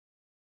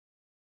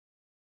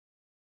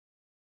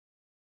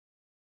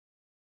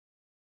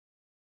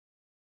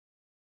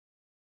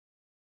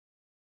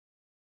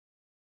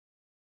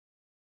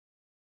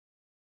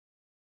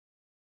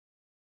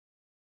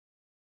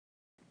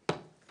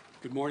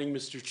Good morning,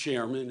 Mr.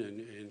 Chairman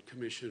and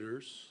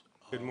Commissioners.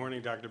 Good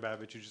morning, Dr.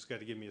 Babbitt. You just got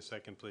to give me a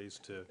second, please,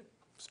 to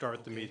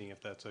start the meeting, if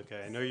that's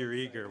okay. I know you're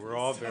eager. We're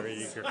all very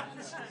eager.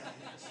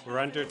 We're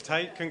under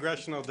tight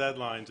congressional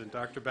deadlines, and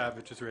Dr.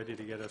 Babbitt is ready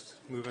to get us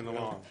moving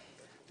along.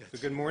 So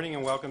good morning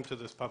and welcome to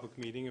this public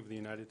meeting of the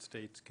United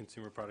States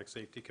Consumer Product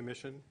Safety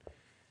Commission.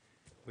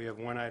 We have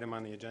one item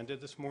on the agenda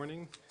this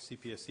morning.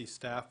 CPSC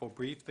staff will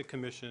brief the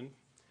Commission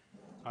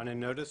on a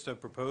notice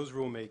of proposed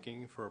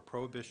rulemaking for a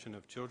prohibition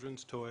of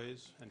children's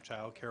toys and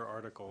child care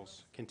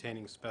articles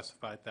containing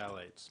specified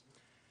phthalates.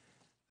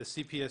 The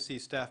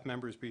CPSC staff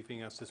members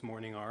briefing us this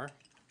morning are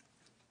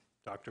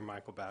Dr.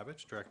 Michael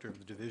Babbage, Director of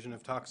the Division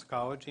of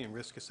Toxicology and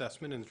Risk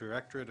Assessment in the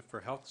Directorate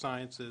for Health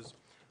Sciences,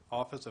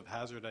 Office of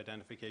Hazard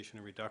Identification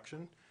and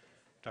Reduction,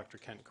 Dr.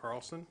 Kent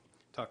Carlson,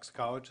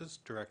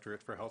 Toxicologist,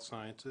 Directorate for Health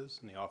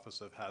Sciences in the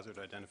Office of Hazard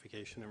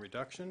Identification and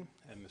Reduction,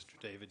 and Mr.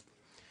 David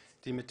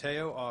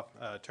DiMatteo,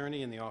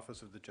 attorney in the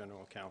Office of the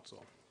General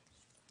Counsel.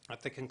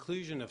 At the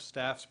conclusion of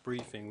staff's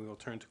briefing, we will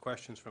turn to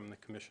questions from the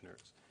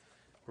commissioners.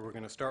 We're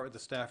going to start with the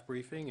staff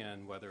briefing,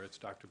 and whether it's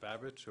Dr.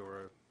 Babbage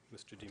or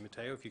Mr.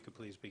 DiMatteo, if you could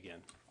please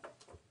begin.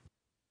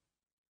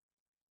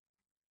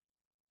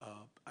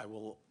 I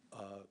will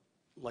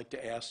like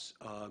to ask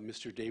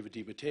Mr. David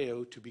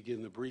DiMatteo to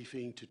begin the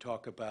briefing to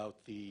talk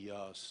about the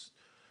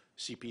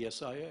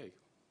CPSIA.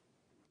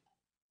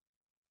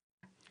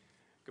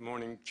 Good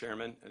morning,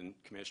 Chairman and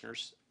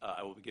Commissioners.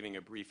 I will be giving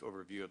a brief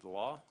overview of the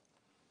law.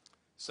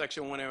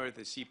 Section 108 of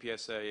the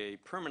CPSIA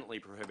permanently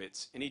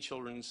prohibits any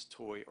children's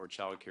toy or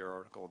child care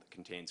article that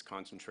contains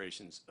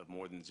concentrations of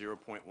more than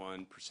 0.1%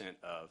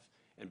 of,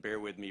 and bear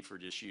with me for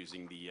just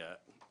using the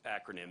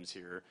acronyms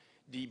here,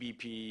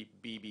 DBP,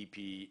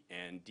 BBP,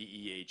 and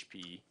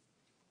DEHP.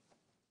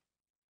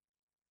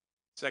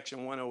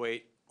 Section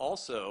 108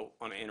 also,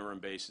 on an interim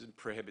basis,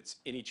 prohibits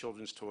any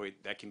children's toy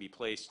that can be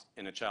placed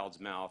in a child's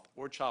mouth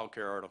or child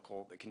care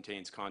article that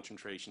contains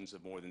concentrations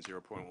of more than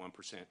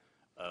 0.1%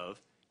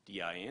 of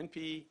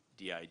DINP,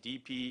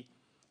 DIDP,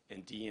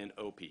 and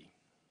DNOP.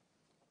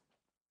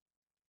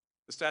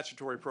 The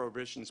statutory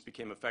prohibitions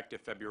became effective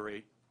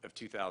February of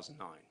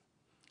 2009,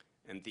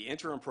 and the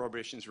interim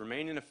prohibitions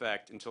remain in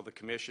effect until the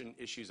Commission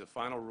issues a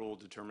final rule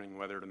determining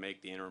whether to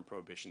make the interim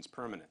prohibitions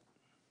permanent.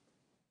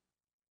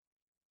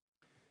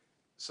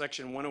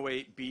 Section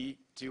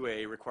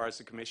 108B2A requires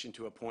the Commission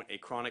to appoint a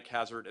Chronic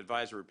Hazard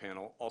Advisory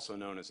Panel, also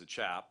known as a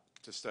CHAP,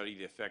 to study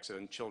the effects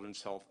on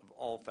children's health of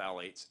all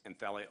phthalates and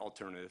phthalate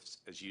alternatives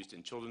as used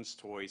in children's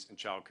toys and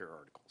child care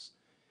articles.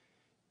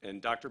 And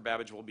Dr.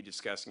 Babbage will be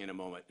discussing in a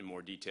moment in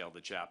more detail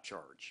the CHAP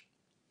charge.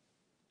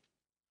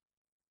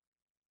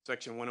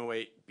 Section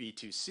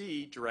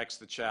 108B2C directs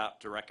the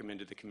CHAP to recommend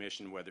to the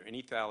Commission whether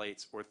any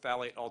phthalates or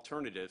phthalate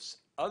alternatives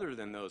other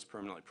than those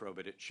permanently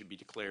prohibited should be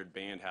declared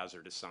banned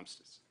hazardous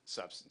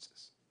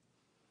substances.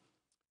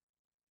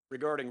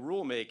 Regarding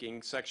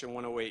rulemaking, Section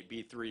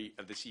 108B3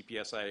 of the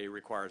CPSIA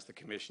requires the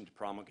Commission to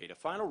promulgate a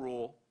final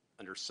rule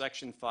under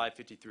Section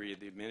 553 of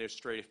the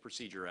Administrative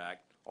Procedure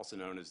Act, also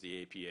known as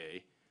the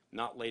APA,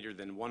 not later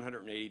than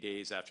 180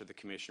 days after the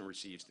Commission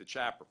receives the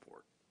CHAP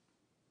report.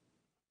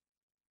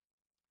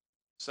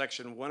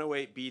 Section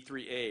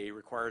 108B3A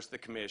requires the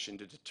Commission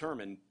to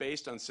determine,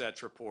 based on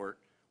such report,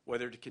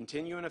 whether to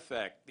continue in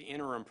effect the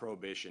interim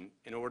prohibition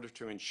in order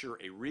to ensure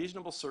a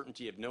reasonable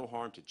certainty of no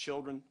harm to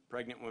children,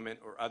 pregnant women,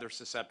 or other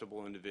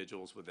susceptible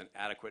individuals with an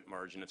adequate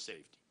margin of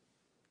safety.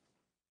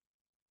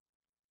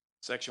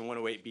 Section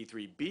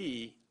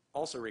 108B3B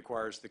also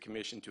requires the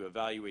Commission to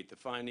evaluate the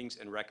findings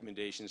and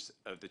recommendations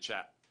of the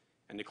CHAP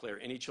and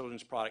declare any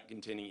children's product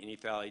containing any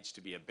phthalates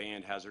to be a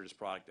banned hazardous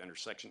product under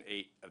Section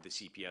 8 of the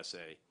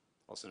CPSA,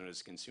 also known as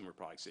the Consumer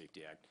Product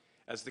Safety Act,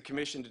 as the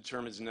Commission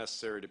determines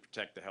necessary to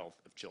protect the health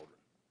of children.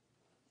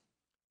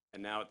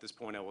 And now at this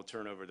point, I will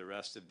turn over the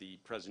rest of the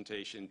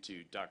presentation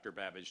to Dr.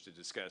 Babbage to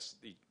discuss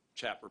the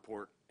CHAP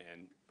report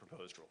and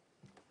proposed rule.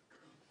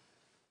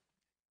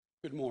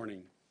 Good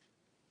morning.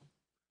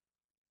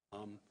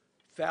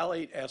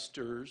 Phthalate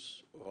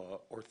esters,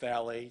 or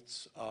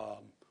phthalates,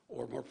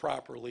 or more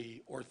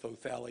properly,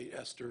 orthophthalate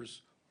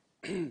esters,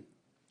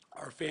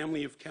 are a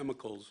family of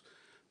chemicals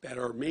that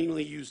are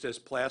mainly used as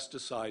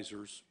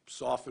plasticizers,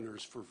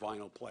 softeners for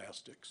vinyl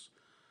plastics.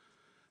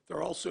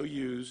 They're also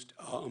used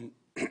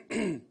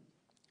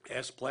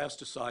as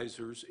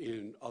plasticizers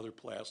in other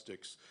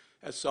plastics,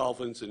 as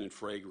solvents and in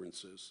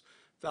fragrances.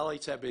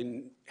 Phthalates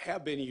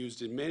have been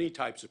used in many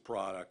types of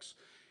products,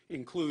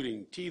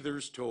 including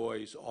teethers,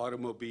 toys,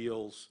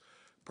 automobiles,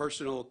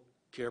 personal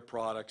care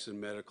products, and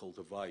medical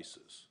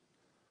devices.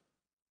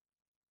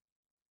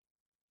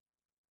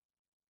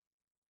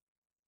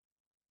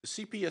 The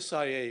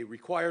CPSIA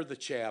required the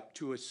CHAP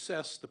to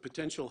assess the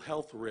potential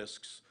health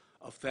risks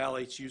of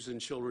phthalates used in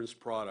children's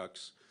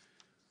products,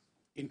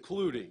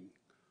 including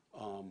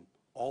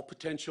all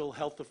potential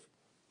health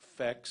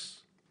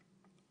effects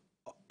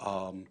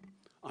on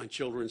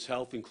children's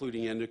health,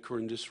 including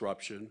endocrine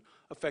disruption,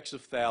 effects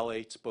of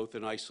phthalates both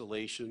in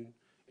isolation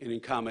and in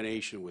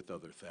combination with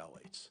other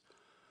phthalates,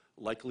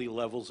 likely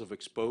levels of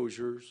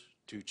exposures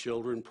to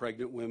children,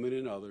 pregnant women,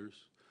 and others,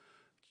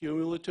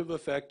 cumulative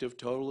effect of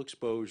total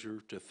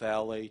exposure to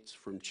phthalates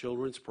from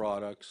children's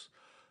products,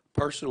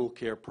 personal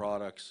care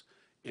products,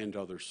 and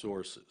other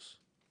sources.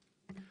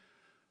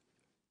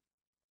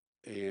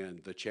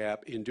 And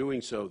in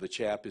doing so, the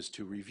CHAP is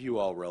to review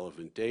all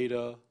relevant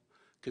data,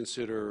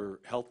 consider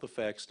health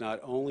effects not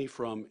only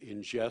from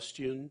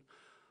ingestion,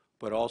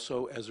 but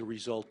also as a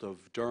result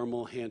of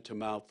dermal,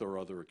 hand-to-mouth, or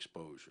other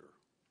exposure.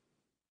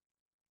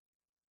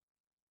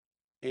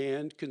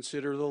 And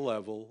consider the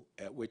level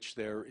at which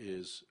there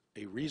is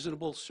a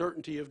reasonable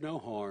certainty of no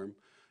harm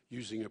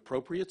using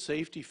appropriate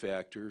safety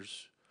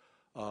factors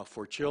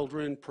for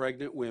children,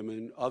 pregnant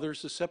women, other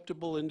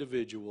susceptible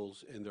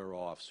individuals, and their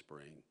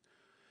offspring.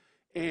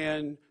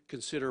 And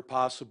consider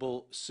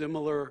possible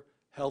similar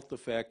health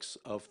effects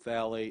of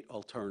phthalate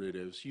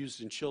alternatives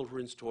used in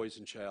children's toys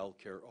and child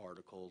care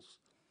articles.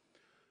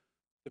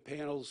 The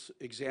panel's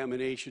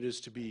examination is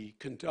to be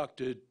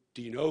conducted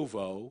de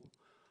novo,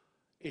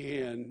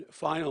 and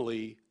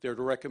finally, they're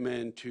to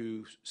recommend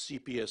to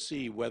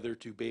CPSC whether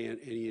to ban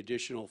any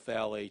additional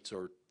phthalates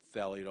or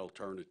phthalate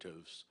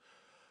alternatives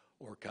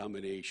or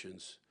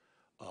combinations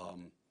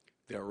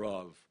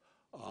thereof.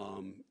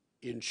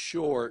 In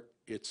short,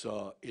 it's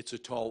a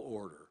tall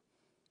order.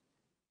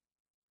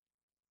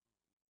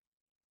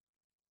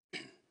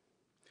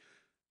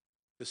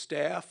 The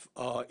staff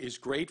is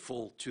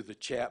grateful to the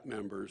CHAP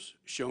members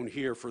shown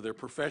here for their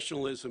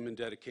professionalism and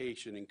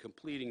dedication in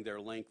completing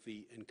their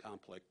lengthy and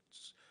complex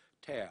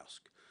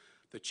task.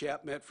 The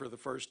CHAP met for the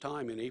first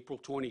time in April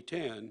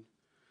 2010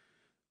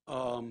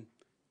 and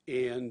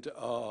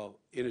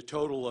in a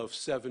total of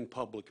 7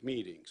 public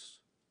meetings.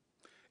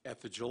 At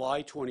the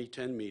July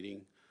 2010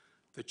 meeting,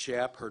 the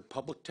CHAP heard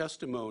public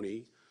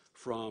testimony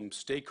from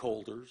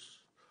stakeholders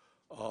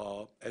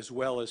as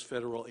well as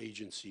federal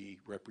agency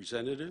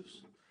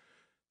representatives.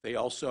 They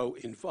also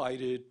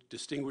invited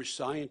distinguished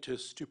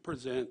scientists to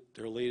present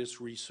their latest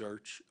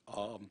research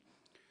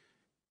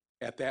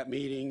at that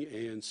meeting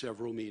and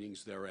several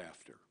meetings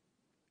thereafter.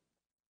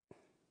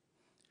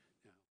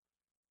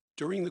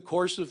 During the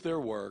course of their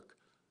work,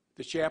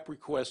 the CHAP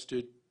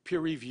requested peer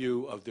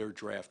review of their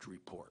draft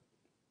report.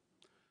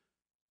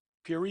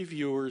 Peer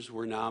reviewers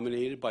were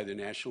nominated by the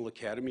National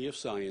Academy of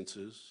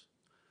Sciences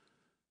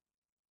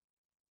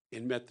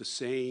and met the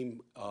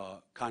same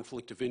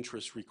conflict of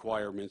interest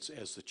requirements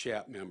as the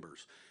CHAP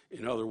members.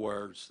 In other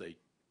words, they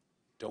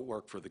don't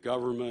work for the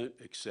government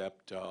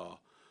except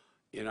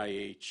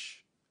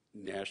NIH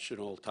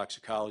National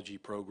Toxicology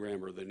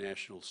Program or the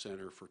National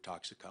Center for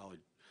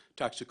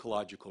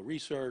Toxicological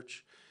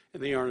Research,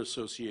 and they aren't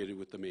associated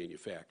with the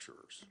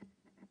manufacturers.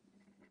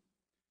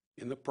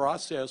 And the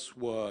process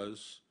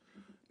was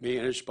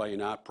managed by a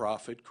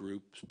not-profit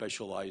group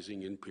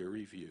specializing in peer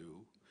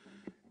review,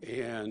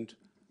 and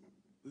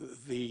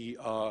the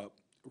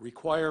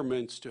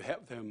requirements to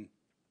have them,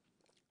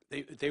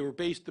 the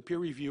peer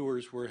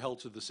reviewers were held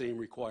to the same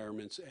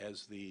requirements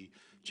as the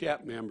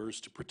CHAP members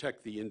to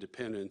protect the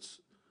independence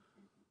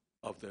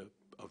of the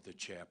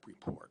CHAP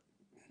report.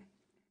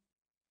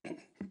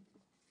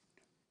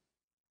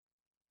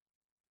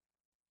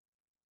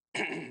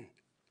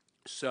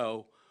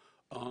 So,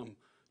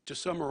 to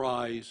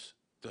summarize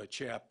the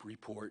CHAP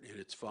report and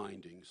its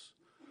findings,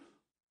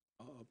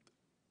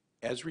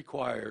 as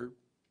required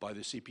by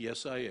the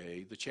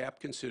CPSIA, the CHAP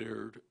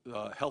considered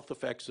health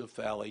effects of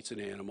phthalates in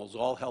animals,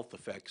 all health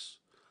effects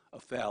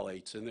of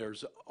phthalates, and there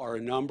are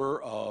a number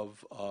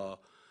of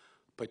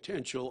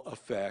potential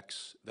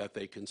effects that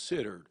they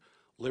considered.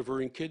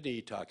 Liver and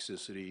kidney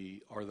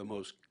toxicity are the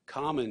most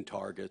common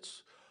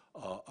targets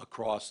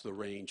across the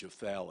range of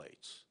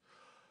phthalates.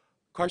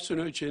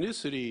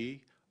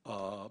 Carcinogenicity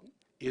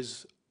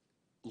is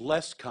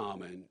less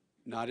common.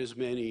 Not as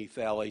many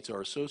phthalates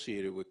are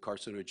associated with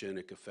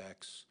carcinogenic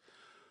effects.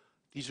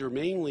 These are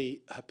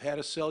mainly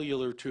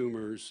hepatocellular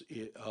tumors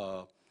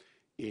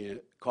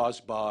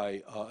caused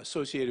by,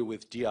 associated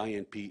with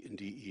DINP and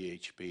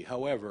DEHP.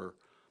 However,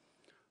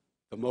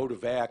 the mode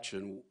of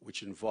action,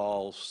 which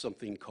involves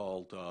something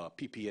called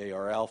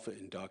PPAR alpha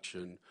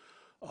induction,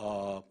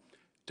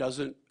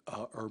 doesn't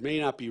or may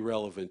not be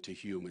relevant to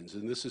humans,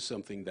 and this is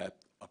something that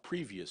a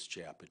previous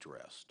CHAP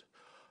addressed.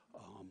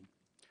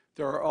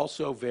 There are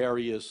also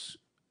various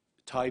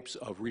types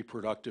of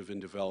reproductive and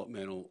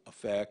developmental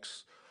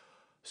effects,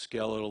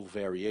 skeletal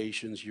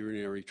variations,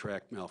 urinary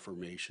tract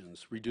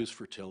malformations, reduced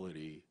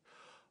fertility,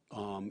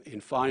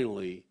 and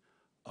finally,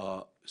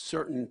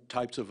 certain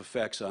types of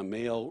effects on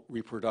male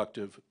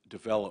reproductive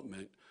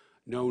development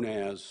known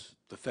as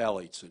the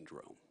phthalate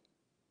syndrome.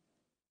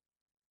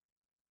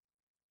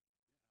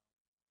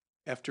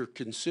 After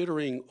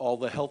considering all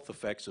the health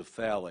effects of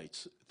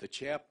phthalates, the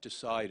CHAP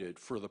decided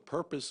for the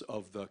purpose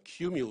of the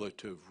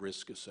cumulative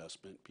risk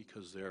assessment,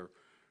 because they're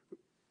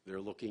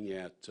looking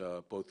at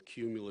both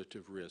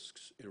cumulative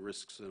risks and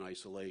risks in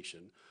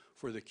isolation.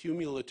 For the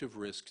cumulative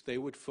risks, they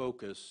would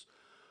focus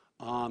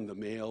on the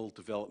male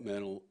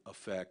developmental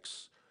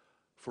effects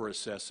for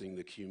assessing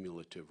the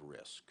cumulative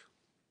risk.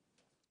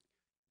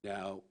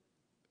 Now,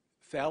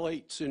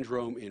 phthalate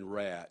syndrome in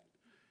rat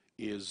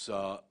is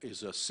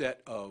a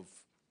set of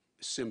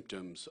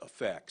symptoms,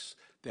 effects.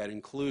 That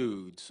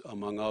includes,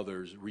 among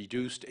others,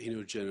 reduced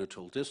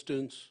anogenital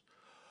distance,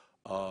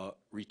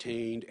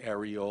 retained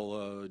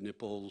areola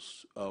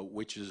nipples,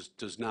 which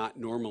does not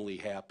normally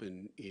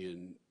happen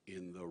in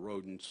the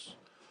rodents,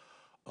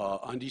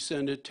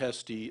 undescended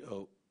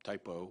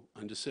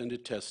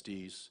undescended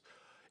testes,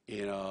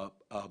 and a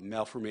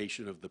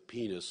malformation of the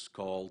penis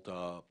called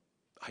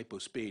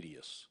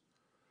hypospadias.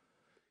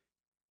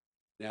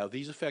 Now,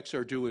 these effects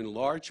are due in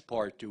large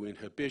part to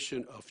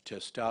inhibition of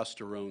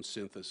testosterone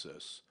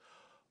synthesis.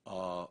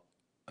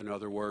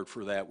 Another word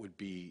for that would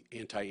be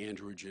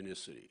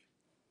anti-androgenicity,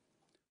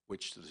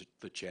 which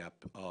the CHAP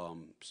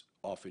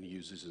often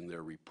uses in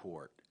their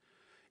report.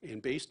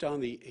 And based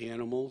on the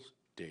animal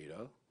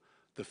data,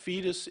 the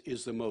fetus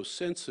is the most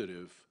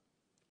sensitive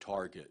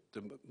target,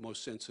 the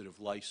most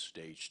sensitive life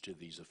stage to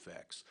these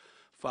effects,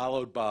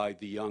 followed by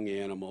the young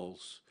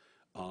animals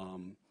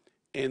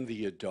and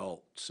the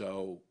adult.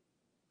 So,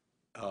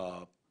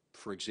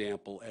 for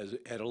example,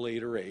 at a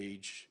later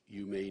age,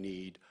 you may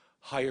need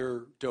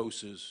higher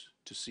doses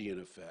to see an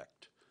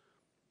effect.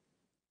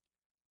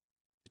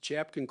 The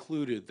CHAP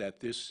concluded that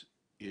this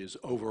is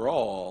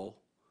overall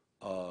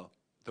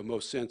the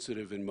most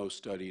sensitive and most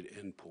studied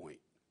endpoint.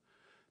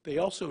 They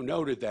also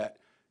noted that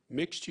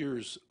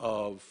mixtures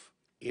of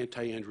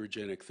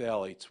anti-androgenic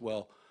phthalates,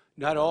 well,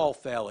 not all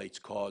phthalates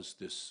cause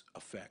this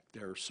effect.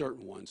 There are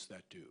certain ones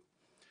that do.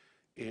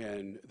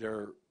 And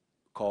they're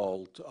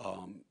called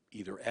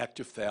either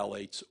active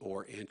phthalates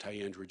or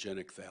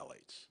anti-androgenic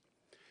phthalates.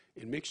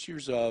 And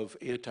mixtures of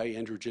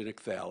anti-androgenic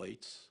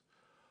phthalates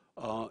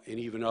and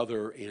even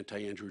other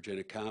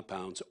anti-androgenic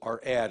compounds are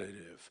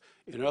additive.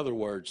 In other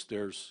words,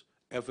 there's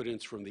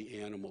evidence from the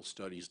animal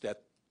studies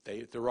that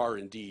there are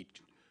indeed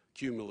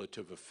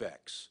cumulative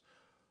effects.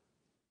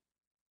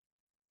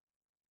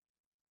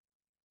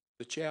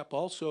 The CHAP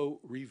also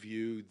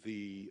reviewed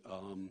the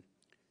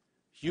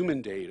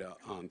human data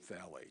on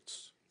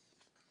phthalates.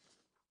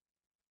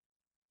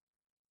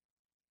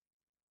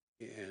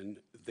 And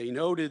they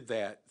noted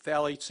that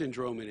phthalate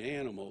syndrome in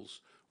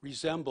animals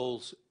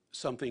resembles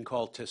something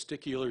called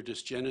testicular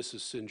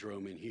dysgenesis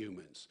syndrome in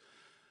humans.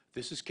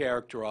 This is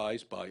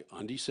characterized by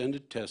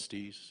undescended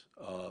testes,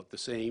 the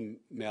same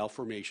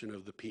malformation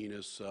of the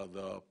penis,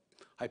 the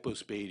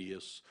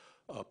hypospadias,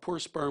 poor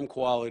sperm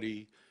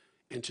quality,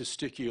 and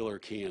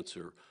testicular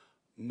cancer.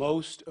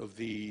 Most of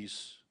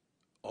these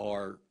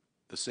are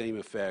the same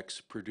effects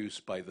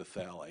produced by the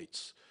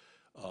phthalates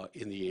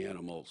in the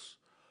animals.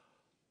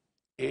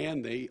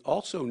 And they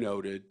also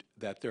noted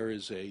that there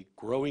is a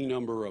growing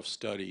number of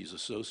studies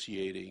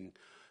associating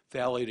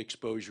phthalate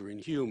exposure in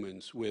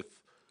humans with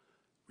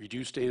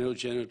reduced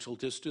anogenital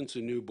distance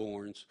in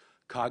newborns,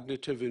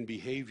 cognitive and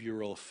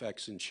behavioral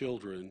effects in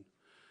children,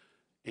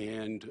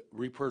 and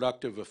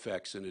reproductive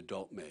effects in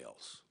adult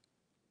males.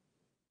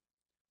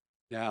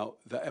 Now,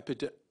 the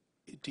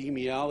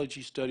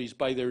epidemiology studies,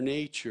 by their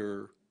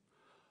nature,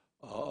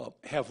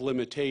 have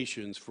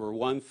limitations. For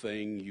one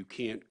thing, you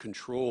can't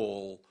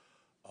control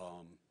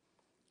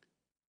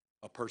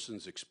a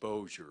person's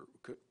exposure.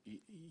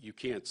 You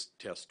can't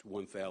test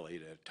one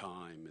phthalate at a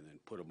time and then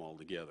put them all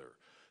together.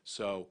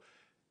 So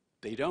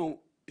they don't,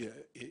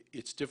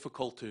 it's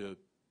difficult to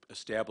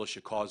establish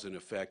a cause and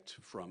effect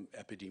from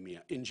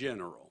epidemia in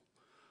general.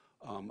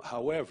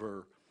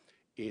 However,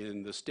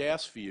 in the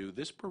staff's view,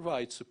 this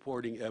provides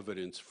supporting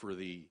evidence for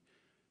the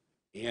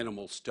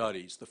animal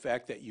studies, the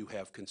fact that you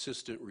have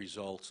consistent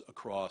results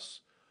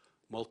across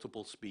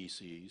multiple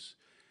species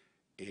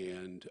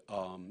and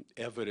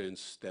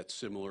evidence that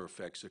similar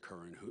effects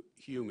occur in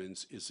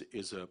humans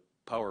is a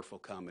powerful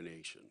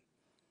combination.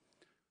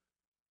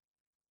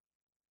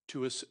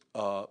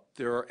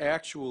 There are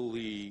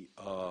actually,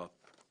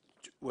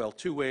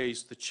 two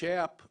ways. The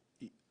CHAP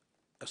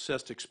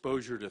assessed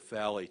exposure to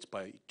phthalates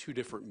by two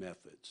different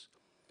methods.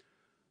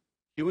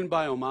 Human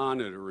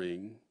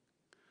biomonitoring,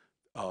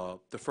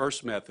 the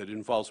first method,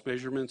 involves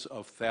measurements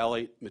of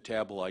phthalate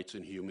metabolites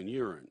in human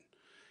urine.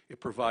 It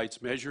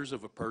provides measures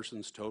of a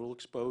person's total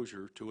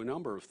exposure to a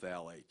number of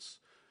phthalates.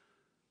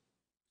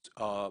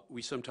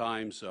 We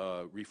sometimes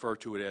refer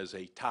to it as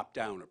a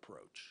top-down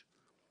approach.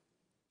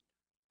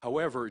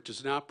 However, it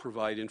does not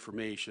provide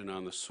information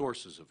on the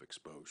sources of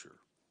exposure.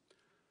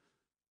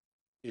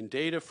 In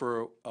data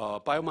for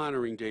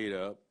biomonitoring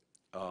data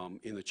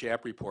in the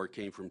CHAP report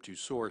came from two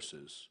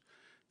sources.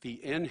 The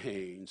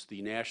NHANES,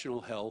 the National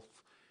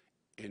Health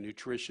and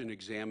Nutrition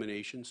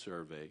Examination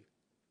Survey,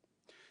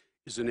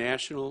 is a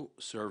national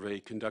survey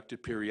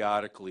conducted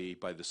periodically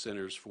by the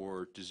Centers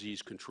for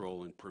Disease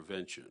Control and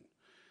Prevention.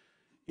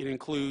 It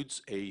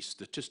includes a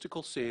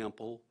statistical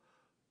sample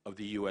of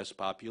the U.S.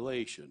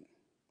 population,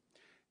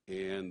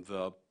 and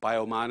the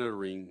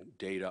biomonitoring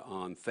data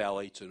on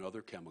phthalates and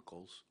other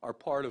chemicals are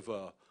part of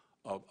a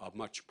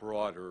much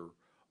broader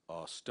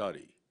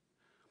study.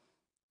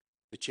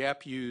 The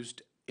CHAP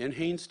used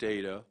NHANES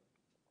data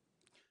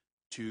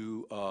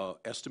to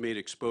estimate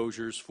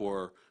exposures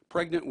for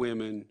pregnant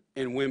women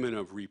and women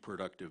of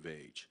reproductive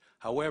age.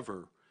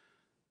 However,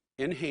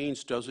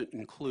 NHANES doesn't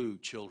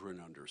include children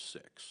under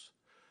 6.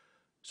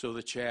 So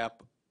the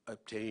CHAP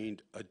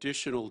obtained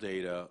additional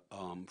data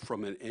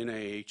from an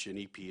NIH and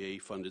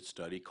EPA-funded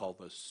study called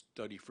the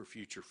Study for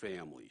Future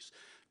Families.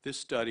 This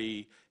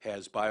study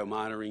has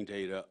biomonitoring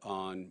data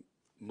on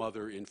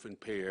mother-infant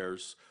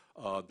pairs.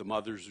 The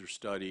mothers are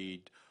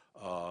studied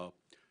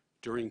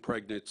during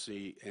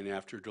pregnancy and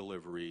after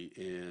delivery,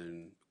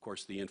 and of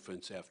course the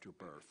infants after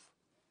birth.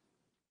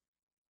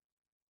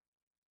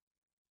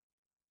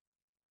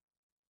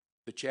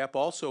 The CHAP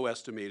also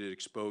estimated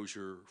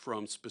exposure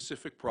from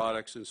specific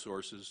products and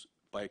sources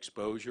by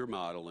exposure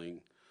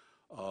modeling.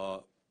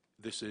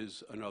 This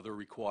is another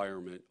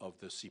requirement of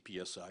the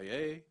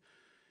CPSIA.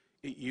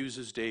 It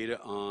uses data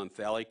on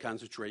phthalate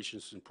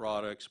concentrations in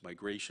products,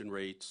 migration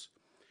rates,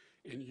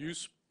 and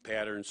use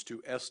patterns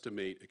to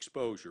estimate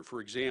exposure.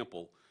 For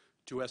example,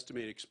 to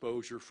estimate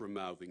exposure from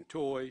mouthing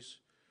toys,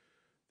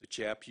 the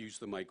CHAP used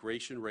the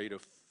migration rate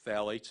of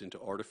phthalates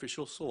into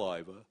artificial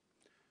saliva,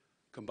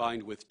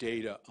 combined with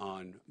data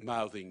on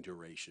mouthing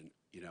duration.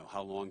 You know,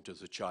 how long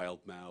does a child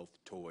mouth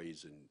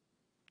toys and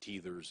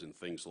teethers and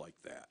things like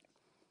that.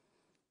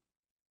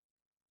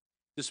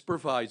 This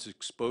provides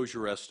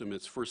exposure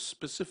estimates for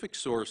specific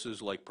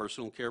sources like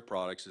personal care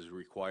products as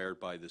required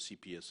by the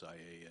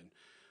CPSIA,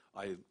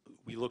 and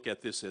we look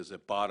at this as a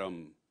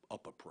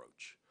bottom-up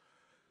approach.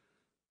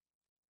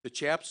 The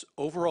CHAP's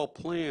overall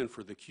plan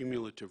for the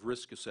cumulative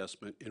risk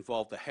assessment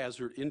involved a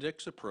hazard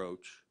index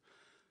approach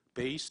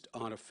based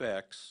on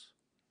effects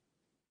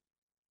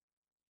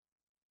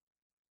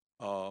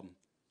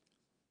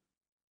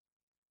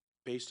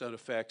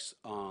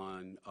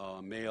on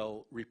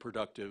male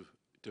reproductive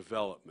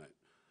development.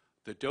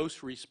 The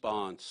dose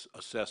response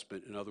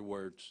assessment, in other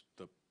words,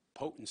 the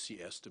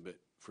potency estimate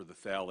for the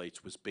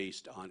phthalates, was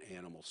based on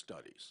animal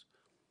studies.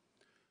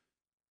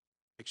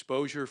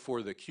 Exposure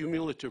for the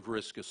cumulative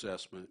risk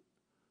assessment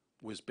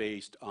was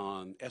based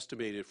on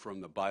estimated from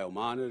the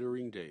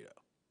biomonitoring data.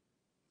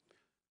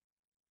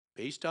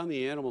 Based on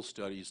the animal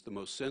studies, the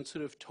most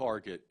sensitive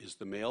target is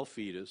the male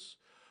fetus,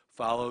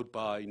 followed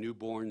by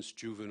newborns,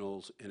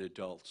 juveniles, and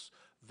adults.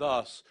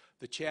 Thus,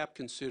 the CHAP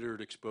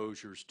considered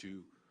exposures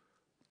to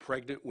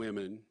pregnant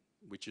women,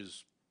 which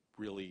is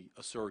really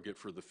a surrogate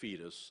for the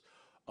fetus.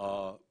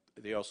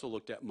 They also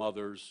looked at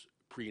mothers,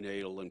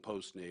 prenatal and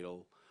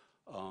postnatal,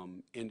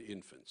 and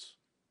infants.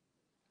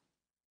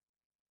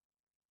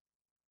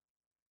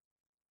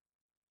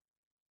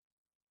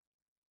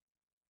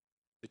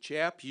 The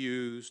CHAP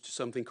used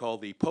something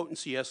called the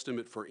potency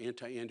estimate for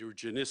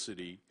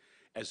anti-androgenicity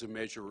as a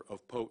measure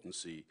of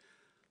potency.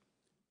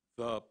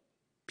 The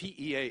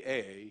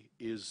PEAA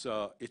is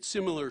it's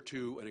similar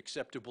to an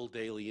acceptable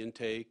daily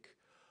intake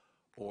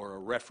or a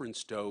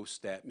reference dose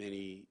that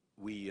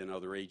we and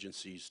other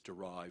agencies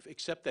derive,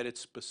 except that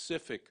it's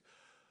specific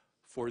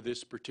for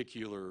this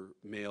particular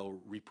male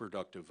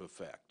reproductive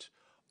effect.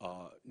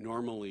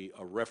 Normally,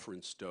 a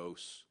reference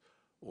dose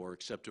or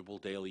acceptable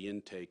daily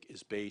intake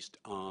is based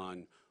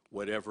on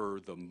whatever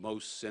the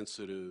most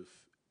sensitive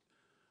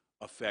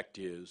effect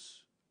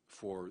is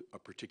for a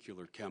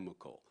particular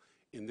chemical.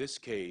 In this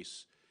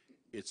case,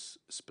 it's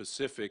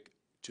specific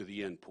to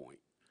the endpoint.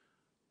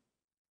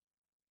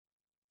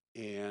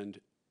 And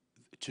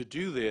to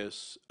do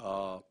this,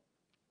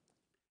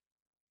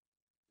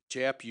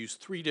 CHAP used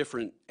three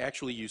different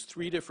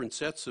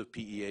sets of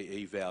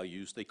PEAA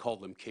values, they call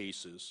them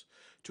cases,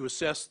 to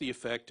assess the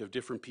effect of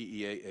different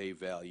PEAA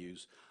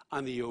values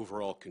on the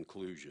overall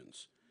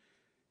conclusions.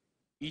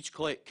 Each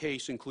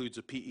case includes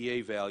a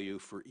PEA value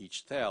for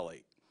each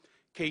phthalate.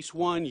 Case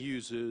 1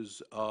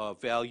 uses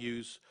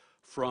values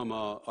from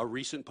a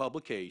recent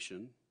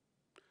publication,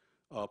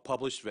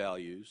 published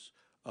values.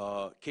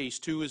 Case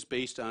 2 is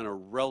based on a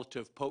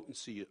relative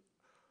potency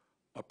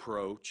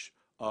approach,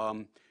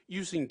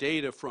 using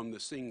data from a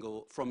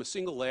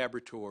single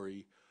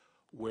laboratory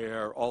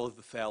where all of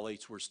the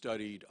phthalates were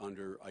studied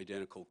under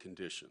identical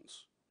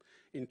conditions.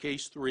 In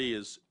case 3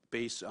 is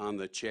based on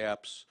the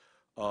CHAP's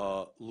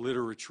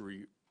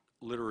literature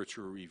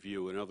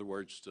review, in other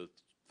words,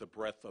 the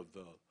breadth of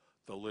the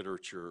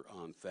literature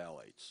on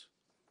phthalates.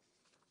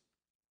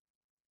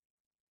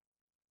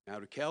 Now,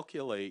 to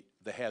calculate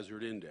the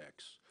hazard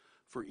index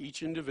for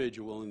each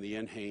individual in the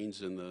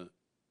NHANES and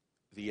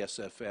the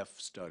SFF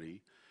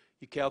study,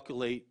 you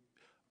calculate,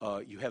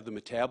 you have the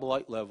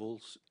metabolite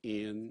levels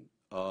in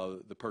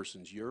the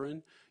person's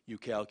urine. You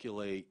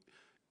calculate,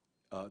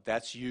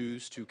 that's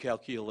used to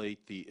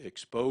calculate the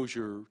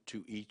exposure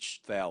to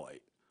each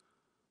phthalate.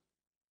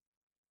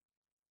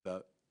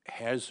 The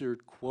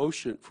hazard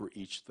quotient for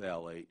each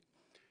phthalate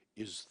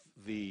is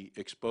the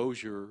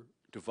exposure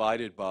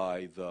divided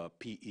by the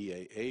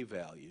PEAA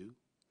value,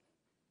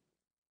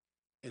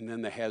 and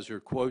then the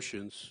hazard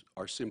quotients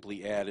are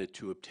simply added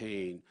to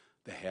obtain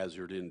the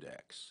hazard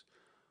index.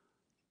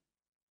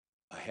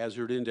 A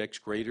hazard index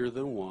greater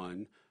than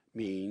 1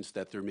 means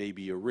that there may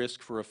be a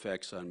risk for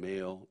effects on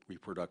male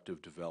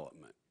reproductive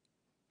development.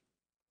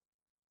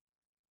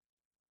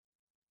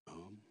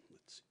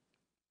 Let's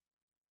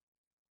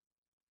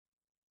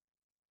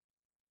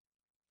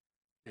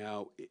see.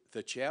 Now,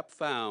 the CHAP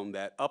found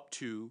that up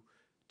to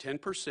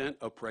 10%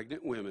 of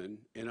pregnant women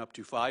and up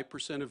to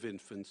 5% of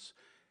infants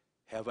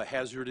have a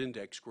hazard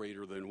index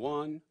greater than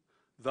 1.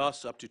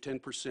 Thus, up to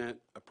 10%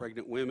 of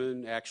pregnant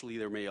women, actually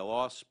their male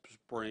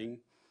offspring,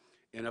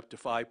 and up to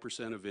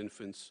 5% of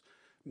infants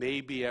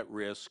may be at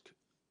risk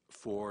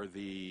for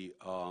the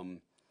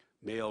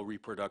male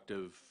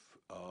reproductive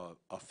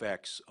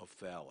effects of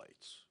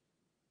phthalates.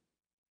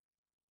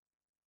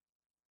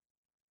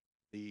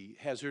 The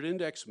hazard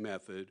index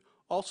method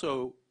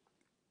also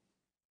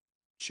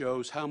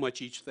shows how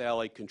much each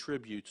phthalate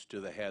contributes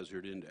to the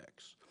hazard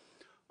index.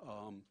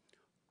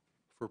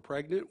 For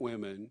pregnant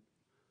women,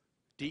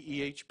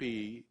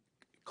 DEHP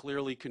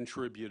clearly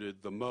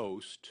contributed the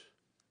most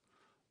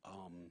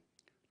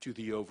to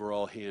the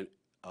overall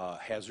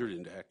hazard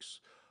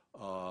index.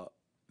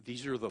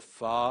 These are the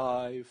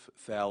 5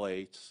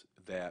 phthalates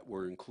that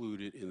were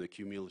included in the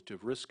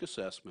cumulative risk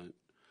assessment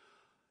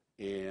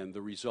and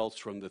the results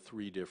from the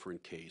 3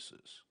 different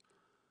cases.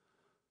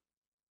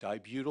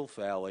 Dibutyl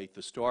phthalate,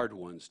 the starred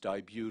ones,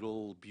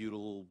 dibutyl,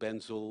 butyl,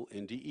 benzyl,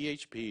 and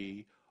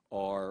DEHP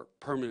are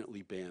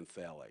permanently banned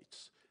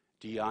phthalates.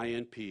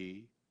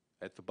 DINP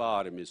at the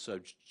bottom is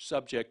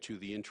subject to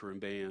the interim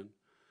ban.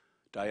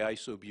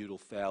 Diisobutyl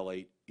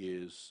phthalate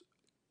is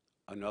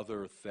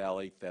another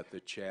phthalate that the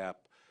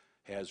CHAP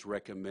has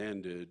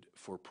recommended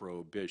for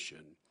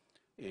prohibition.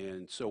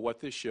 And so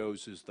what this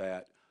shows is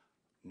that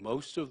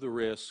most of the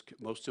risk,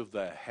 most of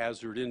the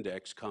hazard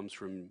index comes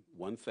from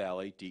one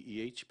phthalate,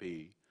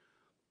 DEHP,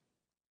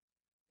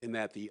 and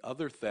that the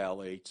other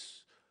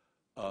phthalates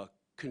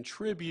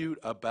contribute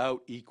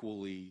about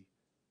equally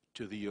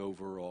to the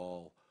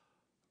overall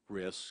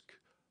risk.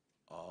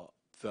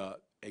 The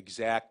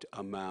exact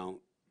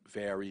amount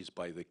varies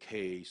by the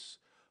case,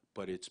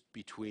 but it's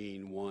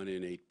between 1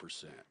 and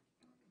 8%.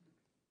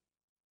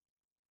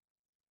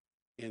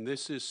 And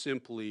this is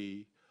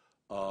simply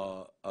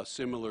a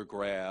similar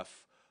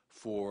graph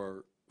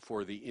for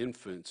the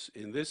infants.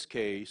 In this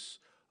case,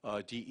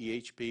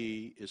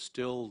 DEHP is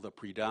still the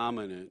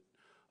predominant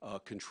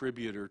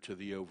contributor to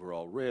the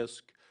overall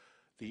risk.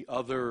 The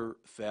other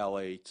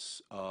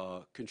phthalates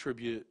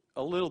contribute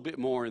a little bit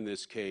more in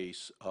this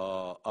case,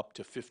 up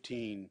to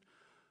 15%.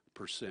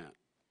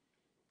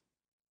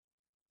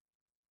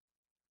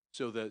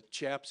 So the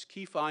CHAP's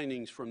key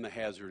findings from the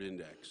hazard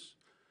index.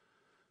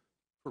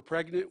 For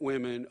pregnant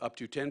women, up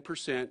to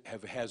 10%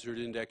 have a hazard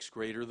index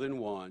greater than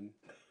 1.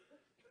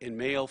 In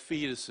male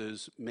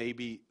fetuses, male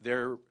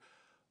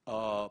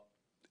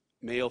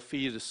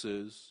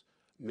fetuses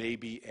may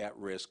be at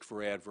risk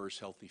for adverse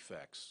health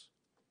effects.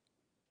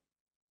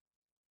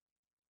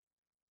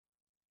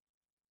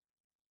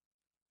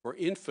 For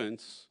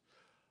infants,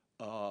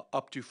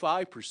 up to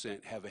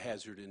 5% have a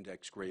hazard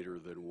index greater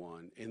than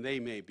 1, and they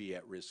may be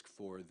at risk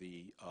for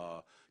the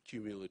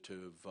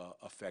cumulative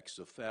effects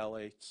of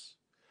phthalates,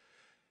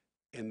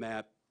 and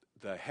that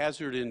the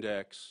hazard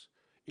index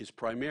is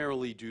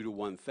primarily due to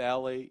one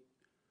phthalate,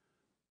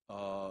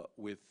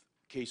 with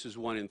cases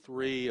 1 and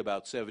 3,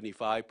 about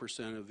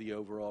 75% of the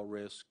overall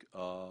risk,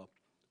 or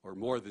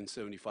more than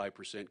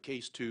 75%.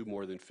 Case 2,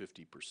 more than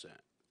 50%.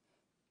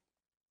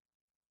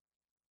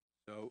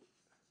 So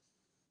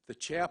the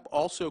CHAP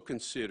also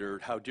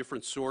considered how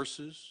different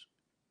sources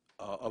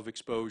of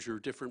exposure,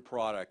 different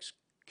products,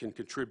 can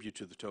contribute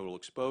to the total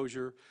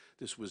exposure.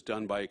 This was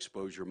done by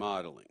exposure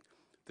modeling.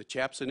 The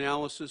CHAP's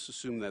analysis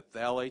assumed that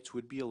phthalates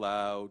would be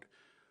allowed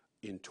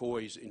in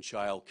toys and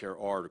child care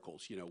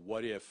articles. You know,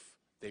 what if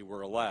they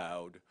were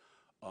allowed,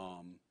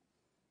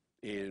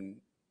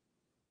 and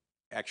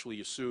actually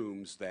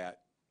assumes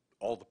that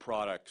all the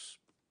products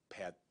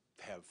have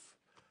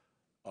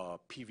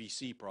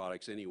PVC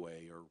products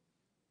anyway, or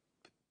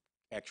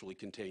actually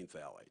contain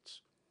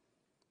phthalates.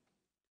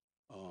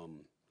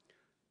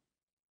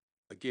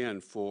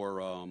 Again,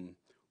 for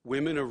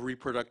women of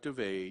reproductive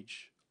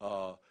age,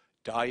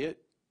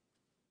 diet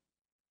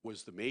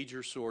was the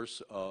major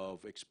source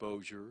of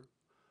exposure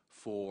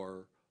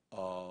for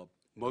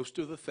most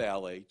of the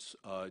phthalates,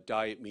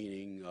 diet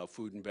meaning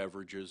food and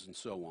beverages and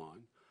so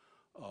on.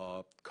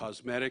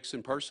 Cosmetics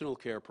and personal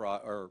care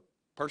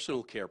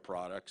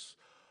products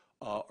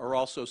are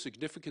also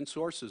significant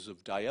sources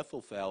of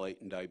diethyl phthalate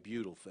and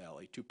dibutyl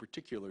phthalate, 2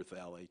 particular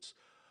phthalates.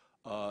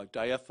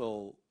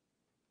 Diethyl,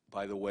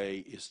 by the way,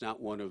 is not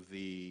one of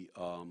the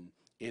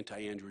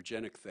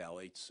anti-androgenic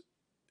phthalates,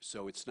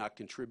 so it's not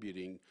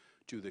contributing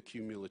to the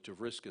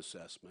cumulative risk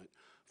assessment.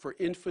 For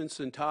infants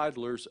and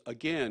toddlers,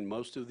 again,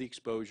 most of the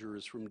exposure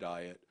is from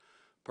diet.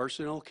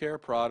 Personal care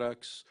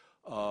products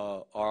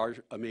are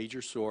a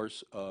major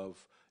source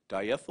of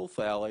diethyl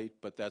phthalate,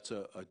 but that's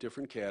a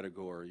different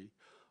category.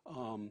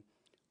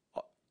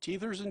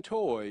 Teethers and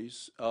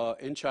toys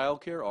and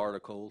child care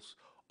articles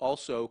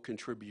also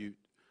contribute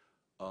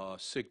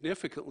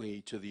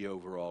significantly to the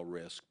overall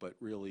risk, but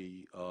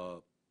really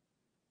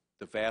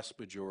the vast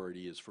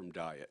majority is from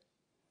diet.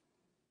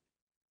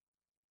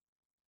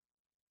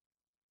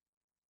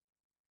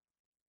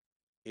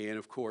 And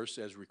of course,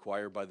 as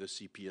required by the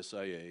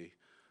CPSIA,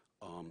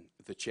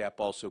 the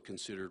CHAP also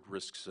considered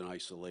risks in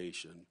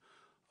isolation.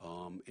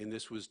 And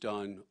this was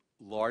done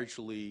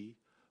largely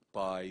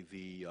by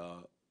the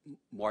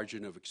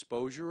margin of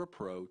exposure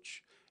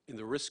approach, and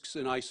the risks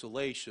in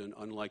isolation,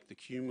 unlike the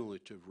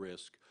cumulative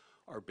risk,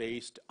 are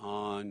based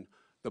on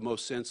the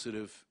most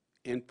sensitive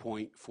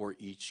endpoint for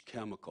each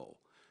chemical.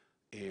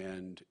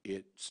 And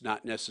it's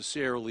not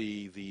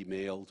necessarily the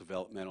male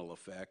developmental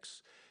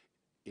effects.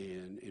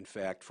 In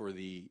fact, for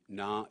the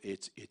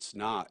it's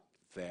not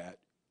that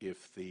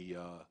if the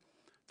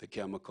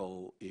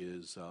chemical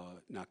is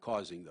not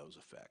causing those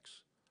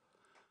effects.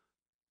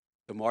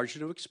 The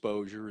margin of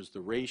exposure is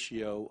the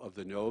ratio of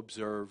the no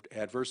observed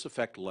adverse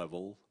effect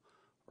level,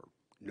 or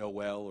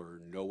NOEL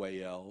or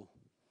NOAL,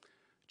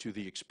 to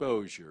the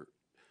exposure.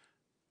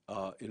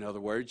 In other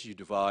words, you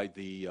divide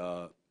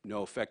the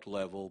no effect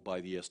level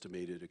by the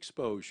estimated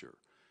exposure.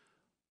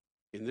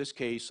 In this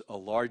case, a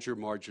larger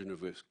margin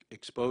of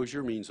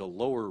exposure means a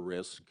lower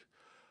risk.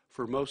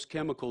 For most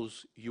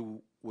chemicals,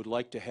 you would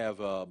like to have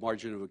a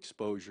margin of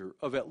exposure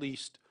of at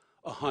least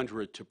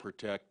 100 to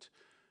protect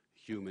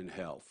human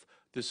health.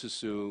 This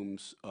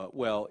assumes,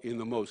 well, in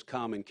the most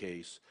common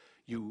case,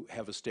 you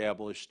have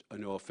established a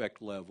no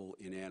effect level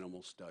in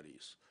animal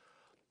studies.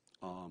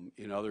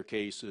 In other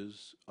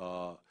cases,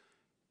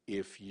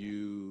 if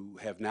you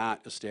have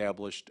not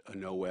established a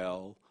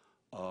NOEL,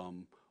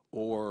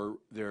 or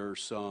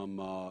there's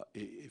some,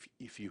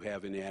 if you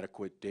have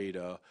inadequate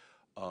data,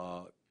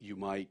 you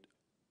might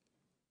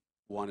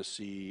want to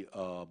see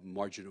a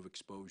margin of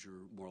exposure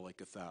more like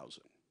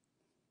 1,000.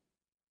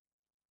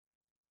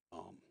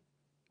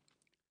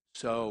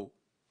 So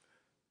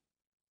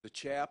the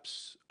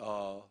CHAP's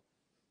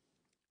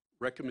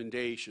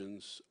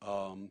recommendations,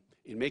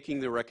 in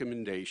making their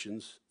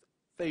recommendations,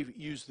 they've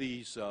used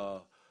these,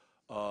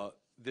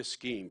 this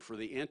scheme. For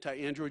the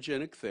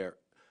anti-androgenic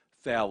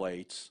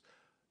phthalates,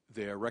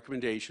 their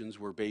recommendations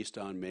were based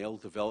on male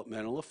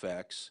developmental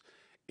effects,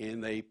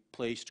 and they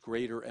placed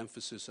greater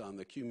emphasis on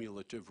the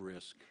cumulative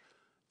risk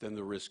than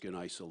the risk in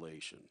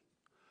isolation.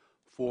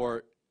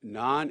 For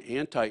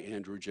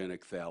non-anti-androgenic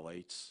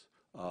phthalates,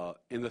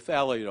 in the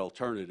phthalate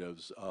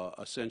alternatives,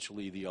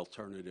 essentially the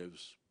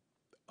alternatives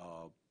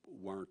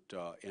weren't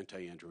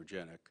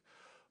anti-androgenic.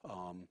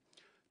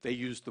 They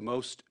used the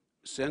most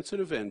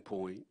sensitive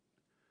endpoint,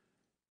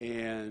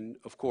 and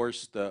of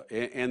course,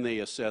 and they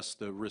assessed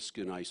the risk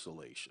in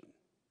isolation.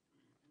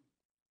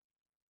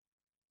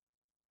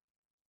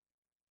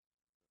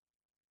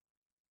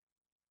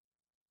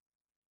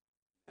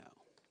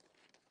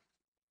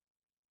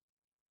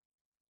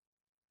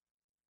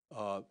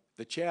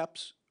 The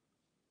CHAPS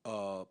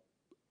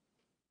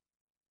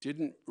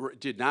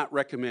did not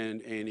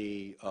recommend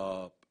any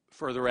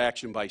further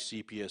action by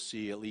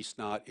CPSC, at least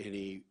not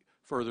any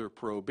further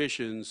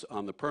prohibitions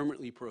on the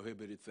permanently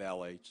prohibited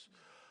phthalates.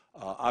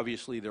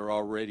 Obviously, they're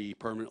already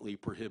permanently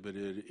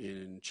prohibited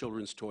in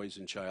children's toys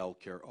and child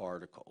care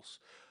articles.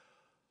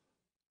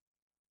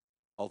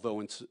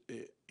 Although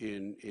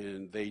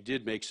they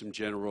did make some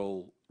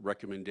general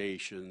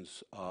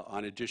recommendations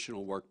on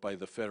additional work by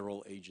the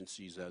federal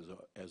agencies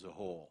as a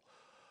whole.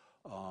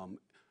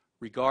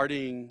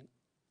 Regarding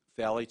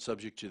phthalates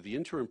subject to the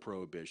interim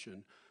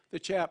prohibition, the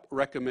CHAP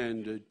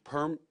recommended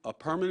a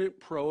permanent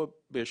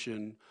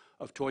prohibition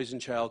of toys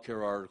and child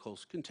care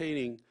articles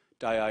containing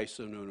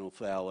diisononyl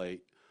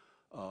phthalate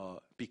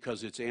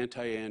because it's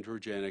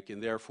anti-androgenic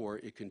and therefore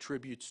it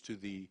contributes to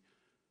the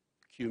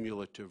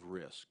cumulative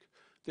risk.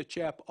 The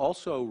CHAP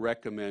also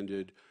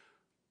recommended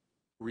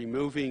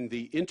removing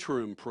the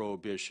interim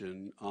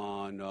prohibition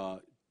on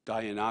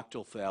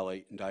diinoctyl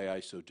phthalate and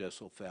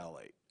diisodecyl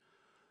phthalate.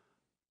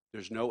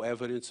 There's no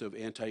evidence of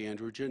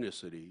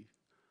anti-androgenicity,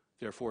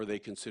 therefore they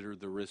considered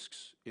the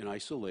risks in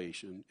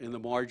isolation, and the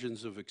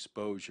margins of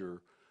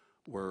exposure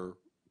were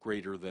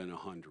greater than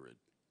 100.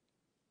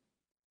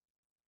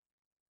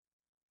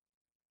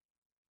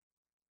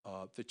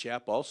 The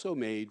CHAP also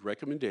made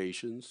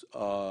recommendations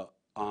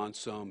on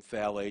some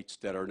phthalates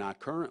that are not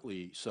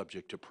currently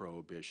subject to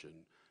prohibition.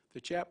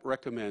 The CHAP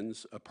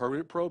recommends a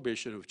permanent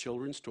prohibition of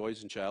children's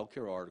toys and child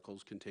care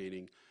articles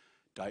containing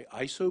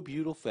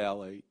diisobutyl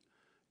phthalate,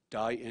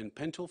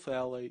 di-N-pentyl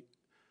phthalate,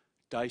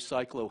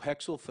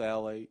 dicyclohexyl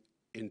phthalate,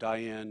 and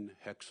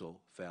diN-hexyl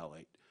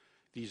phthalate.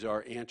 These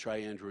are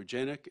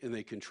anti-androgenic and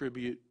they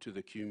contribute to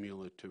the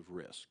cumulative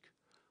risk.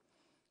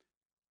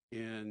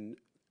 And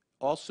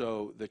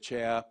also, the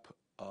CHAP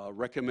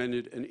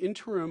recommended an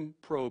interim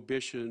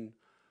prohibition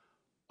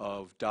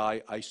of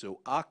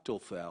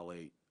diisooctyl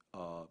phthalate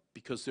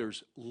because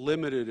there's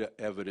limited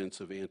evidence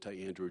of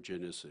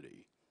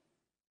anti-androgenicity.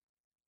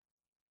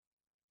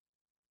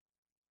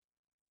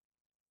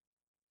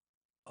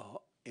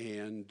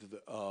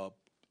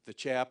 The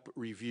CHAP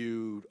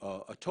reviewed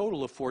a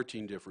total of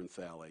 14 different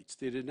phthalates.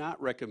 They did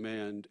not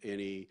recommend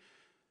any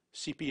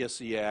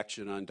CPSC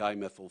action on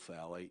dimethyl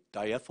phthalate,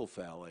 diethyl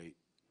phthalate,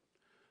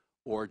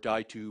 or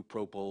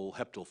di-2-propyl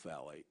heptyl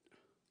phthalate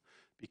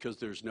because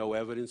there's no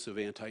evidence of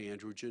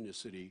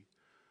anti-androgenicity.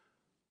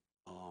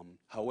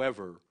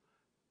 However,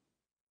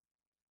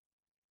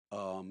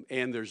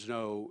 and there's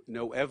no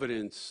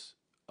evidence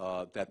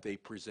that they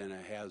present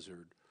a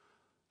hazard,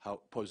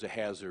 pose a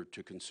hazard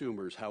to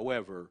consumers.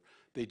 However,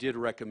 they did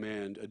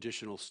recommend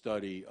additional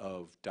study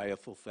of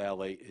diethyl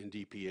phthalate and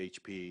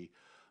DPHP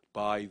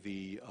by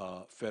the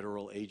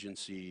federal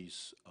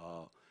agencies,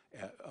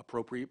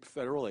 appropriate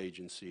federal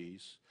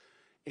agencies.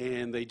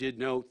 And they did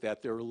note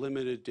that there are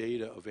limited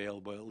data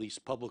available, at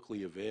least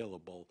publicly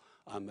available,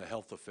 on the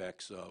health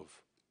effects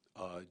of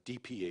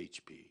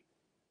DPHP.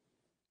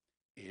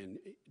 And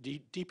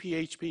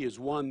DPHP is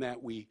one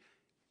that we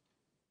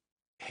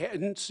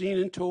hadn't seen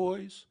in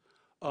toys,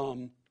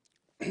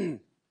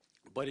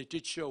 but it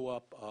did show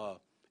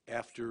up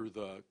after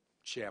the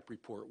CHAP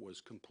report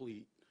was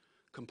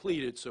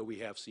completed, so we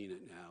have seen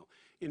it now.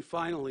 And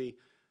finally,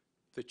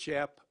 the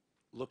CHAP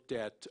looked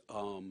at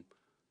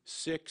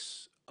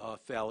 6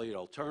 phthalate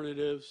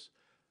alternatives.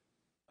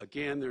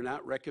 Again, they're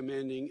not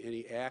recommending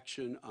any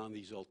action on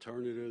these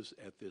alternatives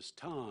at this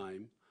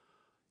time,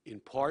 in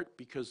part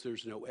because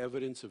there's no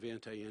evidence of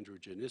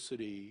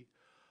anti-androgenicity,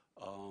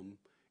 and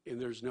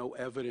there's no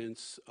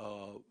evidence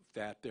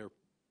that they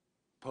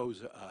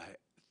pose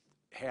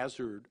a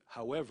hazard.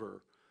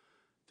 However,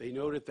 they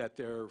noted that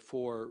there,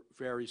 for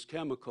various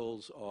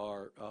chemicals,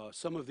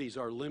 some of these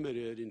are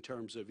limited in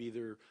terms of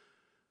either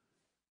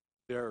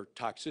their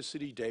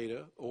toxicity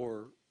data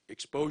or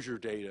exposure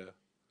data,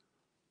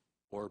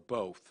 or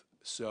both.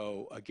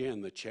 So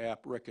again, the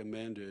CHAP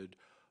recommended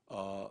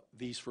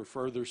these for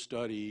further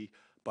study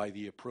by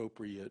the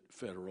appropriate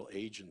federal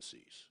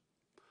agencies.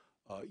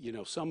 You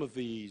know, some of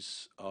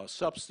these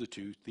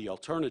the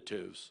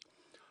alternatives,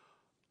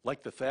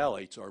 like the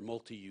phthalates, are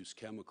multi-use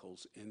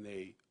chemicals, and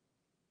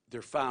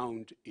they're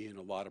found in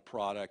a lot of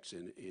products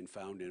and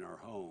found in our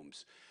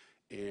homes.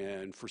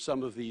 And for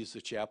some of these,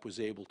 the CHAP was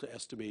able to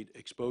estimate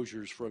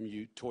exposures from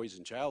toys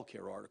and child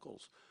care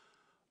articles,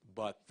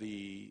 but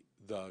the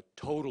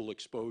total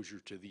exposure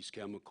to these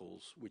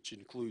chemicals, which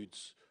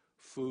includes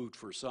food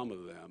for some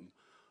of them,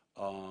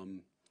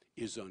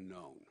 is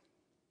unknown.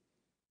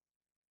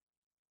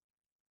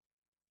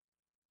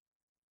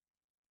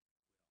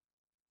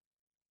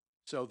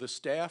 So the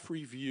staff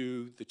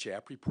reviewed the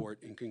CHAP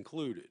report and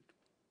concluded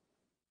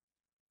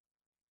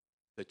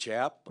the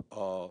CHAP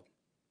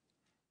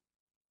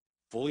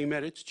fully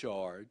met its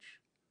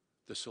charge.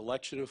 The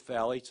selection of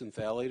phthalates and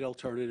phthalate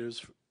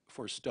alternatives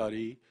for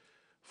study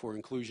for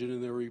inclusion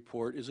in their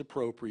report is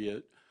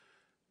appropriate.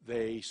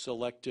 They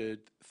selected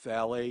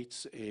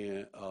phthalates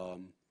and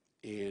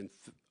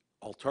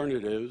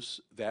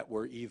alternatives that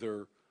were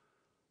either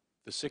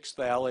the 6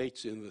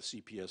 phthalates in the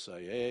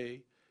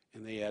CPSIA,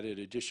 and they added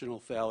additional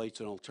phthalates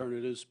and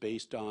alternatives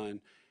based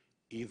on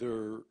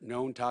either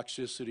known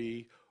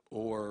toxicity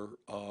or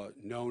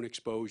known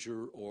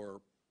exposure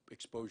or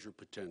exposure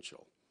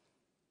potential.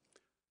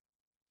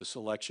 The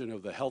selection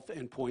of the health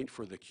endpoint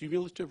for the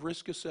cumulative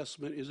risk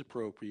assessment is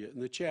appropriate,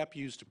 and the CHAP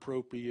used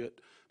appropriate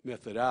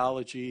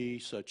methodology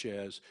such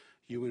as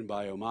human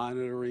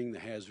biomonitoring, the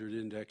hazard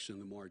index,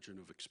 and the margin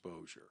of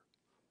exposure.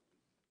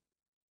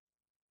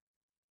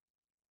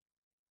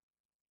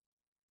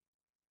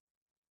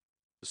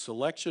 The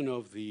selection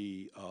of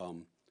the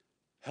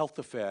health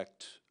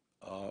effect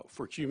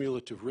for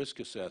cumulative risk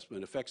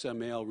assessment, effects on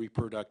male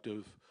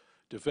reproductive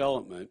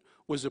development,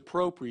 was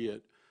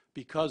appropriate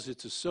because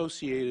it's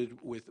associated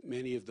with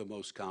many of the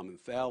most common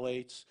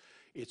phthalates.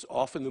 It's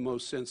often the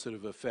most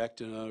sensitive effect,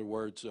 in other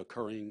words,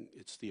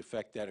 it's the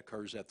effect that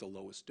occurs at the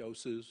lowest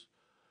doses.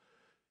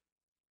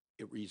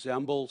 It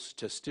resembles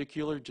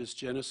testicular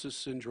dysgenesis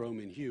syndrome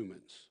in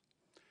humans.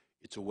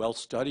 It's a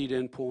well-studied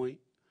endpoint.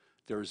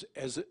 There's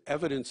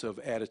evidence of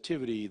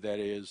additivity, that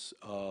is,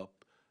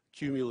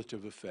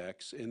 cumulative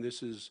effects, and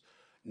this is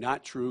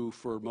not true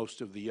for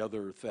most of the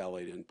other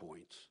phthalate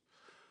endpoints.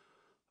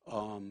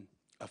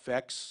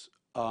 Effects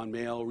on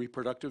male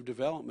reproductive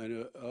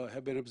development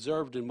have been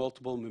observed in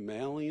multiple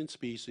mammalian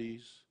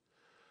species,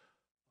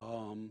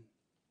 and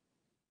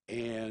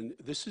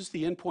this is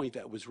the endpoint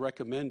that was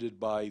recommended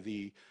by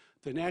the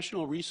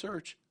National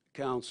Research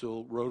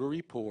Council wrote a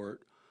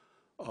report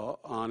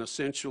on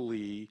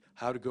essentially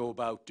how to go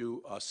about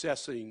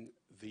assessing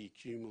the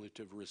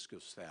cumulative risk of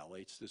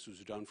phthalates. This was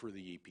done for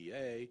the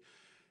EPA,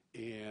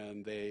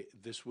 and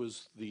this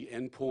was the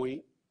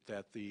endpoint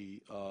that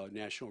the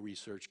National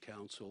Research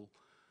Council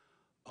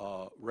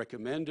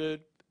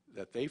recommended,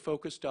 that they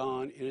focused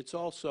on, and it's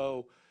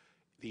also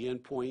the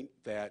endpoint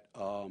that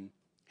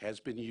has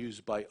been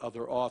used by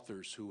other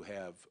authors who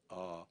have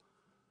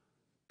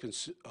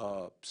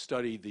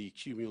studied the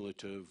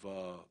cumulative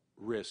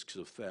risks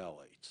of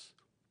phthalates.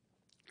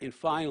 And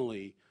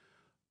finally,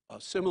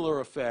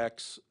 similar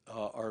effects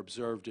are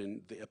observed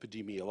in the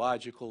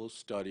epidemiological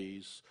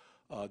studies.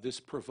 This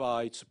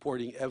provides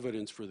supporting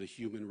evidence for the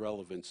human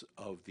relevance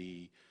of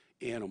the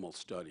animal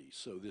studies.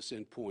 So this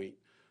endpoint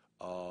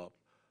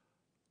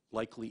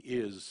likely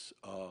is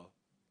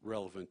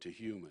relevant to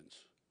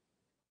humans.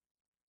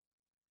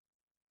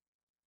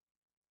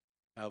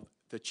 Now,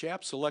 the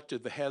CHAP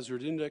selected the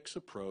hazard index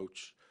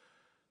approach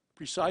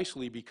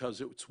precisely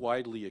because it's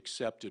widely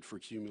accepted for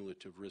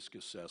cumulative risk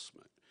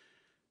assessment.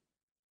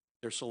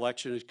 Their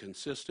selection is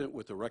consistent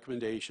with the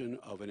recommendation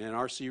of an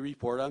NRC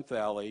report on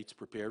phthalates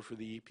prepared for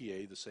the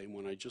EPA, the same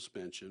one I just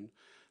mentioned,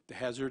 The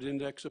hazard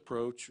index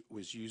approach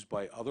was used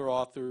by other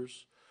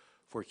authors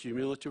for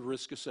cumulative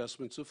risk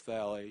assessments of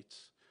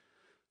phthalates.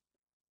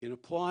 In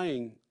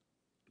applying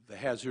the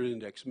hazard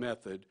index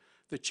method,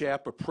 the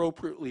CHAP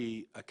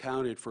appropriately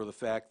accounted for the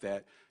fact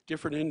that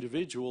different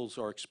individuals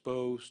are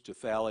exposed to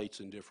phthalates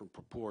in different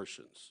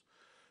proportions.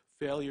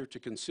 Failure to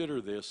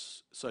consider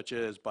this, such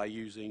as by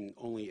using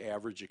only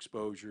average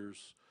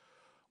exposures,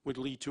 would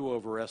lead to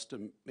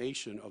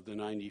overestimation of the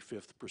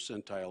 95th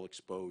percentile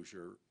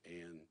exposure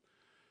and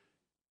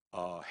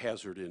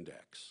hazard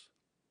index.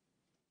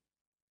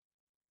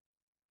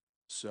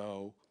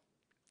 So,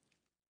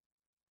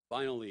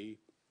 finally,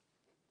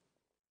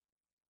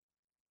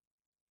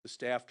 the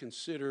staff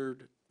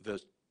considered the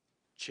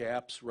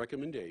CHAP's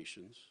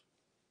recommendations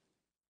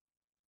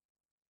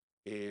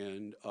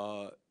and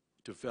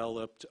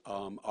developed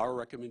our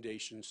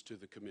recommendations to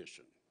the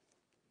Commission.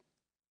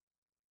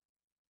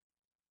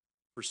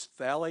 For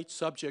phthalates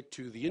subject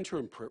to the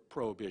interim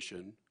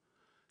prohibition,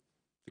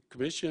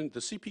 the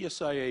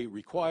CPSIA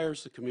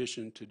requires the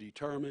Commission to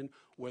determine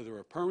whether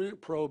a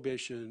permanent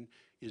prohibition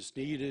is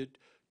needed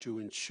to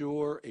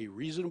ensure a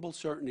reasonable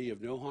certainty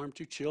of no harm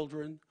to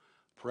children,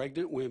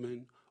 pregnant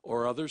women,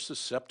 or other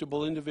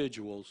susceptible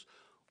individuals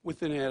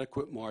with an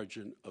adequate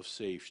margin of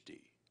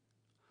safety.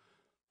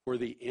 For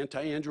the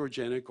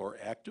anti-androgenic or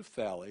active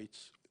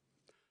phthalates,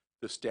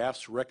 the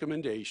staff's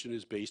recommendation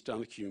is based on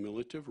the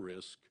cumulative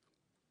risk,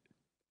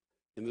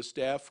 and the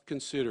staff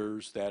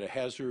considers that a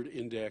hazard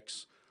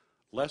index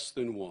less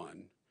than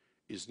 1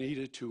 is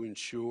needed to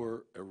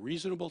ensure a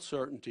reasonable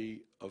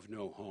certainty of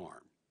no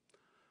harm.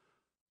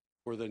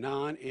 For the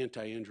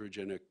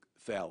non-anti-androgenic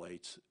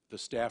phthalates, the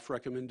staff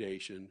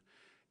recommendation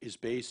is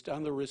based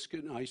on the risk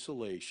in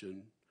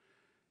isolation,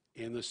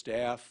 and the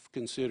staff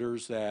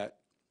considers that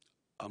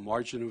a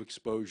margin of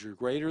exposure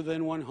greater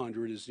than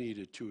 100 is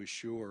needed to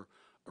assure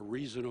a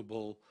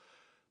reasonable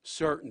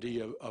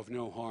certainty of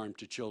no harm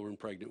to children,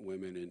 pregnant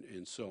women,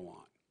 and so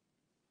on.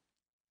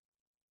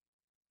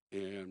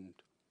 And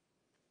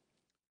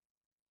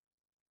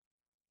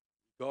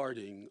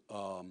regarding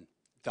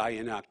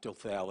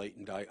diinoctylphthalate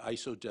and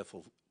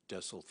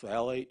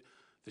diisodecylphthalate,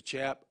 the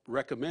CHAP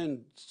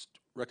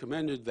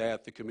recommended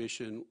that the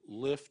Commission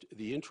lift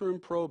the interim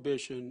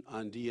prohibition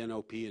on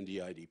DNOP and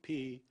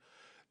DIDP.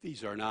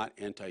 These are not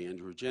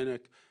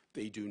anti-androgenic.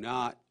 They do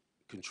not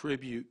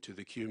contribute to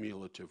the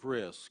cumulative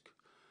risk.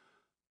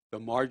 The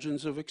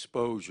margins of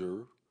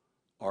exposure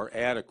are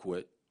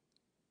adequate,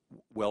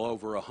 well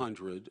over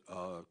 100,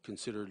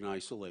 considered in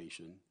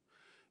isolation,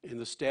 and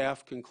the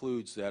staff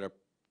concludes that a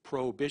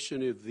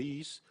prohibition of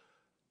these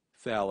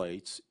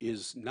phthalates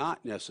is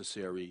not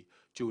necessary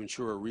to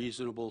ensure a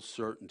reasonable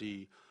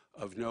certainty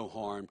of no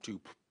harm to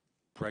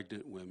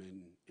pregnant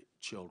women,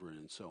 children,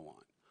 and so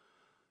on.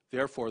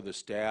 Therefore, the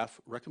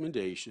staff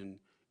recommendation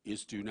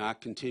is to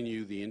not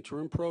continue the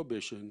interim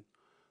prohibition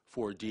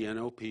for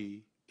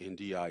DNOP and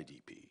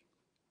DIDP.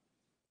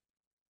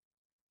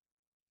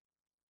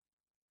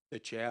 The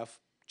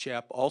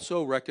CHAP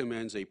also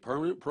recommends a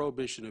permanent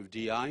prohibition of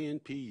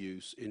DINP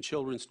use in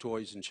children's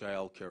toys and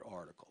child care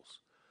articles.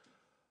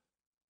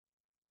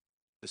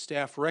 The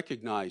staff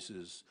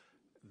recognizes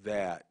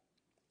that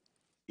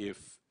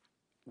if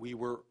we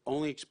were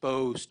only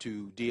exposed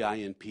to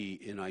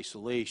DINP in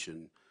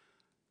isolation,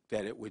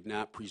 that it would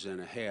not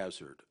present a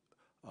hazard.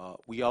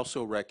 We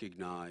also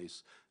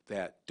recognize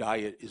that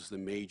diet is the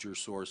major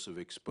source of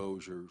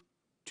exposure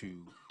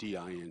to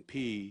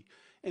DINP,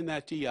 and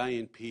that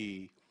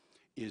DINP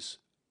is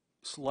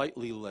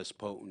slightly less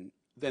potent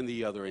than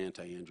the other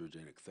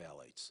anti-androgenic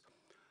phthalates.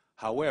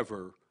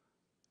 However,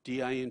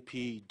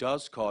 DINP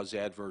does cause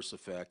adverse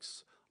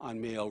effects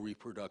on male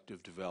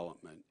reproductive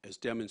development, as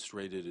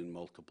demonstrated in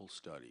multiple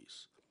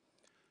studies.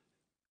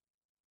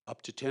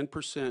 Up to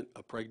 10%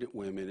 of pregnant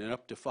women and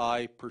up to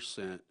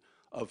 5%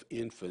 of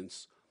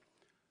infants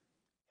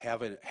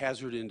have a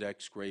hazard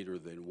index greater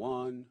than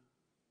 1.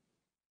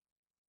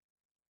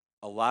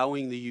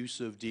 Allowing the use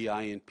of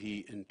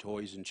DINP in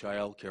toys and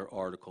child care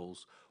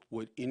articles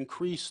would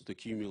increase the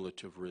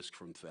cumulative risk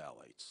from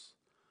phthalates.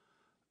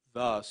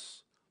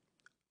 Thus,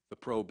 the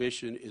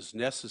prohibition is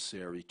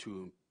necessary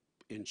to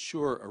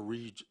ensure a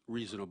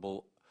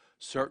reasonable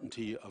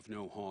certainty of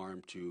no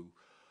harm to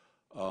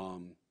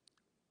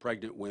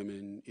pregnant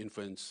women,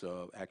 infants,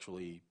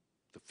 actually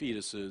the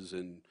fetuses,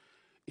 and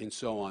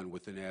so on,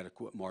 with an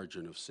adequate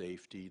margin of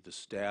safety. The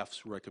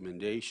staff's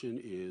recommendation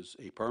is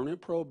a permanent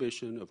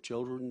prohibition of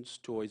children's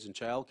toys and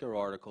child care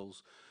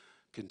articles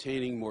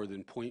containing more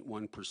than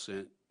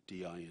 0.1%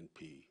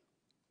 DINP.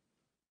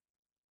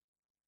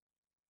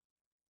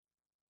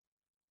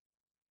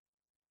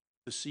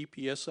 The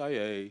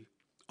CPSIA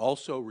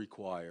also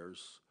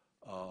requires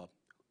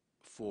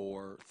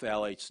for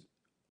phthalates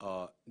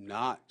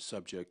not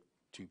subject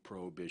to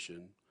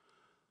prohibition,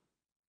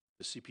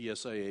 the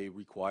CPSIA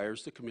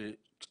requires the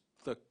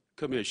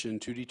Commission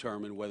to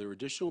determine whether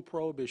additional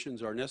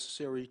prohibitions are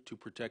necessary to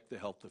protect the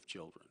health of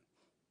children.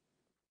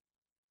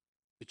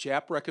 The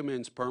CHAP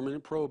recommends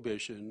permanent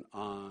prohibition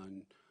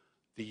on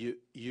the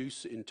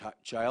use in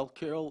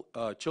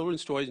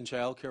children's toys and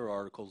child care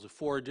articles of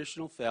 4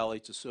 additional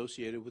phthalates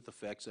associated with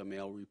effects on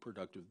male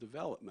reproductive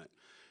development.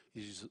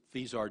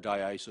 These are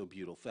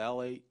diisobutyl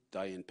phthalate,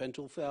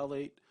 dienpentyl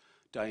phthalate,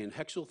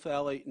 dienhexyl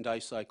phthalate, and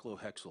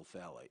dicyclohexyl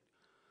phthalate.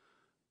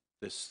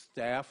 The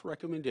staff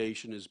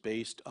recommendation is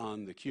based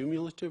on the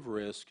cumulative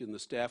risk, and the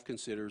staff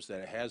considers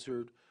that a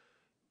hazard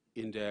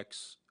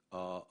index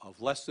of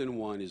less than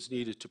 1 is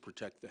needed to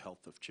protect the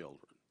health of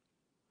children.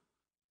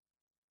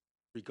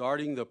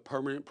 Regarding the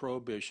permanent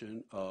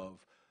prohibition of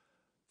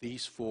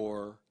these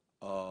 4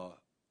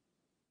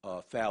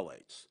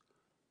 phthalates,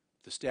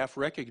 the staff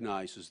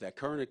recognizes that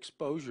current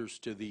exposures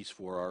to these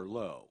 4 are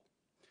low.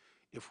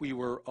 If we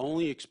were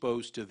only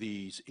exposed to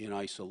these in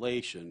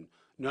isolation,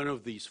 none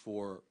of these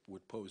 4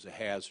 would pose a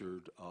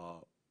hazard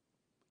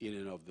in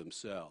and of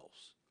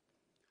themselves.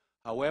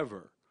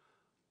 However,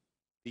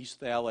 these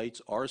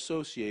phthalates are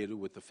associated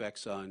with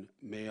effects on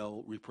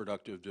male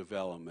reproductive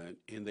development,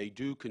 and they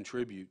do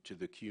contribute to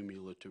the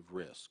cumulative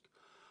risk.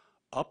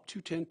 Up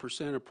to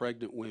 10% of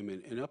pregnant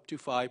women and up to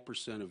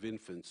 5% of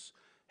infants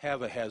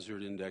have a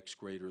hazard index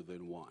greater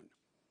than 1.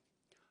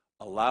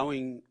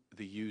 Allowing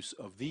the use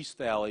of these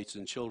phthalates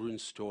in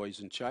children's toys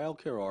and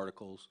child care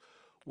articles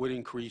would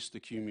increase the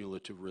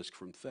cumulative risk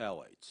from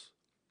phthalates.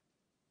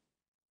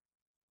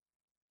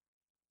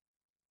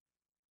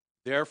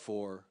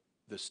 Therefore,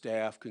 the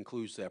staff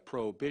concludes that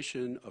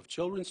prohibition of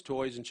children's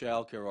toys and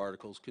child care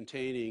articles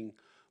containing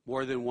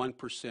more than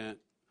 1%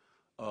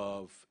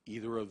 of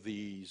either of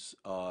these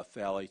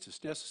phthalates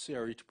is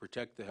necessary to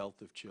protect the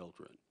health of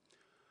children.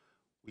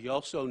 We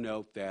also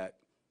note that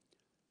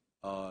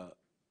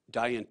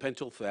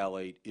dienpentyl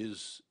phthalate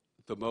is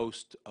the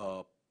most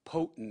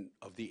potent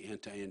of the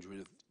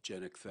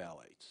anti-androgenic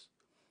phthalates.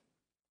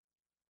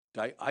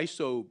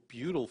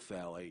 Diisobutyl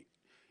phthalate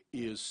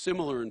is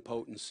similar in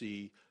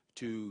potency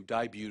to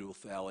dibutyl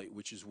phthalate,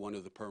 which is one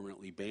of the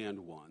permanently banned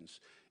ones,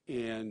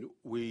 and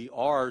we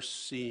are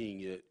seeing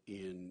it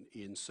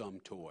in some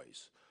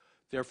toys.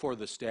 Therefore,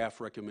 the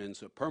staff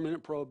recommends a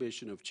permanent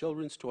prohibition of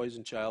children's toys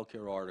and child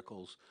care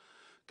articles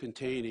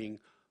containing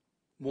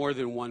more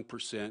than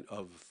 1%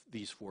 of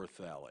these 4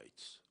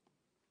 phthalates.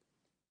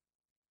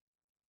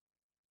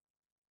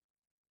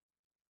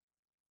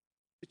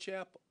 The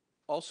CHAP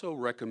also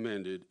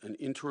recommended an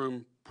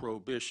interim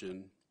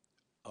prohibition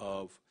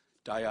of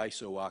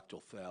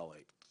diisooctyl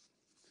phthalate.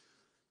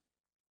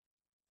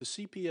 The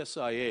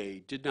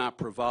CPSIA did not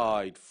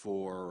provide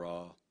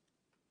for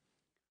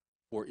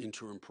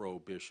interim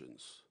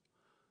prohibitions.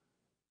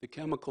 The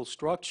chemical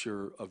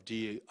structure of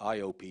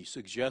DIOP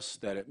suggests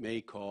that it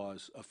may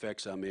cause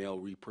effects on male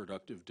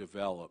reproductive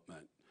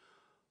development.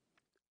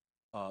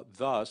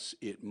 Thus,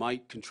 it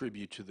might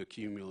contribute to the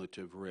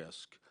cumulative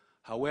risk.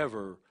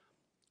 However,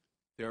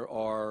 there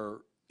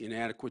are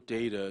inadequate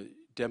data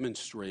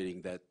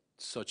demonstrating that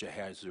such a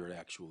hazard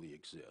actually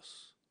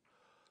exists.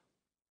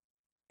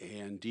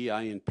 And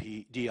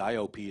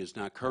DIOP is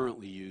not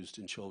currently used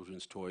in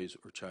children's toys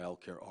or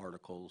child care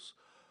articles.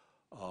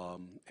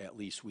 At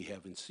least we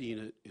haven't seen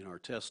it in our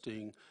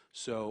testing.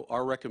 So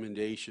our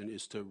recommendation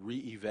is to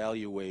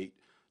reevaluate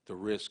the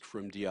risk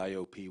from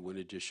DIOP when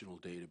additional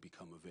data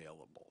become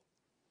available.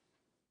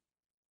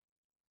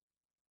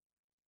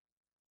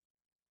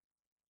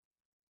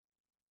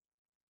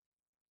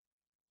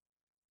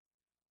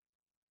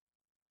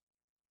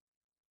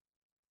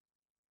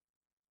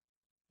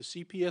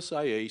 The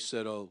CPSIA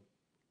set a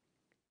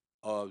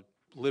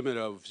limit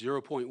of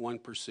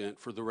 0.1%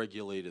 for the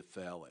regulated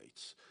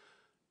phthalates.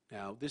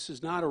 Now, this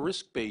is not a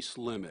risk-based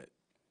limit.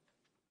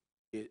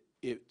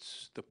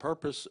 The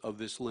purpose of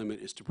this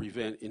limit is to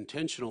prevent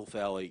intentional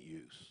phthalate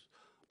use,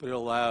 but it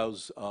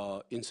allows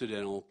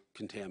incidental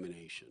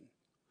contamination.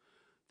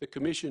 The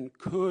Commission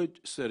could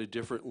set a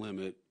different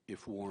limit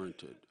if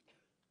warranted.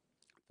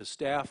 The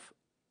staff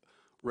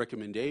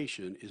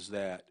recommendation is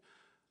that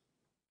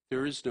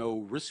there is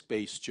no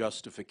risk-based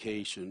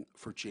justification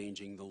for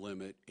changing the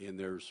limit, and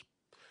there's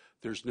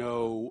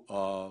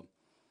not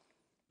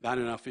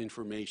enough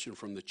information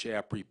from the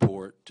CHAP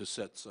report to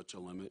set such a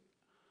limit.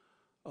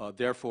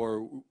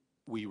 Therefore,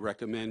 we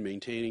recommend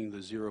maintaining the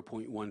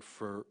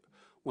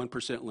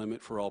 0.1%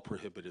 limit for all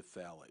prohibited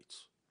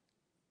phthalates.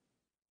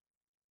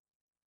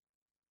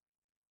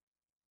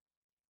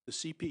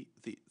 The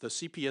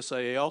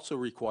CPSIA also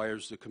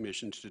requires the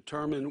Commission to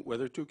determine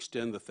whether to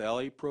extend the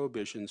phthalate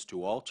prohibitions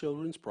to all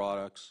children's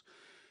products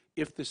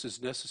if this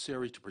is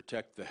necessary to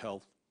protect the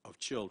health of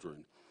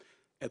children.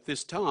 At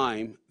this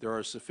time, there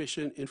are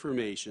sufficient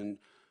information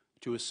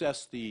to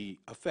assess the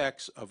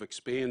effects of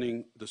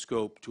expanding the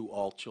scope to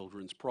all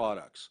children's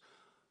products.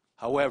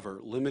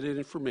 However, limited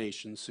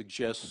information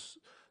suggests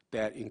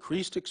that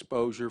increased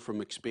exposure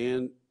from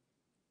expanding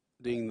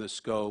the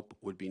scope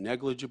would be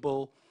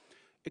negligible.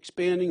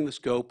 Expanding the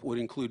scope would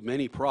include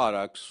many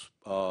products,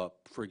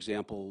 for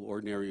example,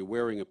 ordinary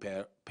wearing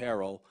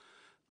apparel,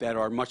 that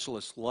are much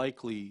less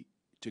likely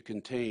to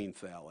contain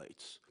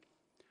phthalates.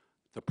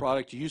 The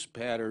product use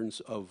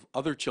patterns of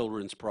other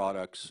children's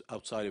products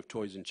outside of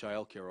toys and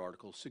child care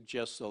articles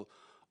suggests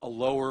a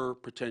lower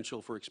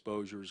potential for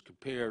exposures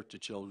compared to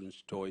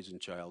children's toys and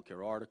child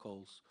care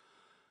articles.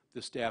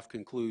 The staff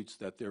concludes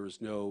that there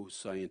is no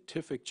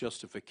scientific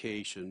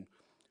justification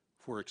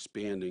for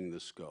expanding the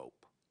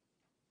scope.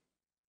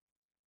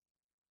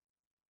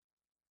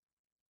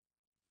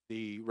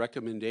 The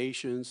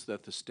recommendations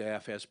that the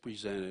staff has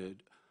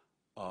presented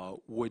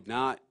would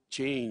not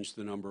change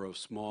the number of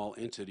small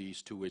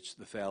entities to which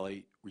the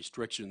phthalate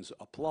restrictions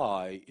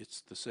apply.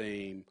 It's the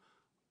same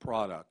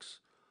products.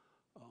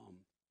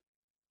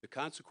 The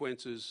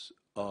consequences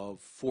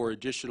for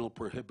additional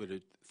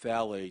prohibited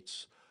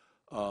phthalates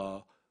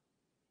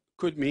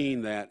could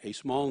mean that a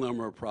small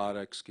number of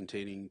products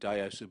containing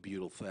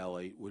diisobutyl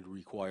phthalate would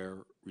require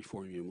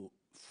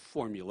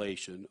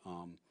reformulation.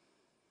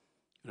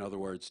 In other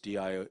words,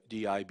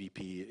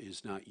 DIBP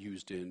is not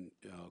used in,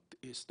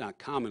 it's not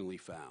commonly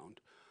found.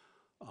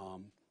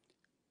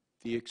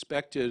 The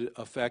expected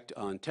effect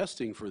on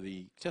testing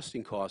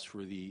costs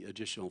for the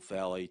additional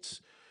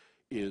phthalates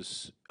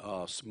is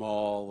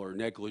small or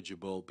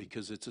negligible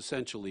because it's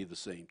essentially the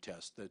same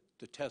test.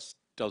 The test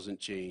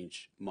doesn't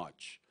change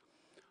much.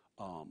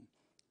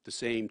 The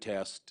same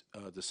test,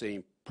 the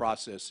same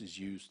process is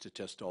used to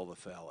test all the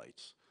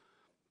phthalates.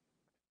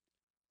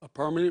 A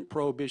permanent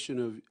prohibition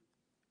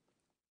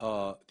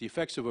of the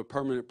effects of a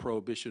permanent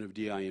prohibition of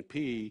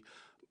DINP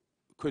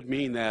could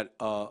mean that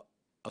a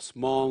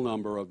small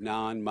number of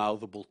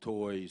non-mouthable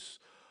toys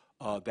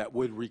that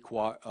would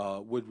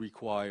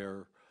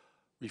require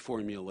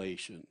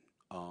reformulation,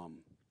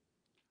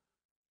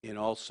 and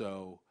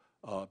also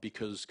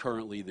because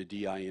currently the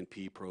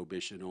DINP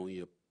prohibition only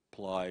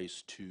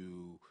applies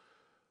to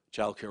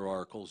child care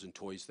articles and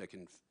toys that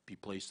can be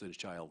placed in a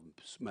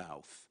child's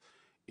mouth,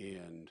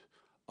 and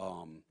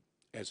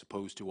as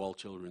opposed to all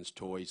children's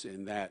toys,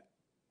 and that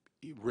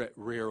it's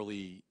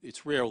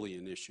rarely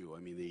an issue. I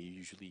mean, they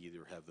usually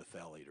either have the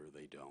phthalate or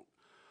they don't.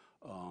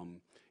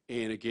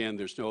 And again,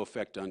 there's no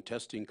effect on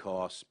testing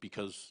costs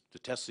because the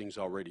testing's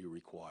already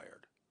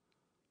required.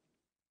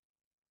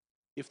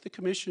 If the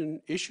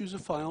Commission issues a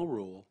final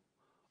rule,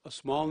 a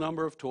small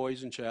number of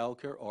toys and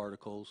child care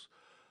articles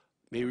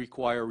may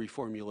require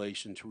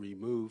reformulation to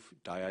remove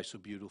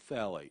diisobutyl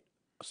phthalate.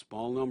 A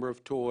small number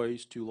of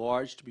toys too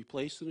large to be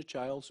placed in a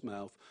child's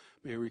mouth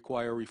may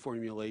require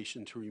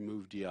reformulation to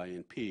remove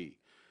DINP.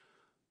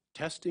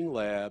 Testing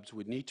labs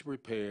would need to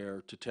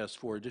prepare to test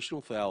for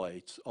additional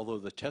phthalates, although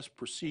the test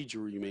procedure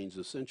remains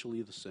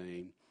essentially the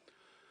same.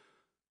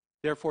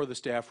 Therefore, the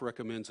staff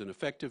recommends an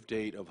effective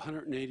date of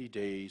 180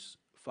 days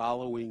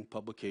following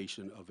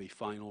publication of a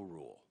final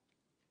rule.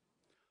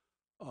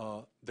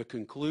 The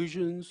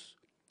conclusions,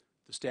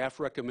 the staff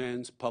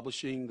recommends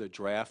publishing the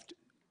draft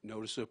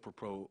notice of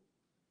proposed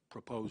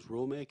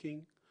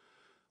rulemaking,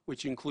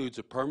 which includes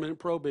a permanent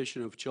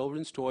prohibition of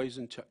children's toys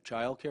and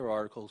child care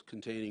articles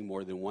containing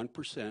more than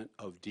 1%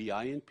 of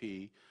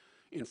DINP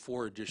in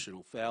 4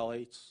 additional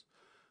phthalates.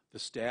 The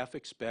staff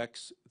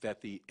expects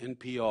that the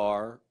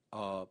NPR,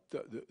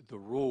 the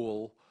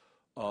rule,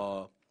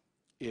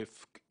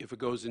 if it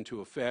goes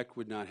into effect,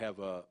 would not have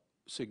a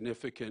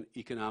significant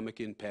economic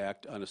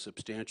impact on a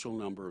substantial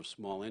number of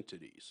small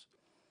entities.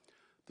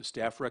 The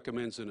staff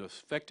recommends an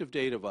effective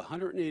date of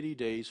 180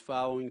 days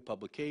following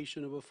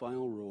publication of a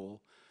final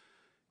rule,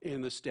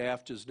 and the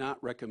staff does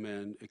not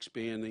recommend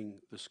expanding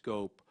the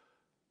scope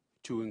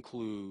to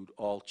include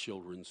all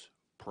children's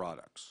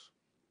products.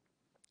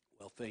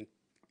 Well,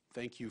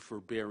 thank you for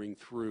bearing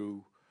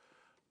through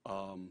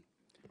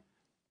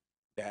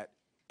that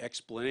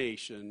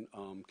explanation,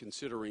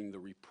 considering the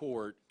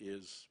report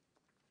is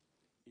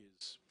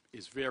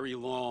very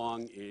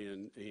long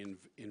and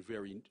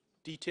very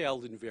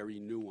detailed and very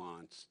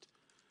nuanced.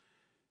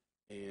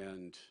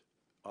 And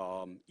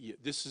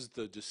this is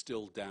the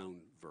distilled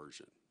down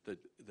version.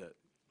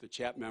 The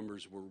CHAP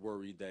members were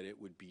worried that it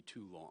would be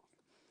too long.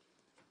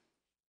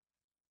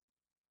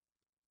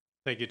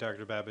 Thank you,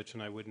 Dr. Babich,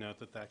 and I would note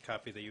that that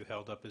copy that you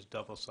held up is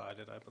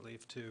double-sided, I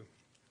believe, to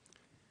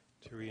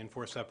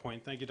reinforce that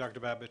point. Thank you, Dr.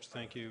 Babich.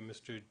 Thank you,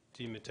 Mr.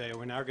 DiMatteo.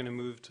 We're now going to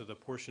move to the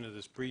portion of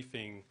this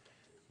briefing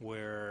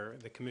where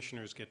the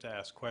commissioners get to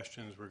ask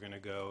questions. We're going to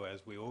go,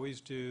 as we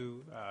always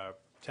do,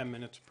 10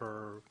 minutes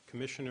per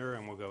commissioner,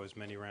 and we'll go as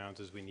many rounds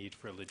as we need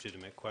for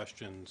legitimate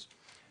questions.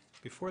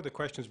 Before the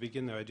questions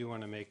begin, though, I do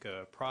want to make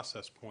a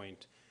process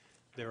point.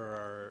 There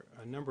are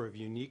a number of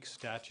unique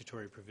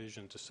statutory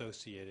provisions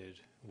associated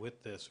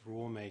with this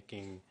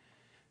rulemaking.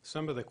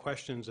 Some of the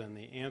questions and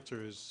the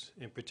answers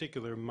in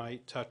particular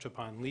might touch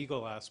upon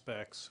legal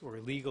aspects or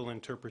legal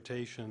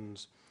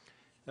interpretations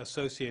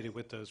associated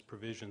with those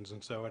provisions.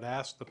 And so I'd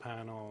ask the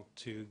panel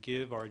to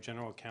give our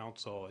general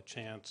counsel a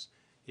chance,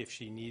 if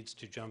she needs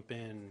to jump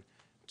in,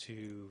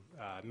 to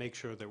make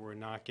sure that we're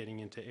not getting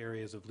into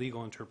areas of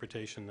legal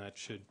interpretation that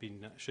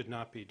should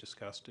not be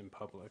discussed in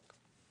public.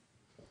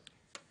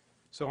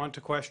 So on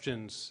to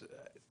questions.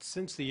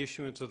 Since the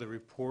issuance of the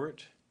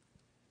report,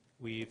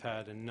 we've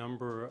had a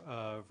number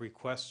of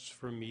requests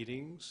for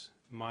meetings.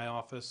 My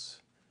office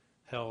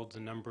held a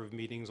number of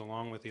meetings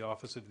along with the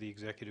Office of the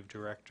Executive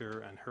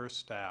Director and her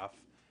staff.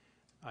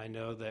 I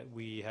know that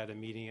we had a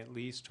meeting at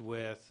least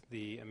with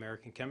the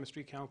American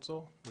Chemistry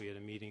Council. We had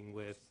a meeting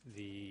with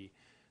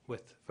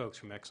folks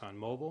from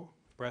ExxonMobil,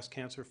 Breast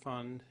Cancer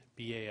Fund,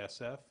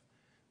 BASF.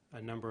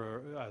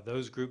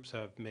 Those groups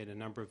have made a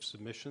number of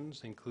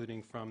submissions,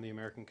 including from the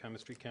American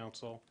Chemistry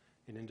Council,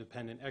 an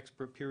independent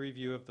expert peer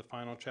review of the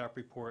final CHAP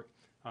report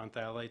on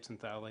phthalates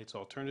and phthalates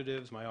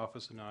alternatives. My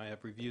office and I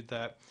have reviewed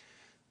that.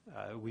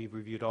 We've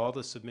reviewed all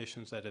the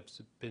submissions that have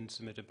been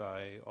submitted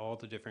by all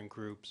the different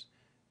groups.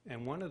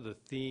 And one of the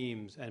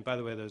themes, and by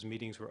the way, those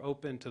meetings were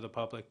open to the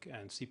public,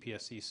 and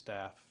CPSC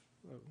staff,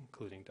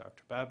 including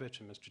Dr.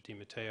 Babich and Mr.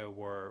 DiMatteo,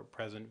 were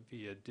present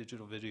via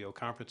digital video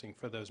conferencing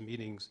for those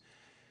meetings.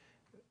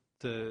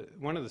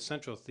 One of the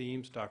central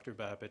themes, Dr.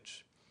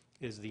 Babich,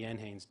 is the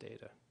NHANES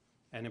data,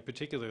 and in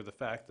particular the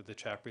fact that the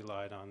CHAP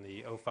relied on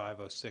the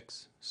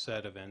 05-06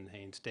 set of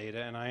NHANES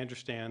data. And I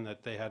understand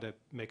that they had to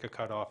make a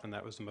cutoff, and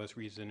that was the most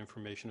recent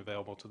information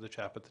available to the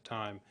CHAP at the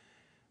time.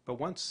 But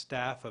once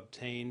staff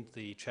obtained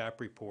the CHAP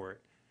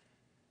report,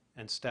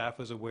 and staff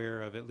was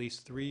aware of at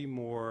least 3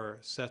 more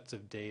sets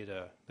of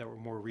data that were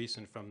more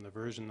recent from the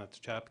version that the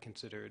CHAP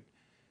considered,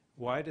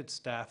 why did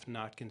staff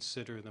not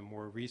consider the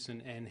more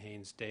recent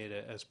NHANES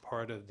data as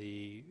part of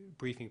the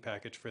briefing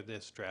package for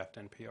this draft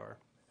NPR?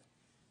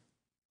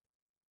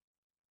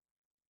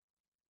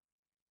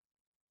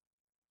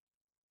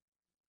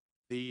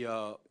 The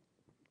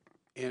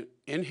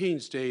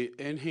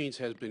NHANES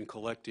has been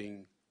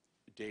collecting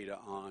data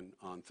on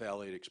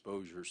phthalate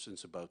exposure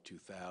since about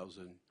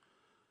 2000,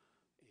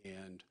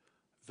 and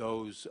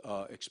those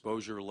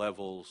exposure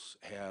levels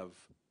have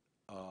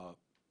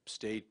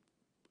stayed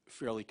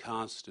fairly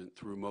constant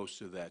through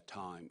most of that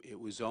time. It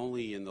was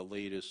only in the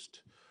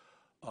latest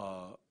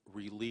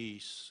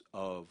release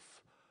of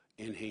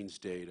NHANES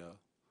data,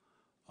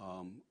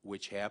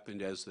 which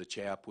happened as the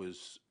CHAP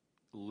was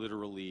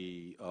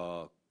literally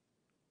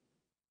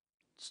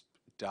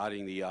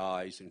dotting the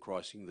I's and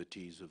crossing the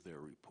T's of their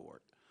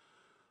report.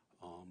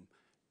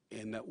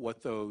 And that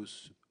what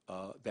those,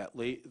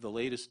 the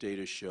latest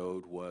data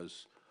showed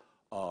was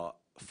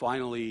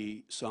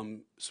finally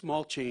some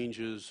small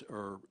changes,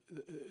 or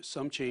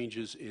some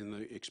changes in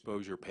the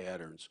exposure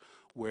patterns,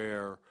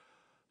 where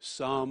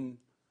some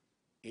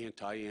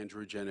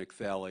anti-androgenic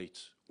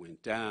phthalates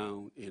went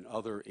down and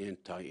other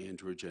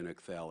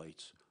anti-androgenic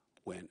phthalates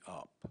went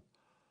up.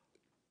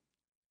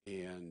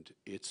 And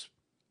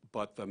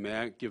but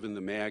given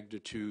the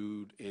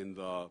magnitude and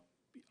the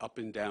up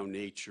and down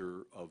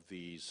nature of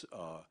these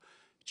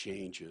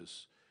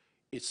changes,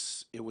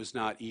 it was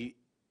not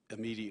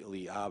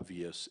immediately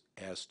obvious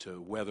as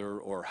to whether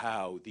or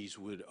how these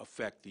would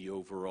affect the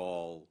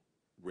overall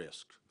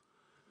risk.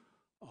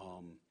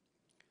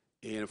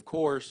 And of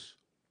course,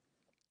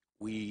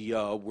 we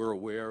were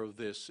aware of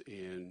this,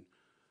 and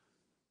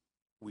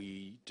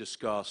we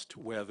discussed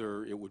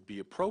whether it would be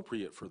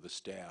appropriate for the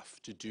staff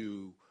to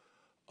do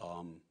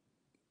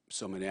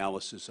some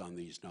analysis on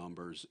these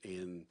numbers.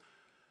 And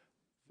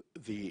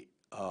the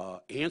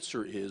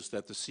answer is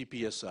that the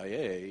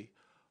CPSIA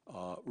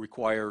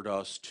required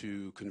us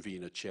to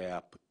convene a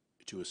CHAP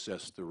to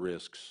assess the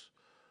risks,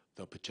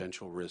 the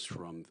potential risks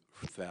from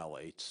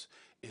phthalates,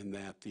 and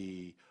that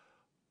the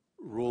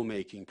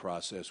rulemaking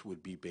process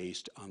would be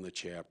based on the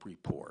CHAP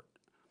report.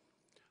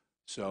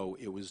 So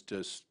it was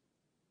just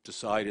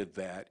decided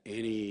that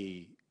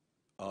any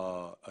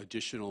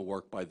additional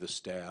work by the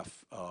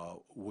staff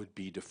would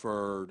be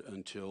deferred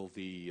until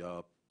the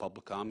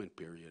public comment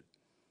period.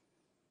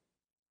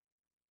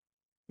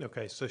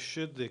 Okay, so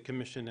should the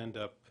commission end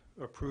up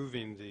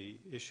approving the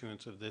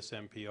issuance of this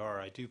NPR,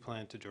 I do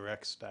plan to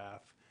direct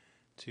staff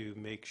to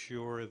make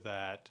sure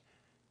that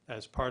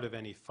as part of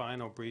any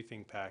final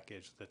briefing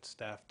package, that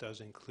staff does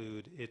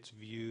include its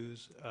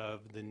views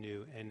of the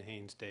new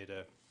NHANES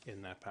data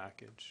in that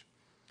package.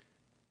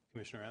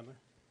 Commissioner Adler?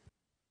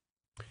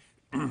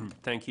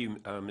 Thank you,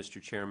 Mr.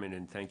 Chairman,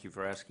 and thank you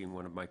for asking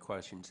one of my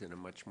questions in a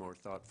much more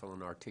thoughtful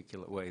and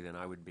articulate way than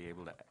I would be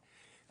able to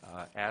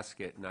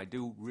ask it. And I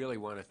do really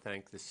want to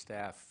thank the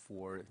staff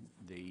for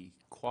the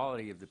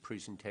quality of the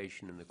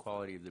presentation and the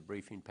quality of the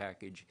briefing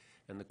package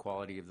and the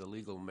quality of the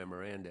legal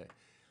memoranda.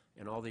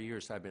 In all the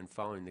years I've been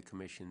following the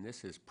Commission,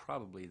 this is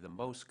probably the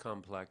most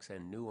complex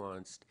and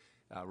nuanced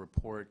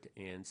report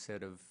and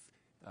set of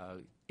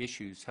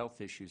issues,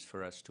 health issues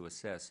for us to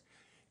assess.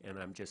 And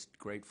I'm just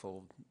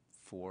grateful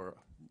for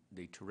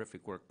the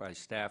terrific work by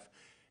staff.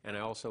 And I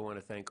also want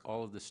to thank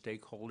all of the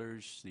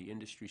stakeholders, the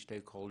industry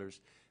stakeholders,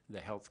 the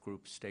health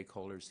group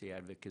stakeholders, the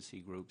advocacy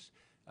groups.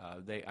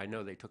 I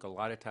know they took a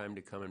lot of time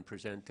to come and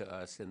present to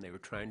us, and they were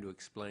trying to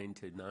explain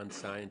to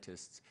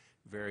non-scientists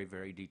very,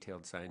 very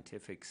detailed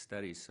scientific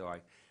studies, so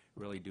I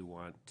really do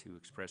want to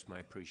express my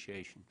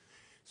appreciation.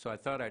 So I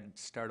thought I'd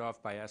start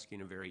off by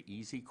asking a very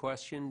easy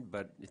question,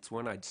 but it's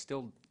one I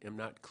still am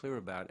not clear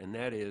about, and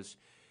that is,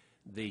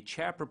 the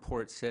CHAP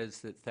report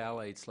says that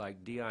phthalates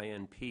like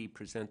DINP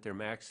present their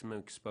maximum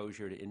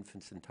exposure to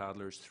infants and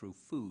toddlers through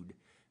food,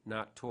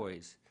 not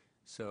toys.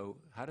 So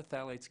how do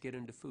phthalates get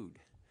into food?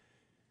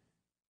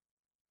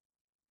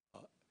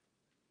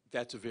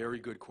 That's a very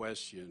good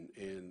question,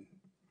 and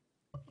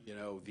You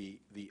know,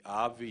 the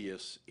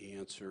obvious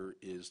answer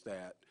is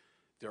that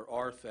there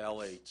are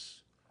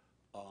phthalates.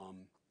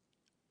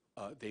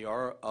 They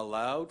are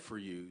allowed for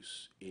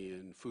use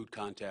in food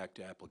contact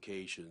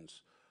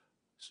applications,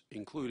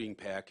 including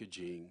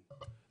packaging,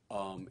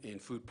 in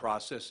food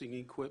processing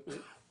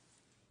equipment,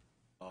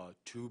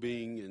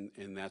 tubing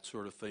and that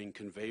sort of thing,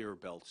 conveyor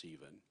belts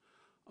even.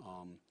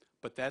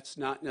 But that's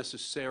not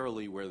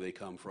necessarily where they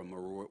come from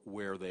or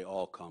where they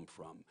all come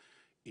from.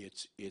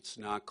 It's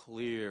not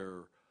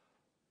clear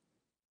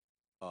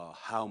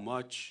how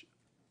much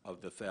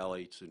of the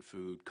phthalates in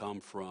food come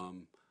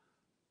from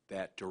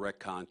that direct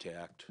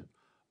contact.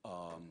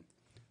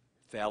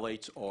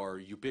 Phthalates are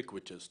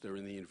ubiquitous. They're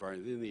in the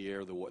environment, they're in the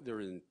air,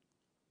 they're in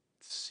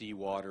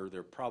seawater,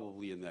 they're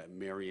probably in that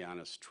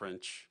Marianas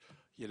Trench,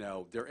 you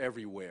know, they're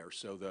everywhere.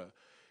 So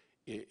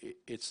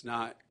it's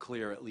not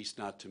clear, at least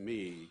not to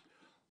me,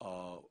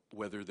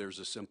 whether there's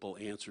a simple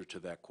answer to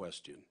that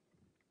question.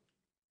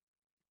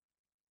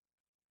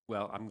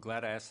 Well, I'm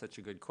glad I asked such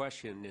a good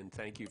question, and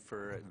thank you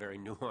for a very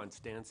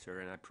nuanced answer,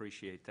 and I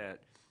appreciate that.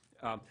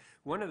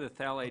 One of the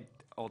phthalate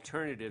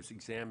alternatives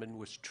examined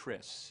was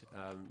tris.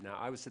 Now,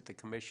 I was at the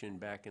commission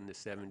back in the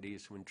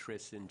 70s when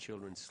tris in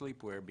children's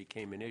sleepwear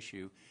became an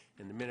issue,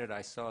 and the minute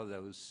I saw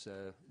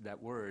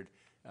that word,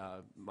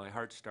 my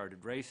heart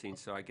started racing.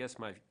 So I guess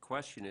my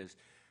question is,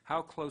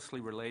 how closely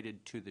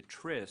related to the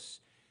tris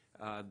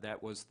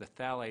that was the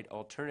phthalate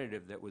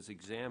alternative that was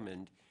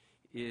examined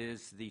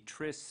is the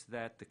tris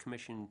that the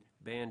commission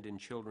banned in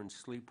children's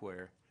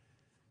sleepwear?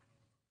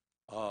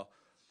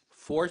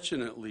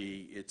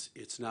 Fortunately,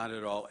 it's not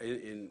at all.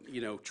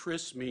 You know,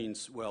 tris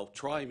means, well,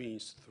 tri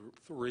means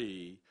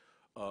three,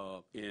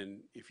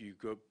 and if you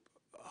go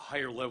a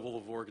higher level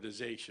of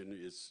organization,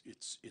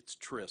 it's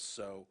tris.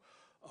 So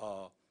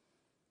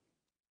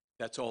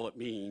that's all it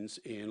means.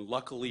 And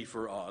luckily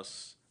for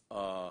us,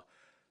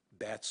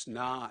 that's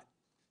not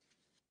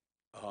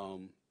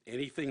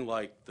anything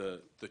like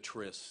the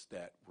tris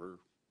that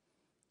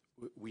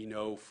we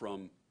know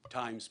from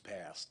times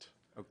past.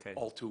 Okay.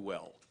 All too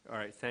well. All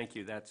right, thank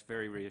you. That's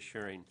very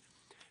reassuring.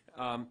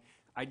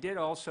 I did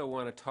also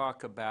want to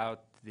talk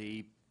about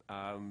the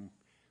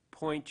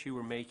point you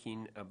were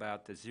making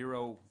about the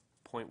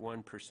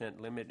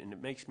 0.1% limit, and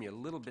it makes me a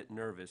little bit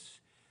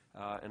nervous.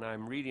 And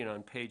I'm reading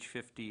on page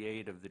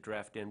 58 of the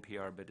draft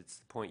NPR, but it's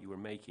the point you were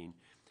making,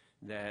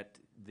 that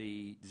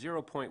the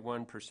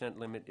 0.1%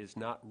 limit is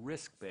not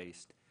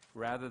risk-based.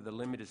 Rather, the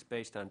limit is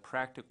based on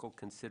practical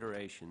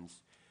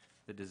considerations,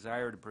 the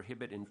desire to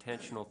prohibit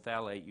intentional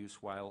phthalate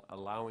use while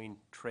allowing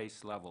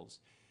trace levels.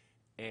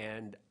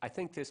 And I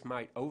think this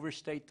might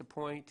overstate the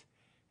point,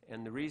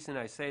 and the reason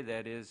I say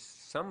that is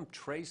some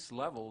trace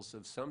levels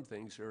of some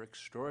things are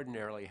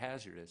extraordinarily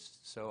hazardous.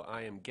 So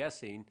I am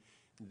guessing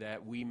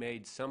that we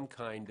made some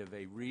kind of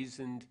a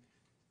reasoned,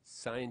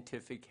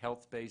 scientific,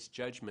 health-based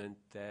judgment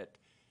that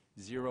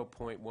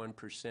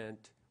 0.1%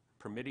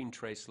 permitting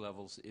trace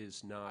levels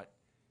is not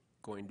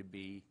going to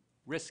be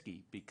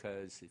risky,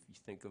 because if you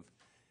think of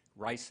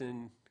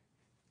ricin,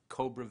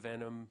 cobra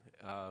venom,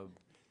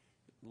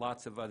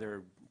 lots of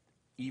other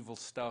evil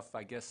stuff,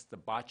 I guess the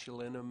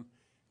botulinum,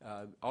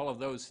 all of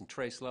those in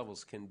trace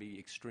levels can be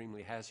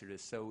extremely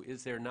hazardous. So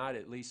is there not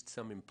at least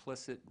some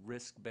implicit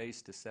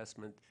risk-based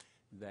assessment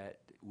that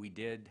we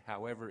did,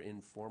 however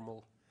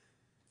informal?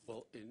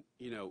 Well,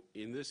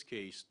 in this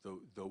case,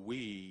 the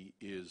we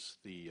is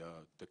the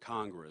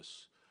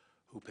Congress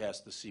who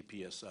passed the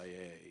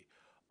CPSIA.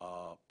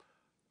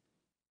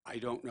 I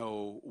don't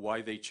know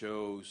why they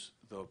chose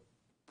the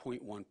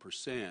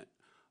 0.1%,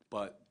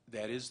 but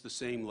that is the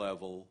same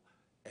level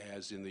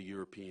as in the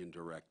European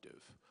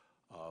directive,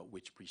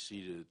 which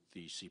preceded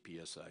the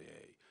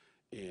CPSIA.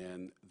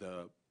 And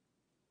the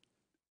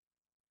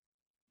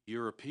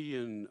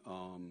European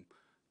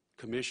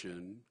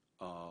Commission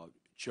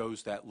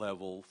chose that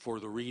level for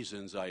the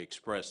reasons I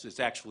expressed. It's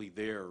actually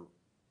their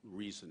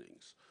reasoning.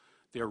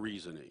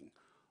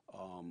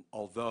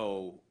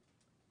 Although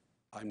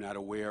I'm not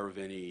aware of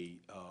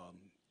any,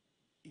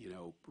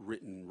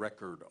 written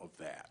record of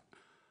that.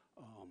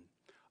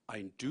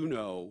 I do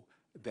know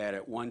that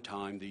at one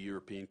time the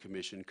European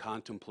Commission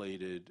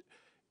contemplated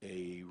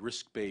a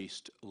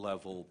risk-based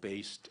level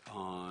based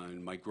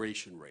on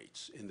migration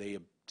rates, and they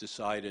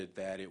decided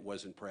that it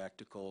wasn't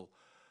practical,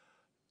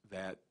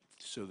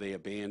 so they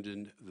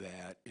abandoned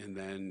that, and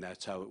then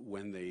that's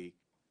when they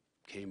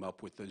came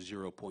up with the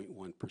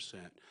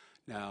 0.1%.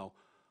 Now,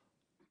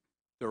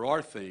 there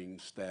are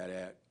things that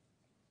at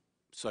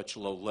such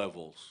low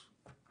levels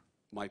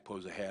might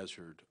pose a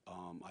hazard.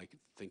 I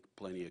think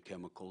plenty of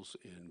chemicals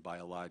and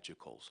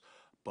biologicals,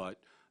 but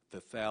the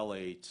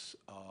phthalates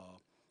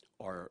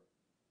are,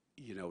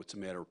 it's a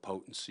matter of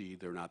potency.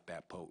 They're not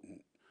that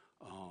potent.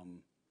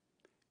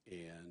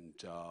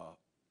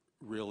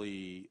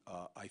 Really,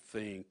 I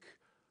think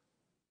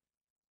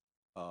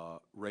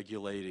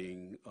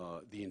regulating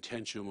the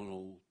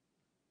intentional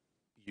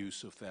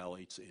use of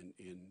phthalates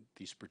in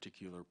these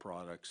particular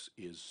products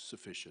is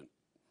sufficient.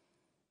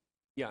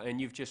 Yeah,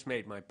 and you've just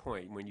made my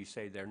point. When you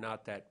say they're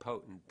not that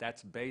potent,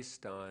 that's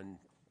based on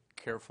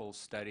careful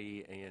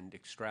study and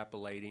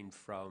extrapolating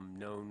from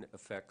known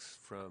effects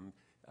from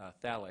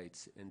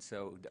phthalates. And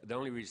so the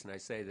only reason I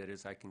say that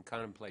is I can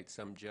contemplate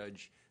some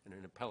judge in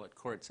an appellate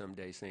court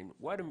someday saying,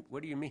 what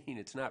do you mean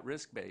it's not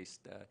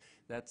risk-based?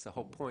 That's the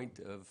whole point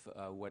of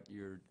what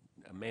your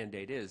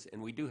mandate is.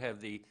 And we do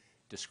have the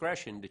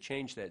discretion to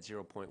change that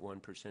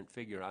 0.1%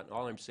 figure.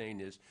 All I'm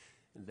saying is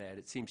that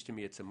it seems to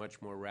me it's a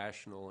much more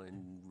rational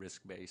and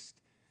risk-based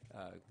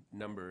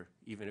number,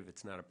 even if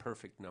it's not a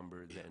perfect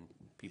number than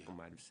people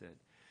might have said.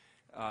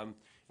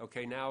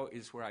 Okay, now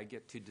is where I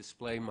get to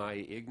display my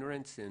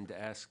ignorance and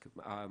to ask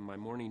my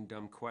morning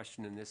dumb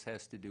question, and this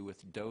has to do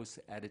with dose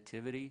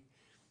additivity.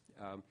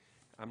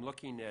 I'm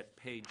looking at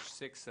page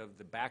 6 of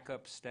the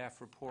backup staff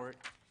report,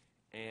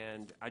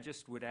 and I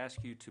just would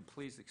ask you to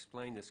please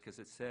explain this, because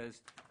it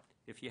says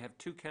if you have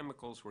two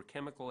chemicals where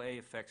chemical A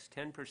affects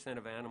 10%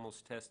 of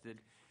animals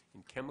tested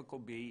and chemical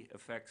B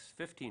affects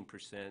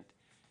 15%,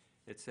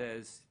 it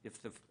says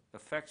if the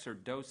effects are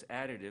dose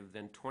additive,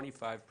 then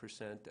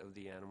 25% of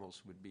the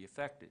animals would be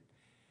affected.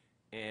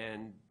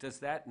 And does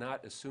that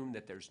not assume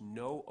that there's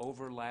no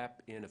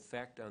overlap in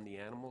effect on the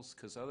animals?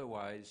 Because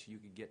otherwise you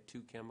could get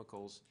two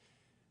chemicals,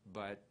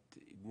 but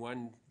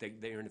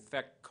they are in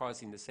effect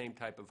causing the same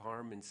type of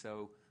harm, and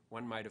so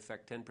one might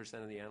affect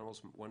 10% of the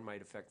animals, one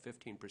might affect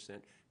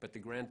 15%, but the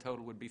grand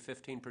total would be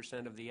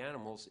 15% of the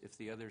animals if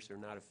the others are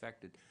not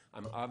affected.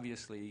 I'm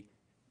obviously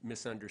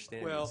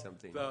misunderstanding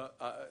something. Well,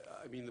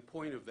 I mean, the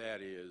point of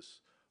that is,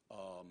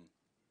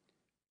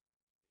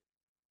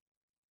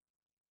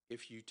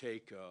 if you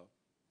take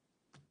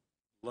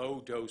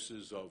low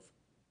doses of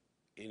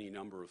any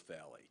number of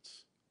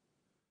phthalates,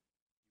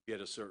 you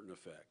get a certain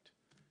effect,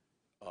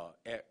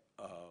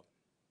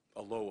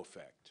 a low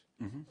effect.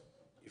 Mm-hmm.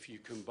 If you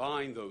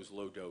combine those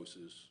low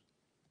doses,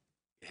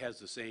 it has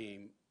the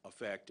same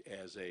effect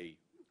as a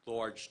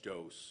large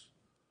dose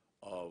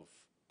of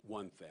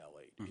one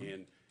phthalate. Mm-hmm.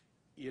 And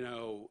you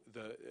know,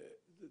 the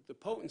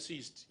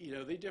potencies, you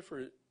know, they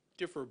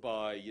differ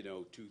by, you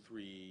know, 2,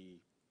 3,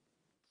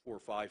 4,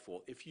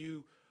 5-fold. If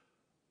you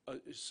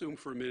assume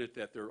for a minute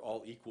that they're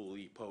all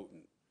equally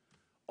potent,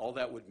 all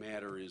that would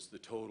matter is the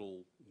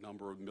total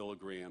number of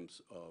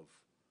milligrams of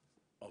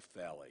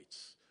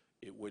phthalates.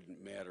 It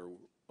wouldn't matter,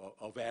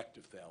 of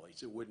active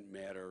phthalates. It wouldn't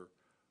matter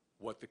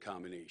what the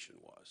combination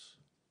was.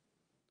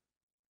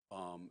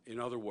 In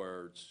other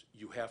words,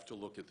 you have to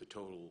look at the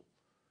total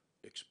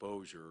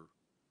exposure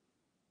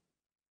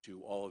to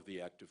all of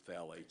the active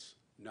phthalates,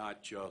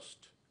 not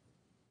just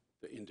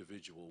the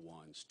individual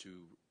ones,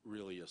 to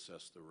really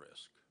assess the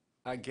risk.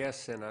 I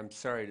guess, and I'm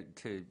sorry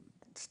to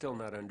still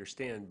not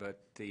understand,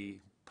 but the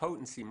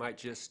potency might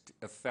just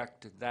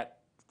affect that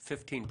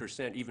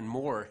 15% even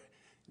more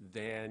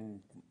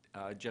than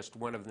just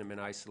one of them in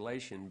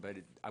isolation. But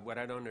what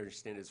I don't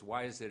understand is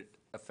why is it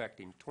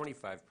affecting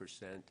 25%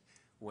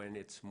 when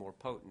it's more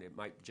potent? It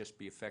might just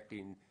be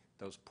affecting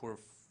those poor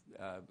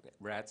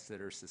rats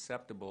that are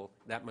susceptible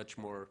that much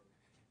more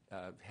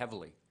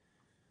heavily.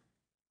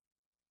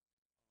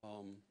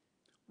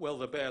 Well,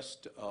 the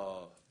best,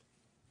 I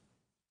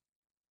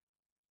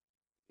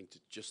think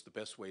just the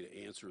best way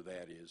to answer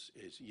that is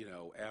you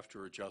know,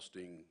 after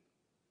adjusting,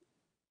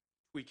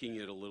 tweaking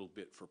it a little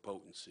bit for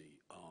potency,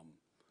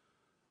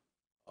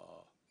 a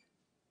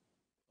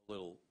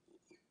little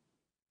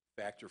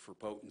factor for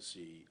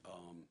potency,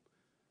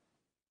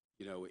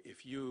 you know,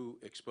 if you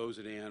expose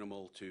an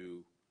animal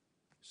to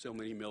so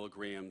many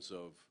milligrams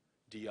of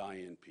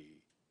DINP,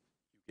 you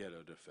get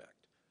an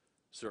effect,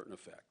 certain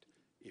effect.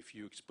 If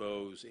you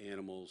expose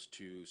animals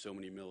to so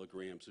many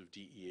milligrams of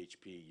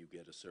DEHP, you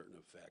get a certain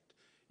effect.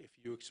 If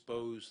you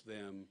expose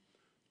them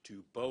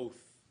to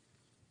both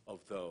of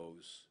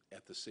those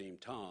at the same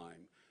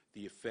time,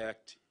 the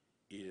effect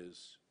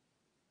is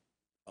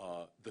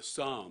the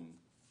sum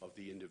of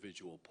the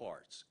individual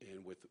parts.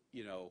 And with,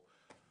 you know,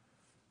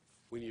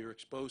 when you're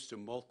exposed to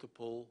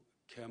multiple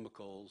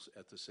chemicals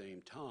at the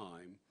same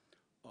time,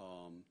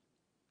 you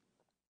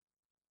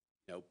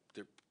know,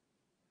 the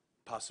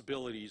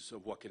possibilities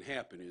of what can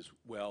happen is,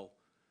 well,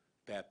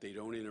 that they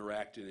don't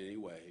interact in any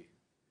way.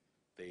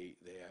 They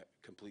act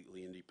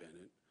completely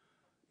independent.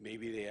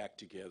 Maybe they act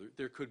together.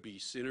 There could be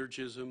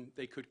synergism.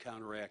 They could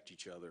counteract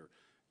each other.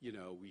 You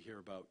know, we hear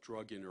about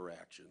drug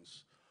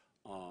interactions.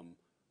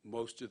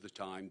 Most of the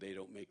time, they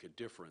don't make a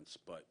difference,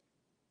 but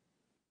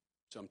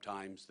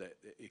sometimes that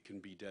it can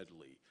be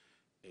deadly.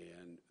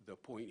 And the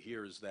point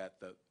here is that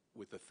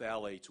with the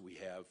phthalates, we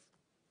have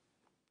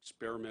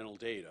experimental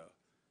data.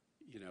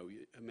 You know,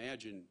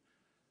 imagine,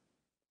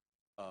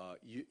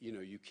 you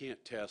know, you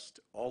can't test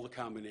all the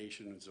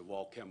combinations of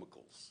all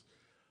chemicals,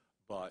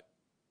 but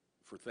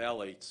for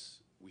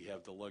phthalates, we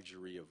have the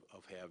luxury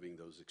of having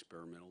those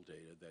experimental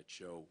data that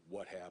show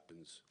what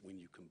happens when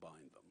you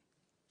combine them.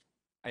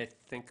 I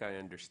think I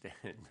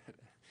understand.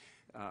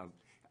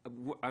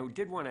 I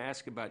did want to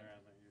ask about,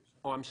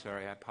 oh, I'm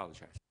sorry, I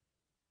apologize.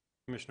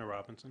 Commissioner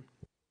Robinson.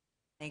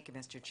 Thank you,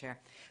 Mr. Chair.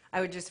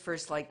 I would just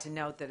first like to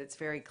note that it's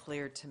very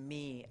clear to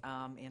me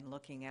in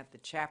looking at the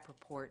CHAP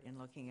report and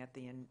looking at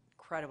the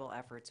incredible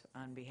efforts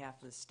on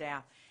behalf of the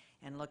staff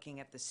and looking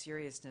at the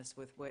seriousness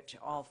with which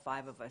all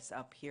 5 of us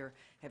up here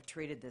have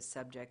treated this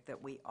subject,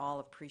 that we all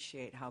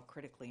appreciate how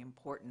critically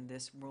important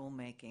this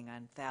rulemaking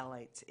on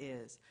phthalates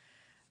is.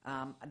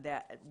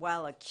 That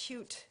while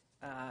acute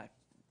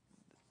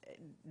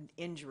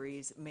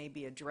injuries may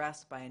be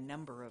addressed by a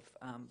number of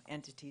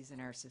entities in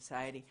our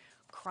society,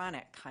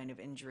 chronic kind of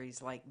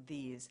injuries like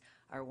these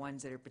are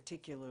ones that are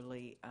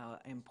particularly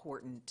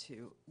important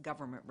to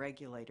government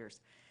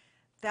regulators.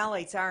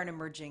 Phthalates are an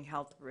emerging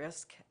health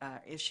risk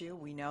issue.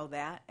 We know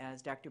that.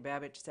 As Dr.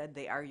 Babich said,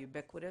 they are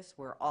ubiquitous.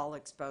 We're all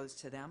exposed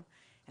to them.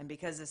 And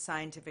because the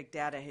scientific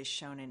data has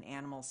shown in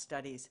animal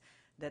studies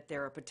that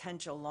there are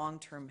potential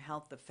long-term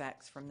health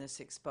effects from this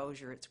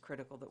exposure, it's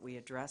critical that we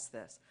address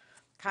this.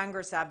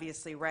 Congress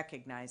obviously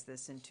recognized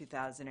this in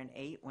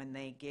 2008 when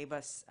they gave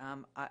us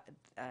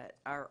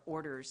our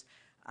orders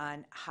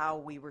on how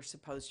we were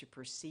supposed to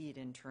proceed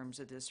in terms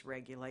of this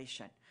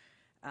regulation.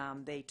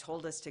 They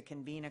told us to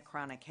convene a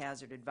chronic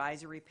hazard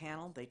advisory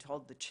panel. They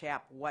told the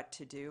CHAP what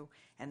to do,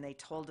 and they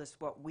told us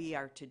what we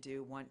are to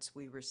do once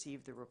we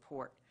receive the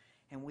report.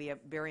 And we have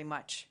very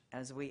much,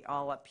 as we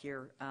all up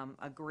here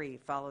agree,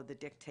 followed the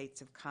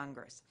dictates of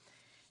Congress.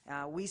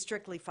 We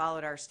strictly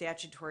followed our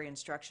statutory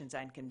instructions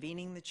on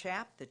convening the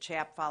CHAP. The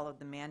CHAP followed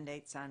the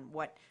mandates on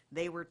what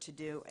they were to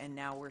do, and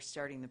now we're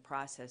starting the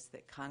process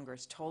that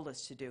Congress told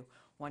us to do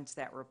once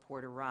that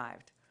report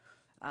arrived.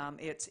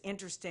 It's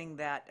interesting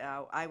that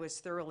I was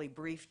thoroughly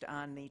briefed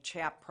on the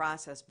CHAP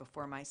process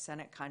before my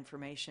Senate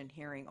confirmation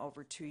hearing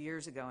over 2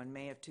 years ago in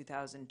May of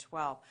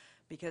 2012,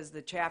 because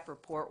the CHAP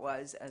report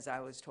was, as I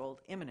was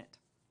told, imminent.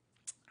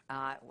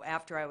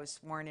 After I was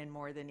sworn in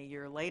more than a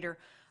year later,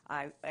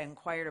 I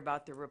inquired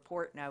about the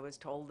report, and I was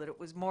told that it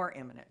was more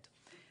imminent.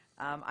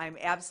 I'm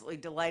absolutely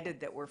delighted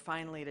that we're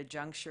finally at a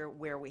juncture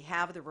where we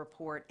have the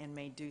report and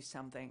may do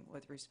something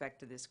with respect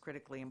to this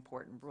critically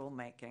important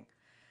rulemaking.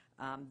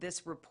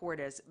 This report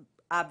has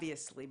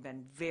obviously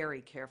been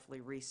very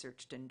carefully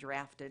researched and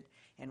drafted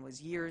and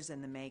was years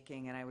in the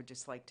making, and I would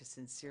just like to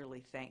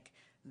sincerely thank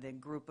the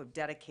group of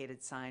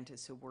dedicated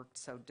scientists who worked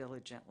so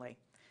diligently.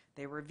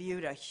 They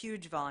reviewed a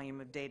huge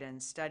volume of data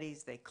and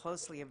studies. They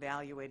closely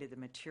evaluated the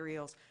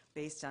materials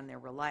based on their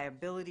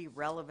reliability,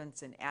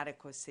 relevance, and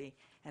adequacy,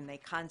 and they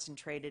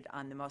concentrated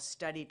on the most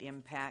studied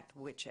impact,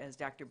 which, as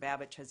Dr.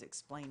 Babich has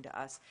explained to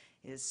us,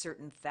 is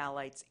certain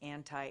phthalates'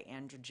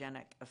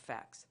 anti-androgenic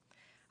effects.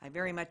 I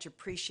very much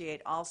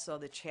appreciate also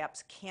the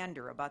CHAP's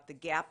candor about the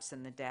gaps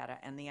in the data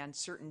and the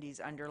uncertainties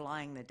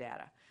underlying the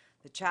data.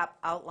 The CHAP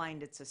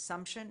outlined its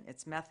assumption,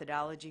 its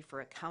methodology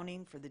for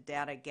accounting for the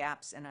data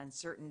gaps and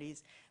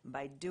uncertainties.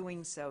 By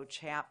doing so,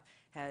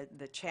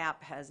 the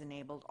CHAP has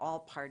enabled all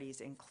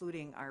parties,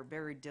 including our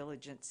very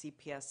diligent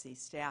CPSC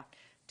staff,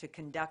 to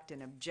conduct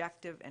an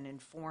objective and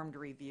informed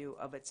review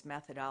of its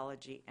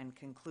methodology and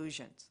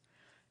conclusions.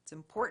 It's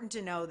important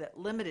to note that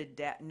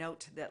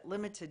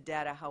limited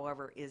data,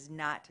 however, is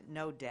not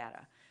no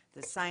data.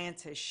 The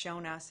science has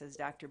shown us, as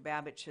Dr.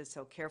 Babich has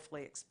so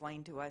carefully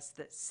explained to us,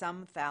 that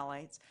some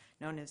phthalates,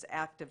 known as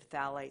active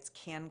phthalates,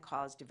 can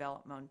cause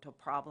developmental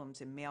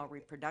problems in male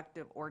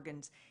reproductive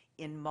organs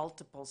in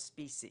multiple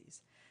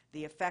species.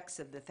 The effects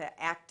of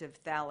the active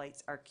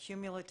phthalates are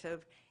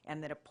cumulative,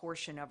 and that a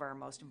portion of our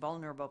most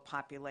vulnerable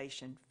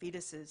population,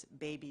 fetuses,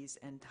 babies,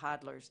 and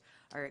toddlers,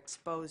 are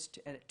exposed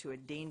to a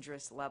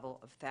dangerous level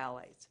of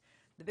phthalates.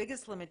 The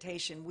biggest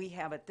limitation we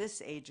have at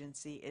this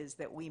agency is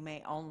that we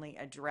may only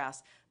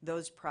address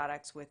those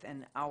products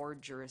within our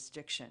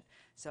jurisdiction.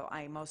 So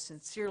I most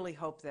sincerely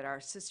hope that our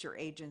sister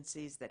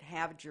agencies that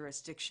have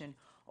jurisdiction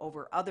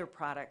over other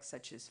products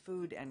such as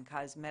food and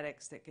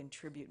cosmetics that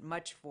contribute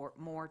much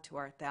more to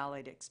our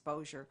phthalate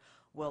exposure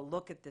will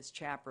look at this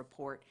CHAP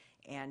report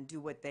and do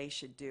what they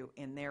should do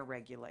in their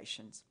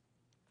regulations.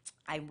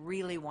 I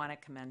really want to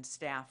commend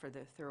staff for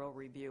their thorough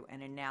review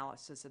and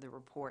analysis of the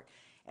report,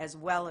 as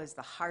well as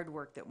the hard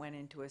work that went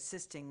into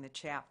assisting the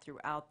CHAP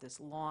throughout this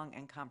long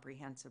and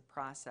comprehensive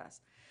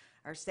process.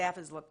 Our staff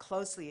has looked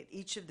closely at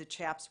each of the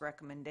CHAP's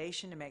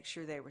recommendations to make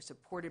sure they were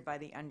supported by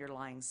the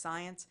underlying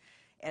science,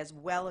 as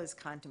well as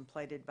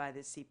contemplated by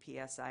the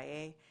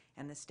CPSIA,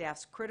 and the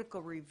staff's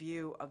critical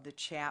review of the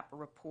CHAP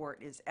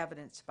report is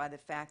evidenced by the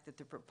fact that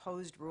the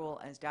proposed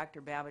rule, as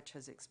Dr. Babich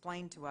has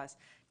explained to us,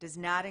 does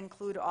not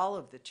include all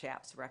of the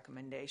CHAP's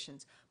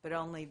recommendations, but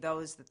only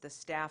those that the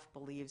staff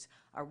believes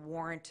are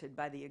warranted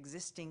by the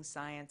existing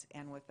science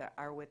and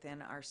are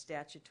within our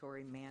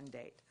statutory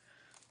mandate.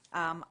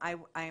 I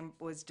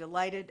was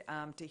delighted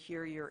to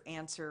hear your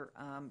answer,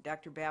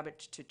 Dr.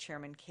 Babich, to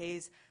Chairman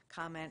Kaye's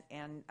comment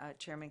and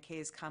Chairman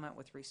Kaye's comment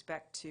with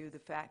respect to the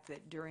fact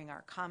that during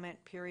our comment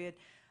period,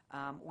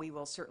 we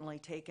will certainly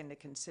take into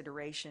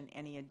consideration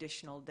any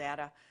additional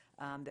data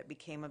that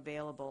became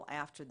available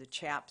after the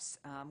CHAP's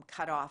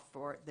cutoff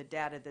for the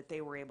data that they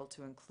were able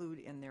to include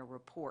in their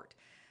report.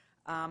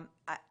 And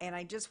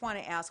I just want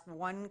to ask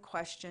one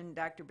question,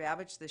 Dr.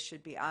 Babich. This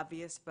should be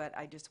obvious, but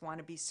I just want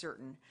to be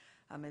certain.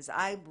 As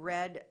I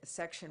read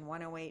Section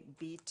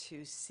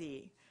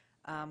 108B2C,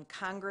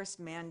 Congress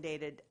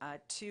mandated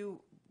two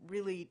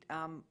really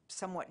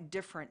somewhat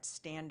different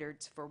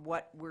standards for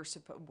what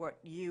what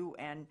you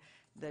and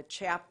the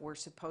CHAP were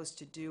supposed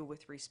to do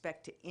with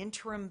respect to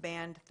interim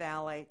banned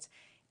phthalates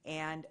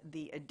and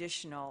the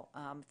additional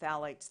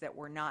phthalates that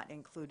were not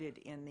included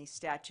in the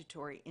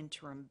statutory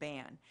interim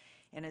ban.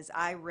 And as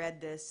I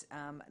read this,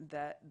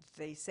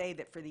 they say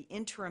that for the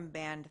interim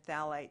banned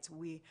phthalates,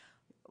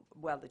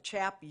 the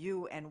CHAP,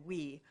 you, and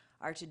we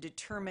are to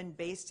determine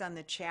based on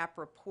the CHAP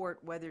report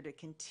whether to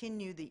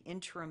continue the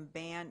interim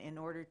ban in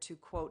order to,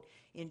 quote,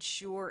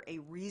 ensure a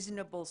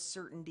reasonable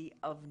certainty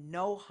of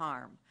no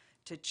harm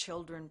to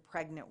children,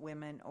 pregnant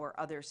women, or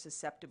other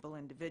susceptible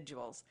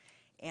individuals.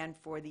 And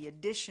for the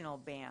additional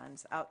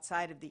bans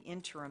outside of the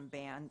interim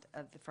ban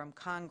from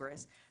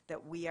Congress,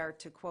 that we are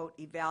to, quote,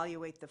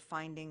 evaluate the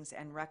findings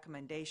and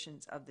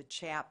recommendations of the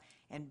CHAP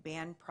and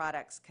ban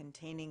products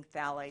containing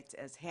phthalates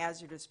as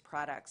hazardous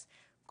products,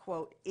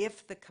 quote,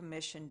 if the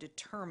Commission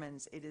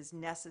determines it is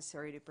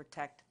necessary to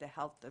protect the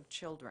health of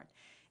children.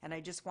 And I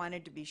just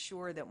wanted to be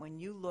sure that when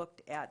you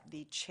looked at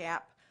the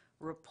CHAP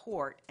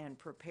report and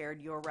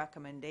prepared your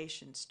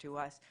recommendations to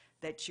us,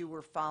 that you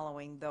were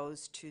following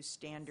those two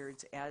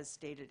standards as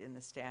stated in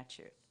the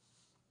statute.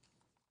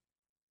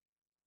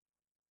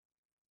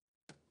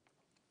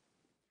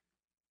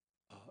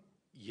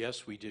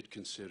 Yes, we did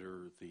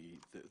consider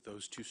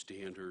those two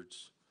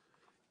standards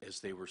as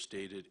they were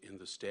stated in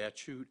the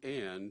statute,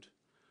 and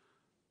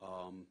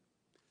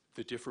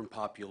the different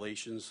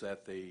populations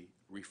that they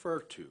refer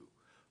to.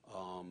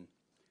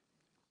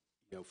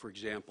 For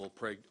example,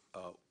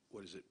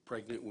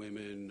 pregnant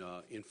women,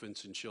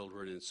 infants and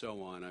children, and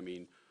so on. I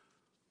mean,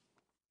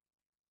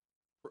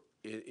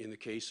 in the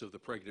case of the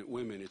pregnant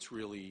women, it's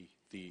really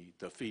the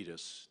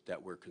fetus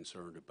that we're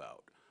concerned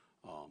about.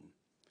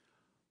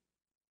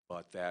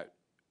 But that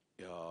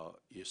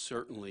is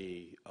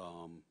certainly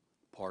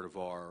part of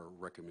our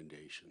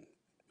recommendation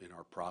in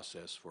our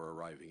process for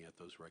arriving at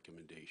those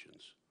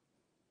recommendations.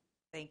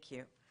 Thank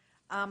you.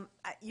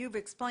 You've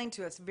explained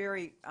to us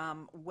very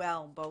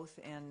well, both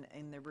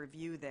in the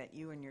review that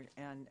you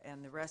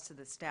and the rest of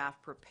the staff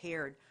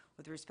prepared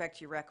with respect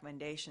to your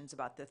recommendations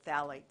about the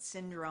phthalate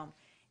syndrome.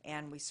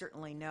 And we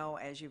certainly know,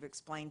 as you've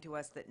explained to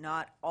us, that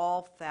not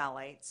all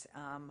phthalates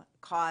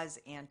cause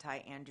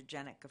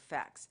anti-androgenic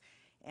effects,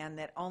 and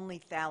that only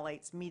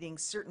phthalates meeting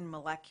certain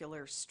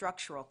molecular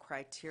structural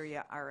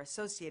criteria are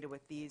associated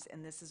with these,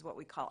 and this is what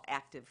we call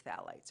active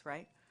phthalates,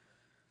 right?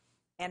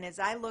 And as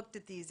I looked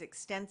at these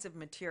extensive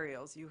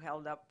materials, you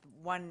held up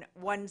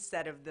one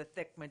set of the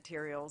thick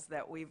materials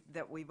that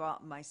we've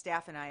all, my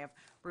staff and I have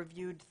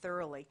reviewed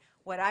thoroughly.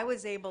 What I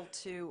was able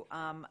to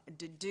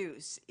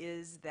deduce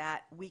is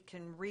that we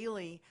can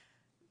really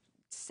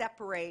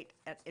separate,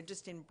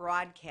 just in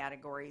broad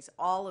categories,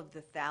 all of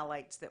the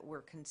phthalates that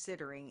we're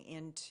considering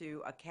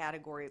into a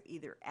category of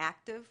either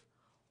active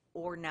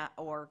or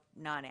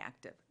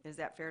non-active. Is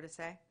that fair to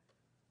say?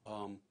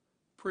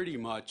 Pretty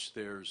much.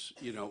 There's,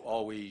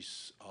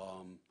 always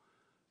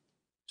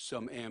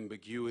some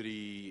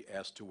ambiguity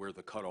as to where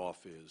the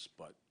cutoff is,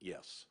 but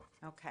yes.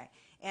 Okay.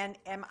 And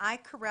am I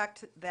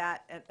correct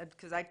that,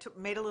 because I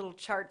made a little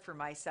chart for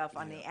myself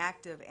on the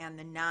active and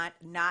the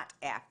not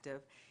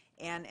active,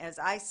 and as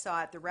I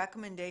saw it, the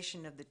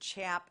recommendation of the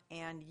CHAP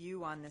and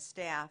you on the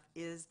staff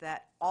is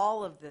that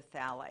all of the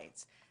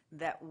phthalates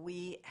that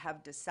we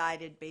have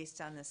decided based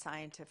on the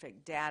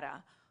scientific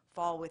data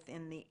fall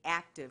within the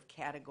active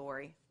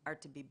category are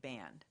to be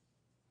banned.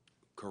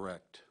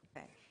 Correct.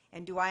 Okay.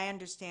 And do I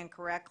understand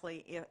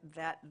correctly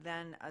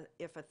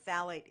if a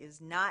phthalate is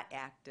not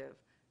active,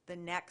 the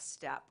next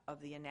step of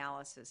the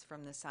analysis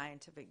from the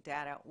scientific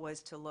data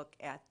was to look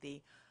at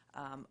the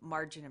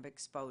margin of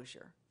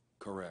exposure?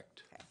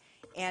 Correct. Okay.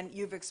 And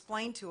you've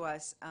explained to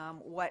us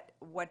what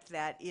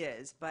that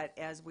is, but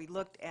as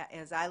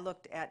I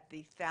looked at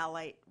the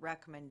phthalate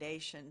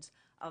recommendations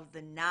of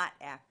the not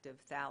active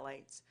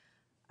phthalates,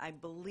 I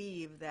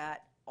believe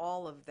that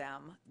all of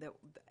them that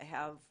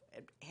have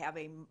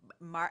an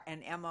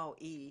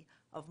MOE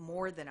of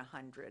more than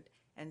 100,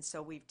 and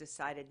so we've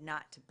decided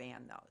not to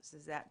ban those.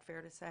 Is that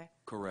fair to say?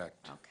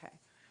 Correct. Okay.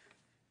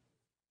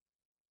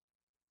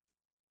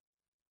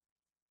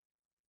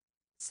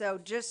 So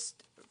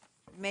just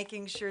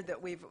making sure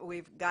that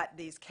we've got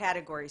these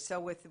categories. So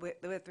with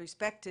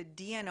respect to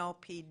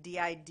DNOP,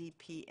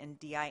 DIDP, and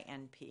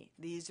DINP,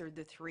 these are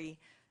the three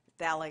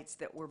phthalates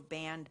that were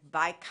banned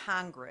by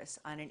Congress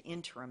on an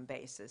interim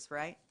basis,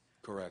 right?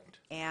 Correct.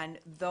 And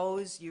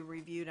those you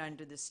reviewed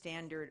under the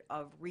standard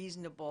of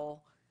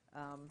reasonable,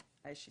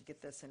 I should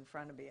get this in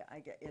front of me,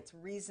 it's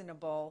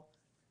reasonable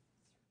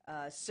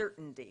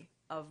certainty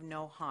of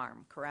no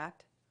harm,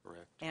 correct?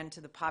 Correct. And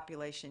to the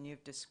population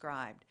you've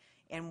described.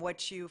 And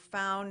what you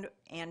found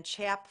and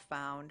CHAP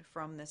found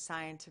from the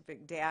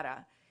scientific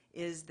data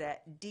is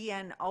that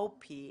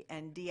DNOP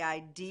and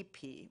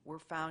DIDP were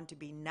found to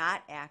be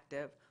not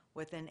active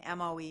with an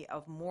MOE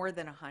of more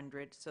than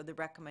 100, so the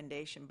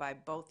recommendation by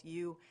both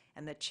you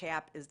and the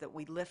CHAP is that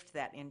we lift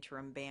that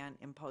interim ban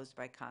imposed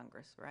by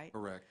Congress, right?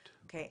 Correct.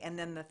 Okay, and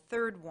then the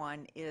third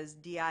one is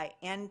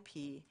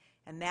DINP,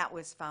 and that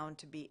was found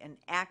to be an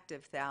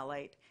active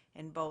phthalate,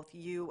 and both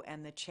you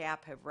and the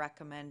CHAP have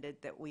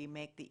recommended that we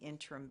make the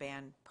interim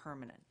ban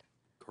permanent.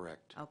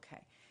 Correct. Okay.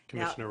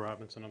 Commissioner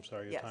Robinson, I'm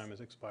sorry, your Yes. time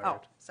has expired.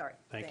 Oh, sorry.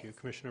 Thank you. Thanks.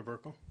 Commissioner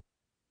Burkle?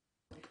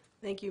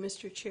 Thank you,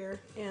 Mr. Chair.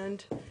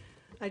 And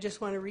I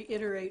just want to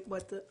reiterate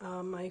what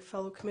my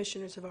fellow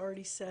commissioners have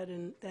already said,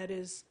 and that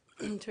is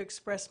to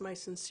express my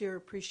sincere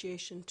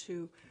appreciation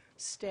to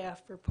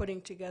staff for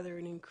putting together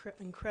an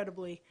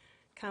incredibly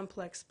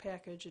complex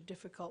package, a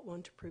difficult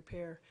one to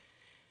prepare.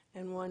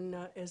 And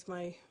one, as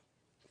my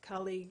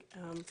colleague,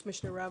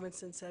 Commissioner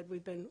Robinson said,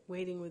 we've been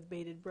waiting with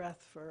bated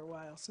breath for a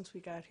while since we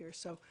got here.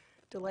 So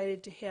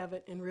delighted to have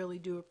it, and really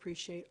do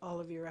appreciate all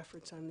of your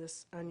efforts on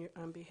this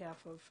on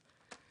behalf of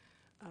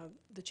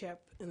the CHAP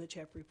and the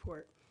CHAP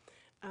report.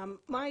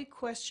 My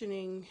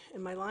questioning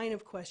and my line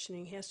of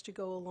questioning has to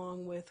go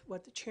along with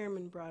what the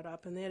chairman brought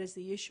up, and that is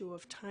the issue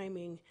of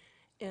timing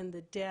and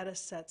the data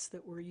sets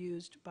that were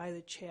used by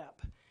the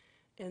CHAP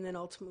and then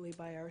ultimately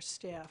by our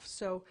staff.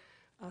 So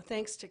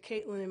thanks to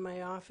Caitlin in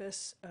my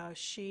office,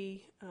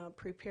 she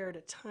prepared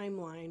a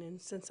timeline,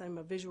 and since I'm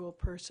a visual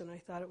person, I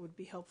thought it would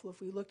be helpful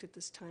if we looked at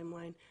this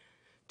timeline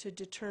to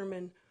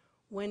determine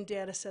when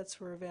data sets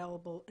were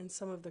available and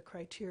some of the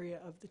criteria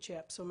of the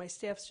CHAP. So my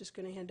staff's just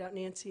going to hand out,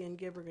 Nancy and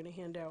Gib are going to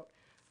hand out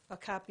a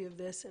copy of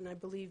this, and I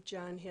believe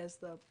John has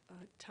the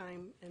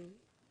time, and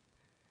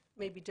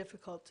may be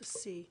difficult to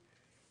see.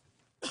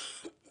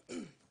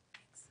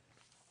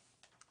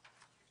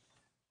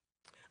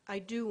 I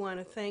do want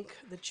to thank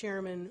the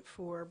chairman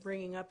for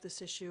bringing up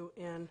this issue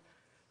and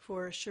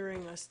for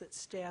assuring us that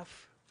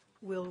staff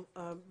will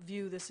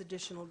view this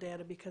additional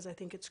data, because I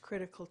think it's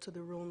critical to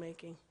the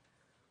rulemaking.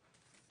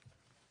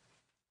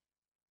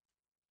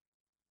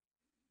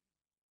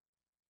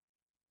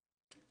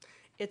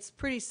 It's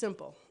pretty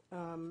simple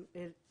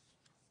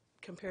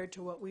compared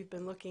to what we've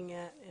been looking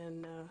at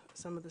and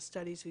some of the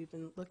studies we've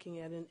been looking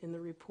at in the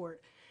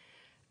report.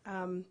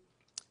 And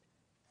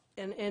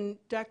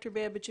Dr.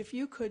 Babich, if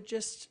you could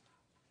just,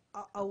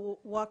 I'll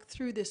walk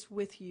through this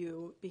with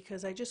you,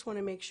 because I just want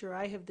to make sure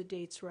I have the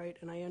dates right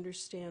and I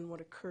understand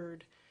what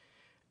occurred.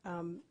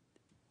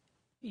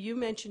 You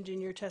mentioned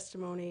in your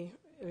testimony,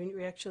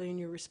 actually in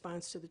your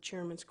response to the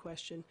chairman's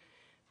question,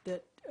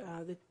 that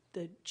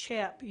the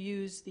CHAP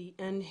used the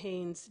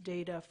NHANES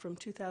data from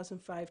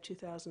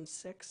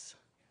 2005-2006.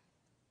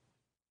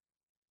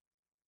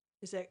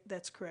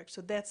 That's correct?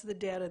 So that's the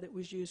data that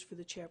was used for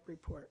the CHAP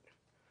report.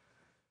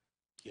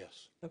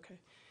 Yes. Okay.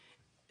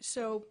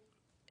 So,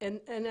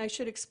 and I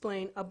should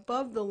explain,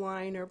 above the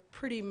line are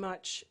pretty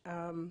much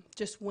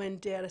just when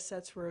data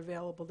sets were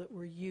available that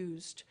were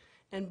used,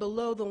 and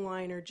below the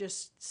line are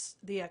just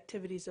the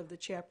activities of the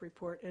CHAP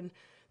report. And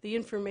the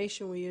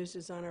information we used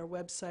is on our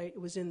website. It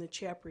was in the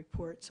CHAP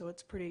report, so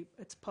it's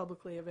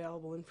publicly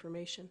available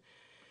information.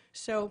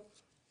 So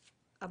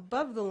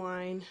above the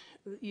line,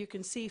 you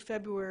can see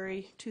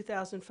February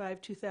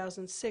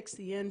 2005-2006,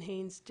 the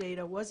NHANES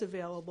data was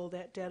available,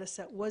 that data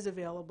set was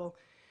available,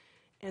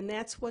 and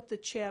that's what the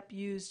CHAP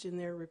used in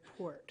their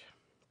report.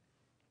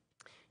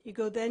 You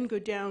then go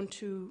down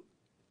to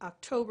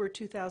October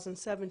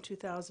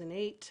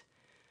 2007-2008.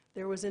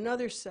 There was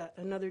another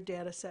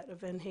data set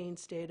of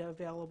NHANES data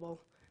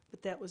available,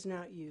 but that was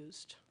not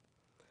used.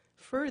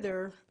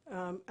 Further,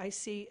 I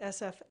see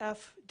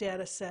SFF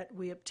data set,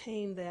 we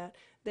obtained that.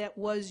 That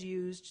was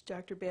used.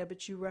 Dr.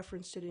 Babich, you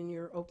referenced it in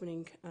your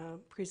opening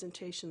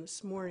presentation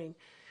this morning.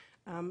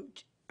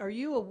 Are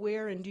you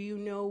aware, and do you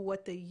know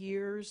what the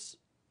years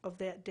of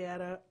that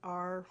data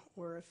are?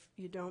 Or if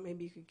you don't,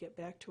 maybe you could get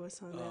back to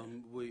us on that.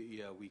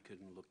 We can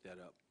look that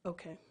up.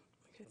 Okay,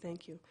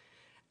 thank you.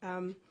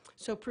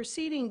 So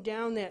proceeding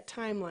down that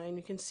timeline,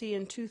 you can see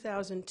in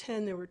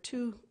 2010 there were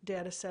 2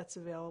 data sets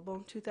available.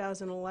 In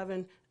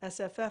 2011,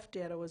 SFF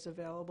data was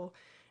available.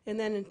 And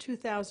then in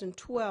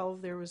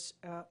 2012, there was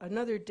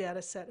another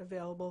data set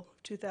available,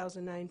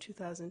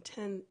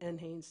 2009-2010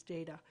 NHANES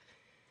data.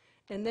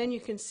 And then you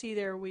can see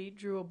there we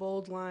drew a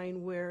bold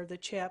line where the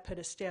CHAP had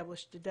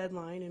established a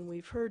deadline, and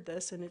we've heard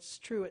this, and it's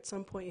true, at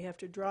some point you have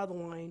to draw the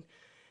line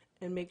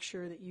and make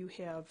sure that you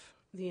have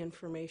the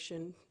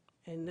information,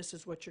 and this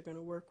is what you're going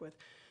to work with.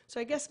 So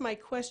I guess my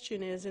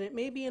question is, and it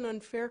may be an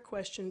unfair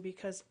question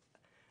because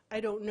I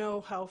don't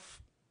know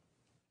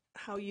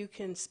how you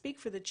can speak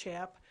for the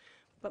CHAP,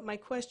 but my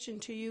question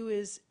to you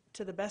is,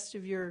 to the best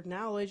of your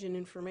knowledge and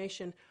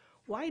information,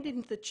 why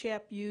didn't the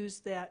CHAP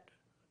use that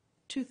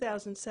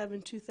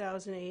 2007,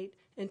 2008,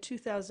 and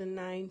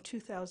 2009,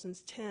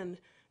 2010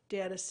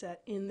 data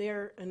set in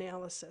their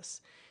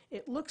analysis?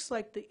 It looks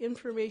like the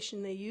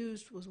information they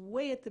used was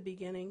way at the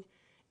beginning,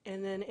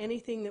 and then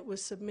anything that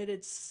was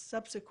submitted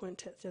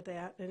subsequent to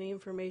that, any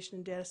information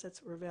and data sets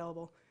that were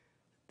available,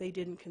 they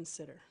didn't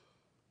consider.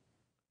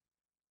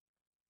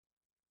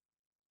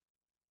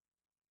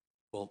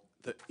 Well,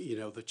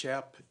 the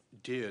CHAP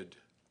did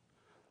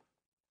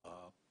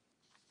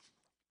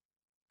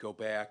go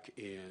back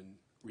and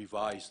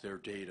revise their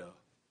data,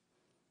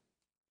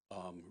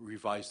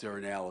 revise their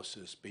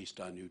analysis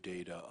based on new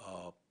data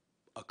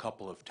a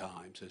couple of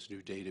times as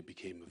new data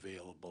became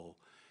available,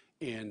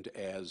 and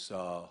as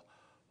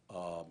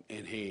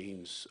and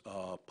Haynes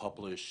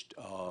published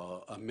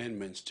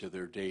amendments to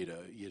their data,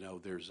 you know,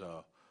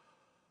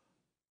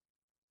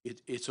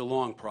 it's a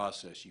long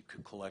process. You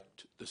can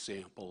collect the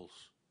samples.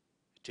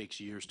 It takes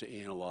years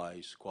to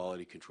analyze,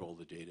 quality control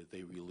the data.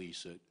 They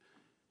release it,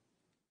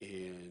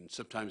 and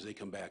sometimes they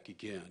come back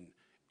again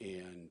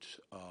and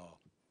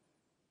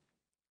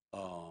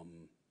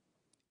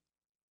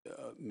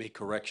make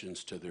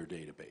corrections to their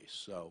database.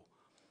 So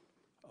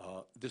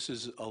this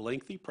is a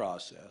lengthy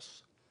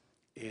process,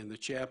 and the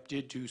CHAP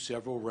did do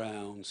several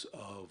rounds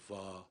of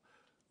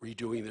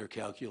redoing their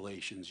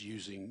calculations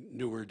using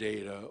newer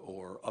data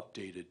or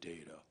updated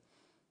data.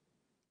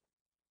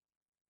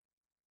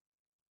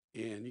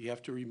 And you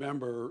have to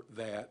remember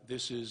that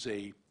this is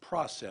a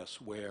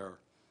process where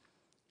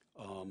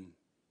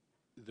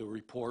the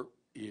report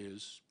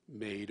is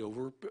made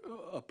over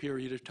a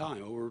period of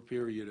time, over a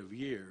period of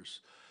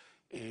years.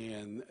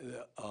 And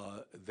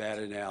that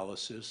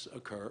analysis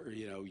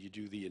you know, you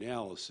do the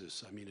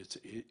analysis. I mean,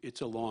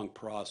 it's a long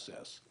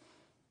process.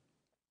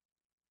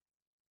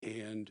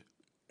 And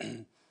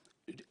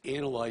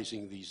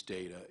analyzing these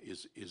data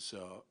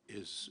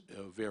is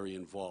very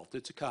involved.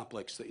 It's a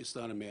complex thing. It's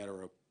not a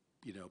matter of,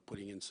 you know,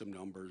 putting in some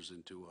numbers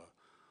into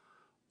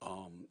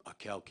a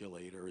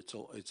calculator.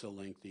 It's a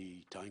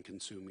lengthy,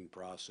 time-consuming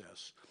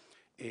process.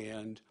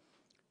 And,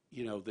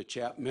 you know, the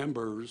CHAP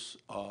members,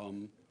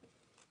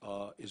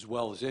 as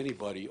well as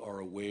anybody, are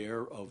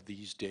aware of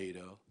these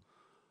data,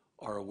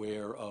 are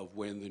aware of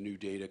when the new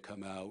data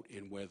come out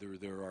and whether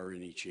there are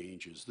any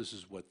changes. This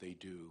is what they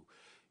do.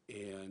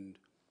 And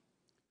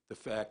the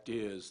fact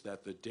is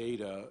that the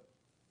data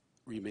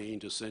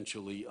remained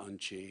essentially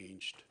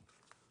unchanged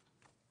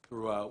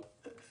throughout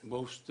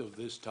most of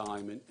this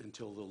time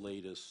until the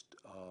latest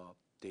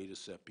data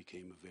set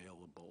became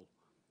available.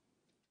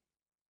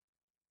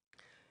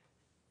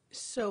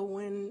 So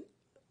when,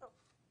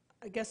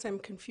 I guess I'm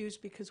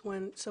confused because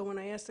when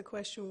I asked the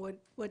question,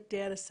 what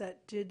data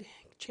set did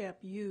CHAP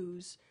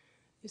use,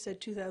 you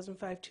said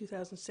 2005,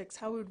 2006.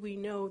 How would we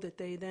know that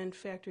they then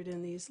factored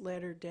in these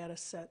latter data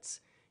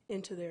sets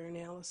into their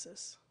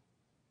analysis?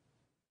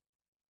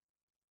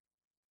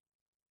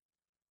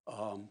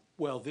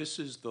 Well, this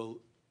is the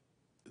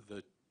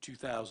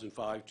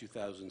 2005,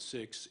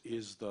 2006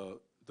 is the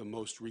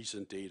most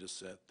recent data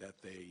set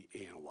that they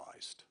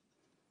analyzed.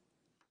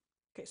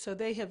 Okay, so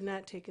they have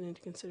not taken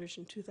into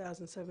consideration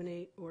 2007,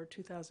 8, or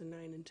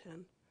 2009 and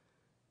 10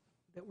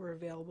 that were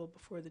available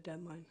before the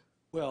deadline?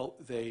 Well,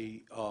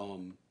 they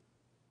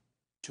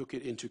took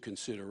it into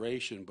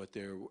consideration, but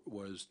there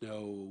was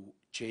no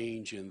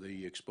change in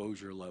the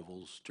exposure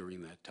levels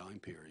during that time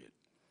period.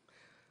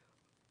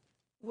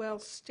 Well,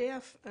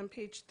 staff, on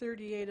page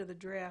 38 of the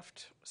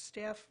draft,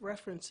 staff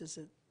references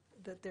it,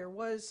 that there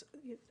was,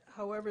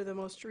 however, the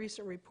most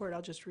recent report,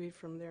 I'll just read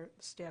from their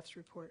staff's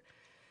report.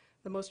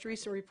 The most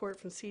recent report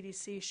from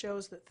CDC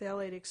shows that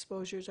phthalate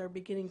exposures are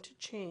beginning to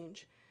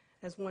change,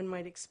 as one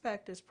might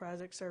expect as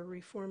projects are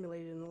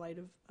reformulated in light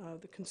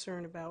of the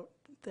concern about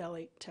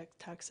phthalate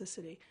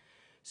toxicity.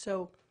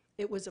 So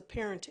it was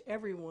apparent to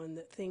everyone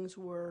that things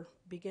were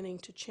beginning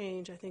to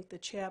change. I think the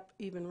CHAP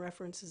even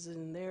references it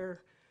in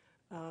their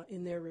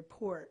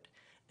report.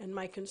 And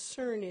my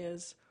concern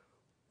is,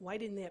 why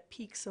didn't that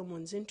pique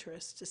someone's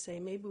interest to say,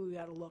 maybe we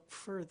got to look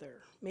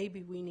further?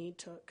 Maybe we need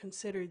to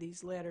consider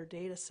these latter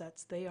data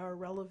sets. They are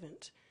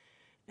relevant.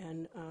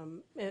 And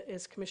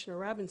as Commissioner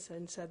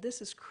Robinson said,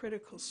 this is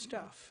critical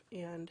stuff,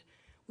 and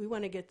we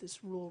want to get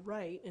this rule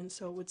right. And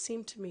so it would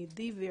seem to me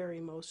the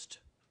very most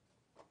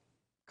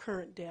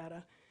current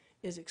data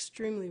is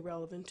extremely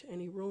relevant to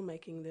any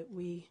rulemaking that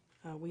we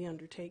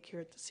undertake here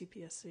at the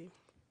CPSC.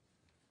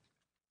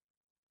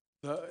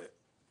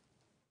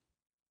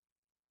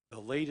 The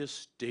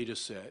latest data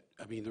set,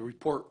 I mean, the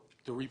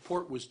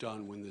report was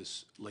done when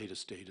this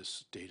latest data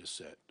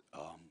set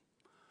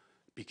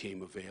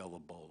became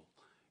available,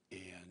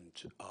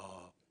 and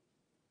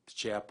the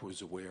CHAP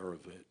was aware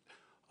of it.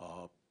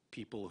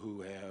 People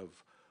who have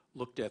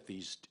looked at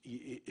these,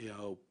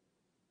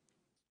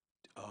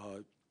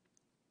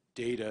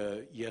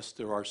 data, yes,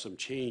 there are some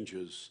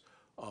changes.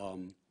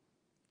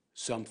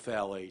 Some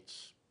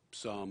phthalates,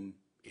 some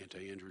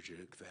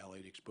anti-androgenic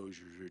phthalate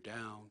exposures are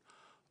down.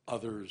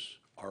 Others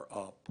are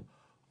up.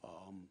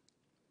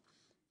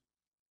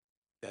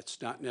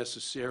 That's not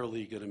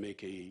necessarily going to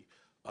make a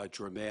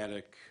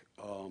dramatic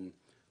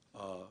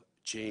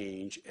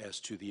change as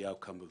to the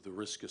outcome of the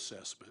risk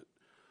assessment.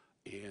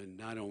 And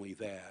not only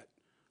that,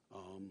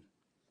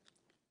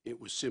 it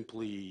was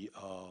simply,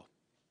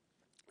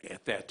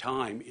 at that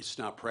time, it's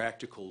not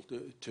practical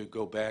to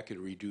go back and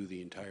redo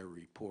the entire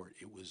report.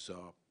 It was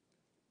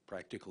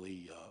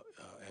practically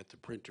at the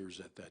printers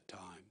at that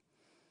time.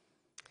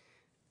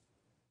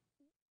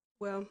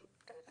 Well,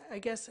 I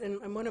guess,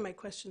 and one of my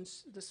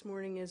questions this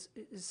morning is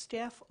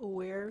staff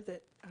aware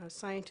that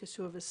scientists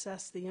who have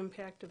assessed the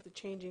impact of the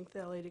changing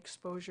phthalate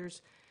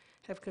exposures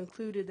have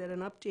concluded that an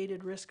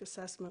updated risk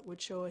assessment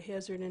would show a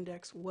hazard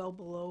index well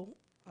below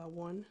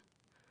 1?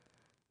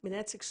 I mean,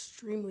 that's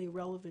extremely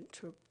relevant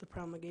to the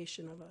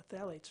promulgation of a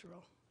phthalates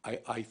rule.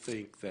 I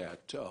think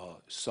that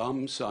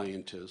some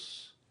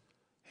scientists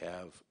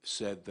have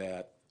said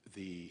that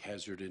the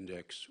hazard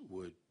index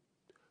would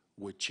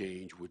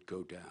change, would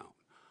go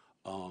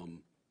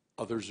down.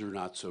 Others are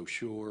not so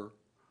sure.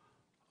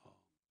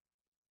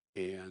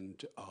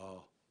 And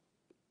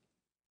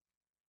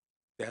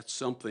that's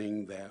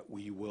something that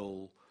we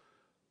will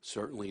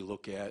certainly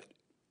look at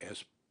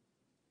as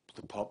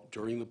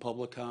during the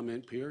public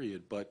comment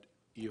period. But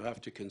you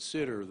have to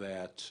consider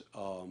that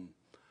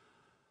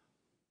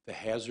the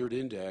hazard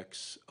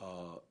index,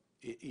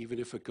 even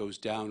if it goes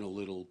down a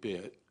little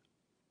bit,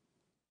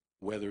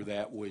 whether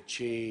that would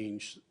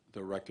change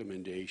the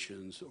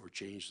recommendations or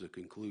change the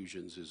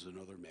conclusions is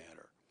another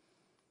matter.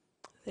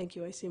 Thank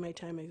you. I see my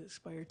time has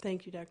expired.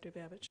 Thank you, Dr.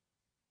 Babich.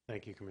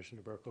 Thank you,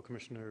 Commissioner Burkle.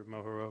 Commissioner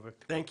Mohorovic.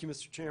 Thank you,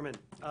 Mr. Chairman.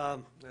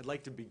 I'd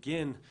like to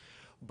begin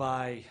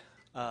by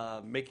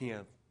making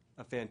a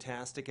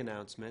fantastic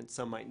announcement.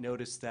 Some might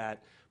notice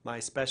that my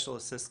special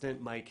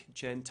assistant, Mike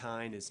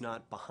Gentine, is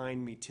not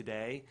behind me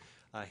today.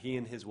 He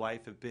and his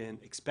wife have been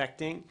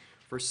expecting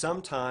for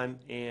some time,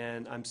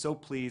 and I'm so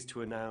pleased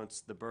to announce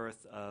the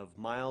birth of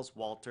Miles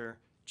Walter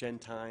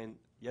Gentine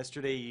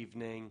yesterday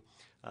evening,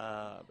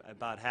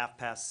 about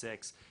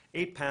 6:30,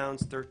 8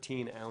 pounds,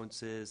 13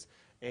 ounces,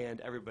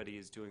 and everybody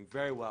is doing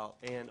very well.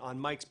 And on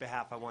Mike's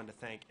behalf, I wanted to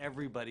thank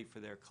everybody for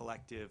their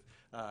collective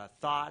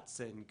thoughts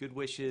and good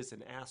wishes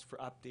and ask for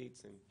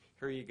updates. And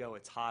here you go,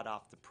 it's hot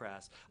off the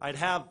press. I'd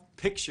have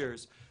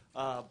pictures,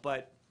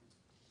 but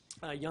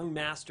young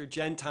Master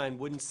Gentine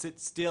wouldn't sit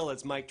still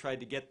as Mike tried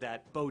to get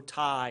that bow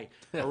tie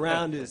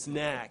around his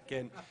neck.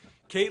 And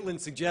Caitlin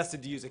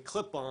suggested to use a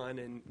clip-on,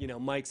 and you know,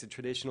 Mike's a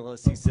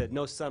traditionalist. He said,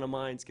 no son of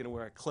mine's going to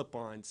wear a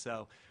clip-on.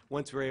 So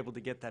once we're able to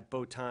get that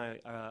bow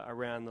tie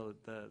around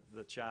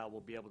the child,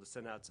 we'll be able to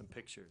send out some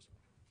pictures.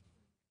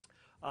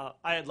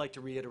 I'd like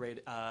to reiterate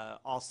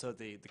also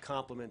the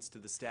compliments to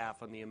the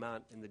staff on the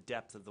amount and the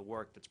depth of the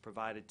work that's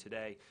provided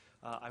today.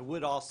 I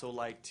would also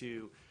like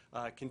to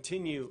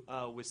continue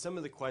with some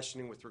of the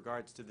questioning with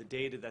regards to the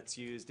data that's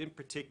used, in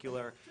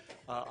particular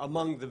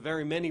among the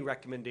very many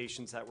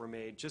recommendations that were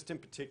made, just in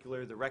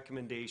particular the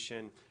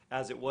recommendation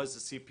as it was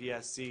the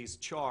CPSC's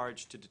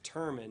charge to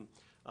determine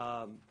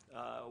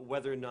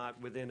whether or not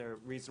within a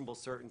reasonable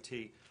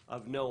certainty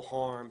of no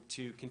harm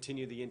to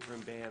continue the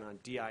interim ban on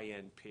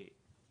DINP.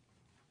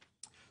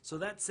 So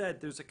that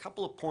said, there's a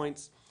couple of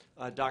points,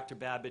 Dr.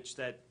 Babich,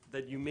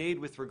 that you made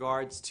with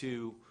regards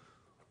to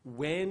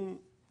when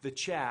the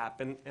CHAP,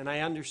 and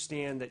I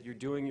understand that you're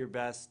doing your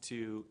best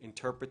to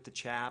interpret the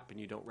CHAP and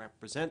you don't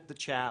represent the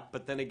CHAP,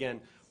 but then again,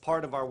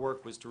 part of our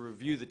work was to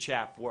review the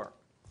CHAP work.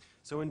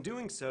 So in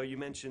doing so, you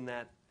mentioned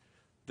that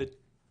the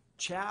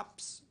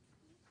CHAPs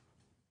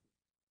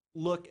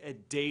look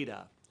at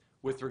data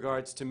with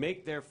regards to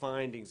make their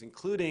findings,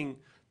 including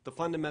the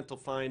fundamental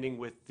finding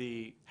with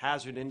the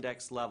hazard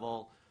index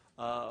level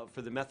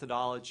for the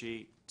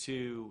methodology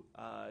to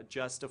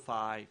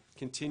justify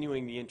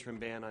continuing the interim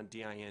ban on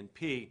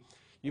DINP.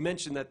 You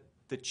mentioned that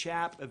the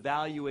CHAP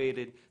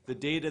evaluated the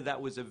data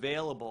that was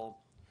available.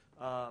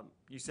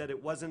 You said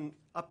it wasn't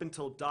up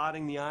until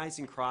dotting the I's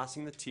and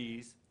crossing the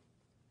T's.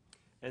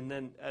 And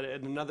then at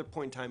another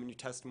point in time in your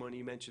testimony,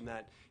 you mentioned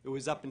that it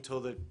was up until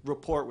the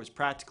report was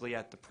practically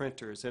at the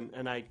printers.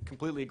 And I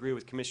completely agree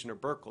with Commissioner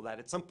Burkle that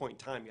at some point in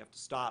time you have to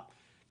stop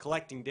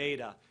collecting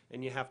data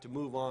and you have to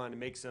move on and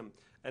make some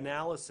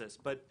analysis.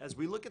 But as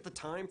we look at the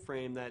time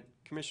frame that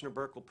Commissioner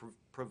Burkle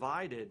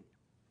provided,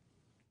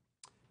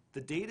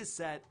 the data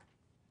set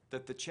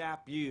that the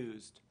CHAP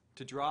used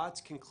to draw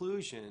its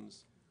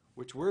conclusions,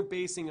 which we're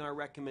basing our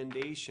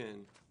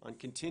recommendation on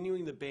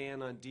continuing the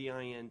ban on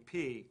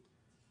DINP,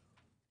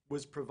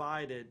 was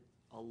provided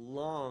a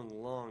long,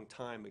 long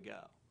time ago.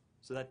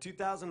 So that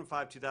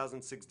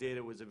 2005-2006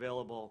 data was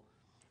available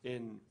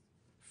in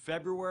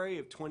February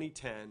of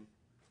 2010.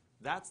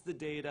 That's the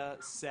data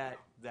set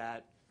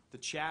that the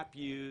CHAP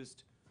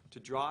used to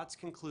draw its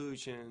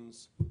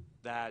conclusions,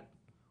 that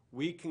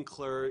we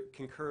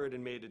concurred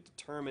and made a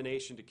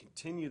determination to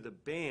continue the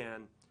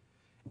ban.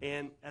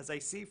 And as I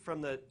see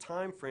from the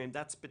time frame,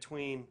 that's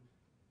between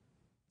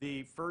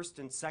the first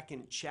and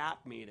second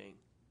CHAP meeting.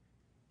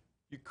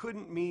 You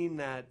couldn't mean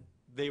that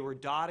they were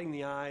dotting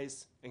the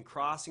I's and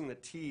crossing the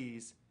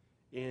T's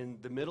in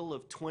the middle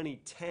of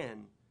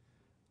 2010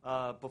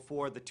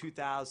 before the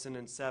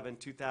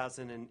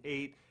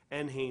 2007-2008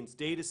 NHANES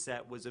data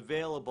set was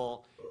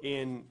available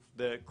in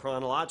the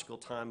chronological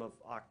time of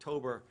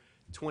October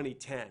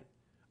 2010.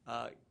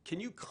 Can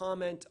you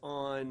comment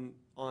on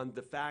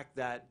the fact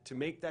that to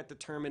make that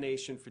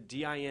determination for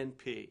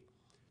DINP,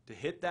 to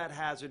hit that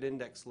hazard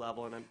index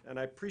level, and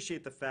I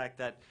appreciate the fact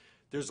that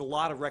there's a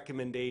lot of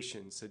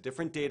recommendations, so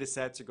different data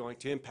sets are going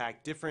to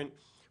impact different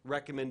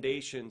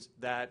recommendations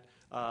that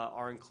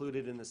are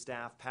included in the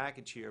staff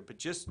package here, but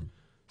just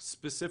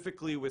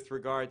specifically with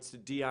regards to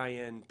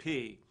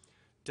DINP,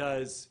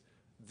 does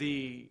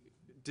the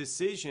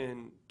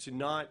decision to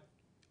not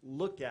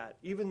look at,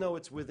 even though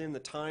it's within the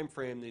time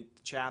frame that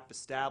CHAP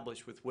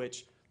established with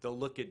which they'll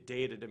look at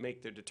data to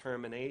make their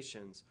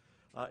determinations,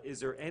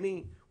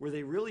 were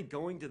they really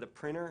going to the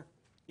printer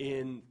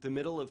in the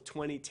middle of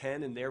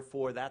 2010, and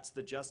therefore that's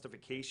the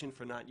justification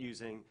for not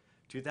using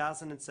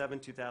 2007,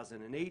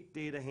 2008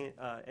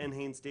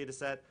 NHANES data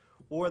set,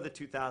 or the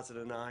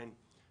 2009,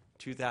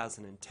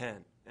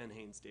 2010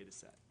 NHANES data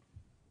set?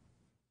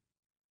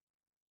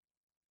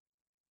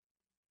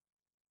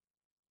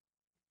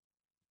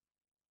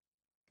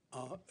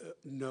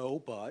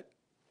 No, but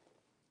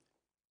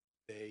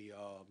they,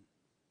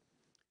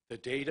 the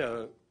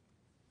data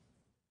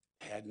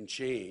hadn't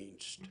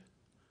changed.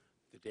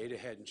 The data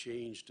hadn't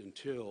changed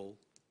until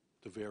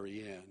the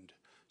very end.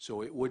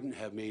 So it wouldn't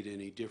have made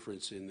any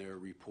difference in their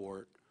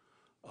report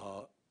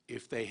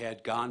if they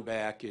had gone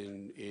back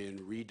and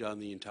redone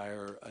the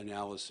entire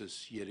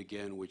analysis yet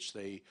again, which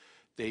they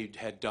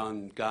had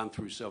gone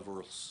through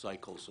several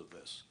cycles of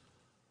this.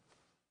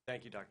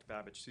 Thank you, Dr.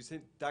 Babbage. So you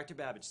said, Dr.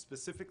 Babbage,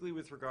 specifically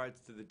with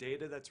regards to the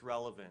data that's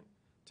relevant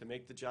to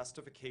make the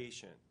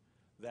justification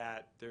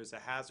that there's a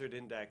hazard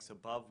index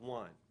above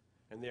 1,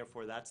 and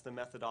therefore that's the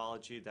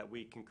methodology that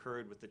we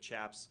concurred with the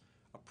CHAP's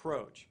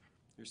approach.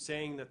 You're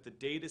saying that the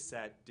data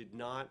set did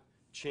not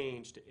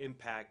change to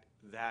impact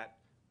that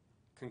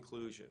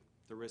conclusion,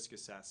 the risk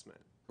assessment.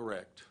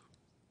 Correct.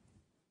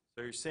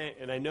 So you're saying,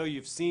 and I know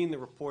you've seen the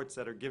reports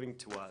that are giving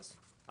to us.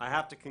 I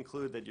have to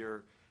conclude that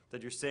you're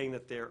saying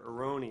that they're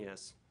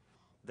erroneous,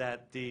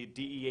 that the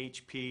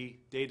DEHP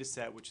data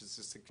set, which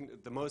is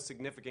the most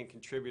significant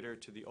contributor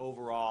to the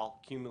overall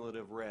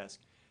cumulative risk,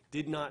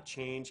 did not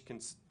change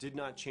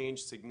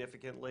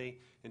significantly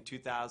in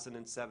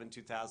 2007,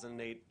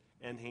 2008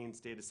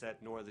 NHANES data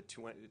set, nor the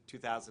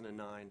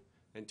 2009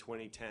 and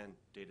 2010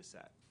 data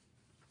set.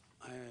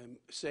 I'm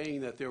saying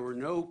that there were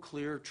no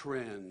clear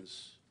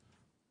trends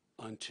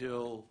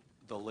until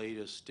the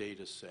latest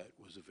data set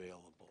was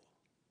available.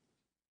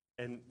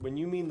 And when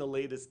you mean the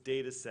latest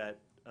data set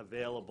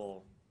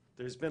available,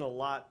 there's been a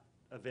lot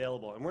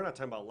available, and we're not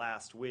talking about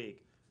last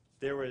week.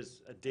 There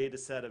was a data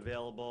set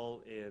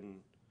available in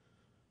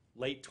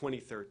late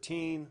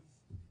 2013,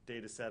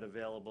 data set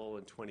available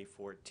in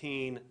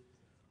 2014.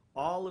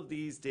 All of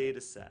these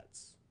data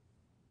sets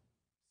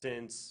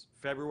since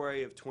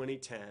February of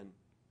 2010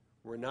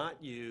 were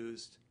not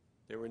used,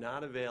 they were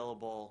not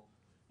available,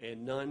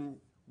 and none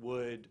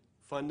would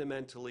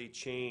fundamentally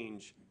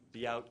change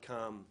the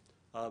outcome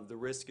of the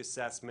risk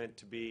assessment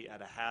to be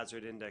at a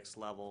hazard index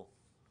level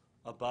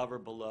above or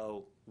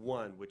below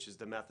 1, which is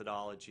the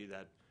methodology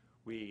that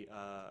we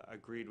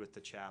agreed with the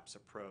CHAP's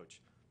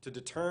approach, to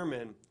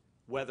determine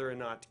whether or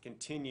not to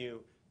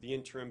continue the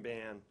interim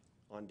ban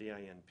on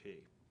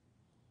DINP.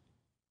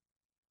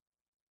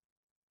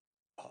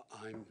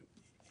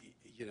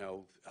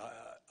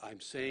 I'm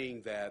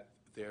saying that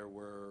there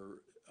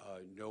were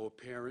no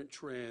apparent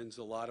trends.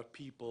 A lot of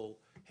people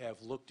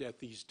have looked at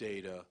these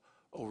data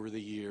over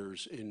the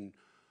years, and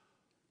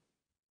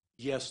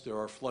yes, there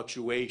are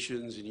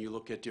fluctuations, and you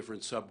look at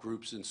different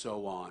subgroups and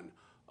so on.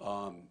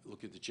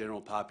 Look at the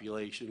general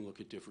population, look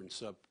at different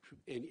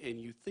and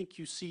you think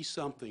you see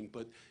something,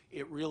 but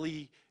it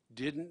really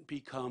didn't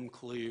become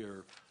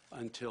clear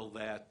until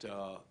that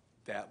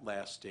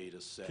last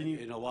data set.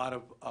 And a lot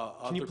of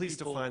Can you please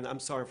define, I'm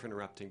sorry for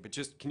interrupting, but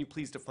just can you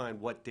please define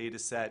what data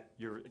set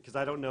because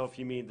I don't know if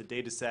you mean the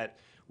data set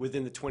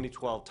within the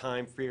 2012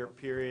 time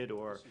period,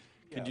 or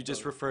could you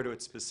just refer to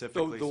it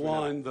specifically? The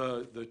one,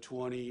 the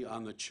 20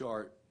 on the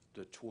chart,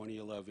 the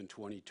 2011,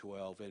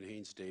 2012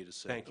 NHANES data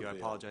set. Thank you. I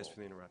apologize for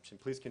the interruption.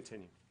 Please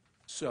continue.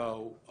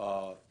 So,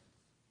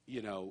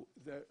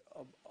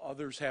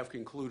 others have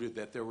concluded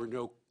that there were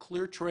no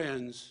clear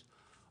trends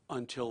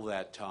until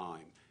that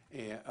time.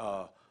 And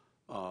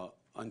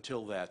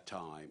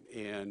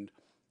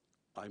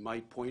I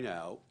might point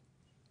out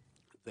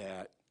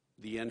that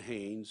the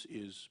NHANES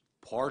is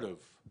part of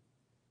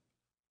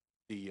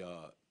the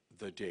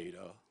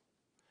data,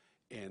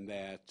 and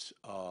that,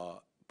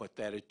 but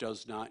that it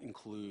does not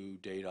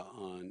include data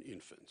on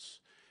infants,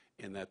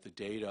 and that the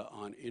data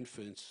on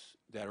infants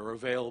that are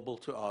available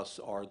to us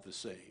are the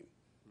same.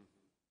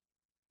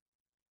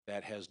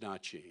 That has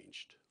not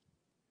changed.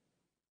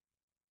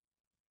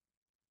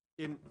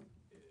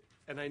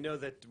 And I know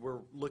that we're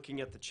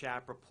looking at the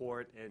CHAP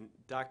report, and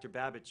Dr.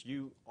 Babbage,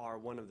 you are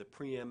one of the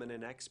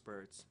preeminent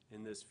experts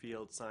in this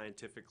field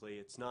scientifically.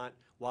 It's not,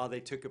 while they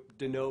took a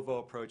de novo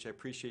approach, I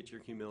appreciate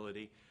your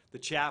humility, the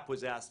CHAP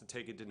was asked to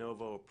take a de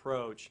novo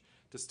approach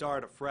to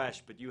start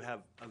afresh, but you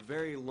have a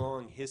very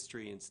long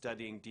history in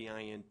studying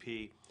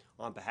DINP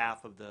on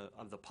behalf of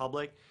the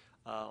public.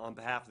 On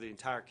behalf of the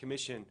entire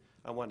commission,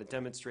 I want to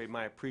demonstrate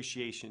my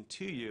appreciation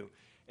to you.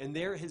 And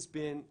there has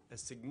been a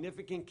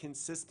significant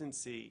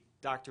consistency,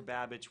 Dr.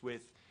 Babbage,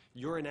 with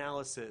your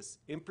analysis,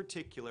 in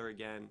particular,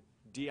 again,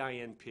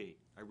 DINP.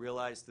 I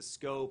realize the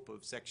scope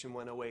of Section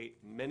 108,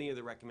 many of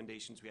the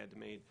recommendations we had to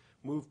make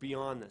move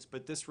beyond this,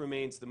 but this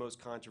remains the most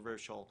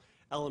controversial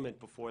element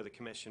before the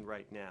commission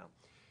right now.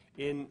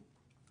 In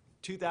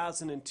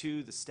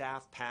 2002, the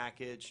staff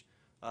package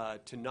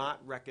to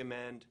not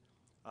recommend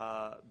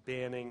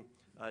banning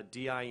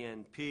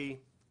DINP.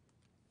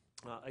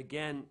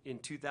 Again, in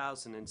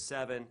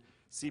 2007,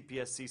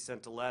 CPSC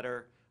sent a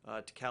letter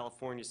to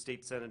California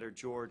State Senator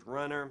George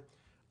Runner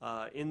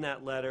in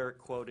that letter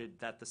quoted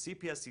that the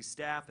CPSC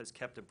staff has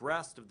kept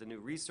abreast of the new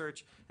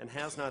research and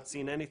has not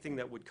seen anything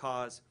that would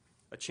cause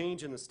a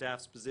change in the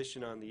staff's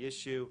position on the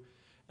issue.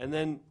 And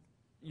then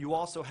you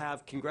also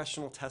have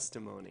congressional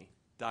testimony,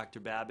 Dr.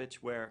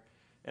 Babbage, where,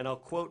 and I'll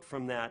quote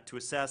from that, to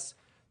assess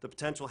the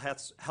potential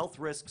health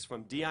risks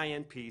from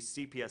DINP,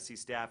 CPSC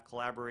staff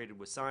collaborated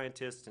with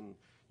scientists in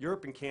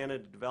Europe and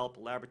Canada to develop a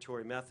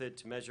laboratory method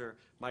to measure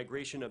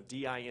migration of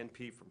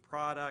DINP from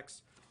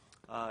products.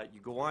 You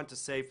go on to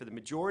say, for the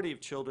majority of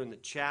children, the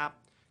CHAP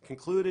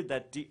concluded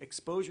that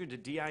exposure to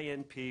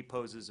DINP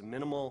poses a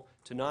minimal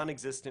to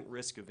non-existent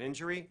risk of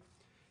injury.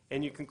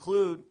 And you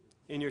conclude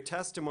in your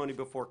testimony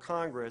before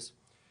Congress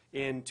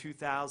in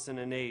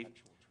 2008,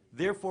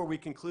 therefore we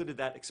concluded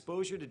that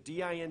exposure to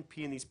DINP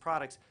in these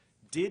products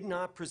did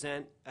not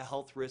present a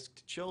health risk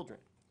to children.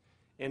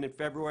 And in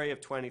February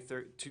of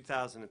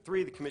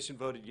 2003, the Commission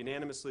voted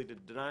unanimously to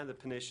deny the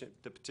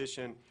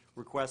petition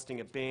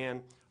requesting a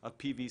ban of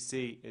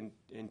PVC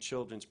in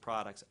children's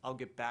products. I'll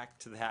get back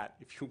to that,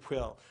 if you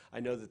will. I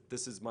know that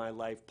this is my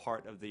life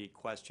part of the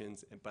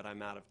questions, but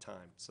I'm out of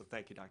time. So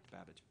thank you, Dr.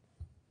 Babbage.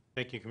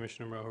 Thank you,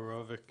 Commissioner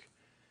Mohorovic.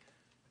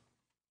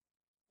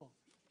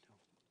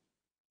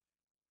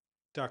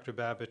 Dr.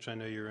 Babbage, I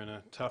know you're in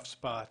a tough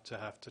spot to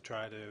have to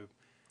try to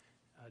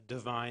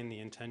divine the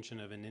intention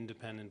of an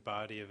independent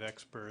body of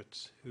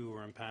experts who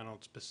were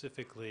impaneled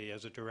specifically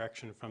as a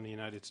direction from the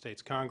United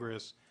States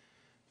Congress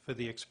for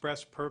the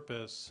express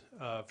purpose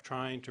of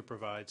trying to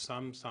provide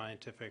some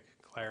scientific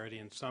clarity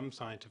and some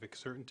scientific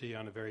certainty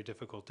on a very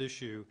difficult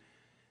issue.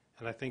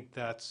 And I think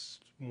that's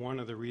one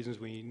of the reasons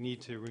we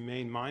need to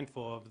remain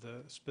mindful of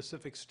the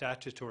specific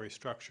statutory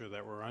structure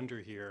that we're under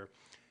here,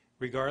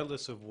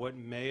 regardless of what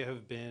may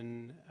have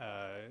been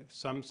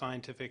some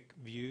scientific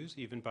views,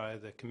 even by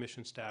the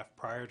Commission staff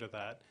prior to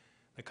that.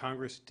 The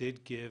Congress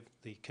did give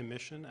the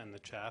Commission and the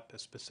CHAP a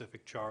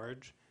specific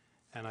charge.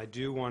 And I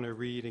do want to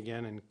read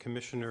again, and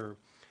Commissioner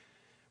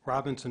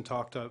Robinson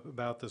talked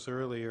about this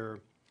earlier,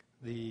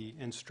 the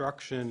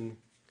instruction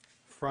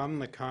from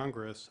the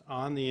Congress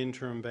on the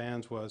interim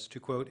bans was to,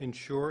 quote,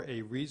 ensure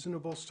a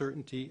reasonable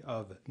certainty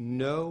of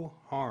no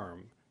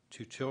harm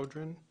to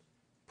children,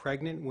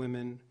 pregnant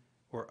women,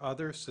 or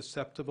other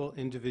susceptible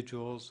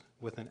individuals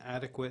with an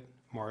adequate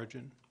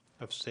margin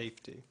of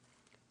safety.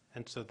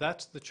 And so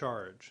that's the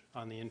charge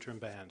on the interim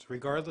bans,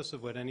 regardless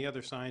of what any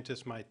other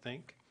scientist might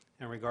think,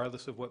 and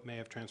regardless of what may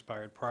have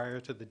transpired prior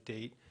to the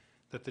date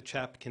that the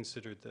CHAP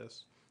considered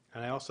this.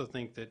 And I also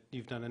think that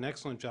you've done an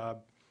excellent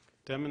job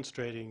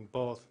demonstrating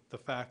both the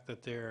fact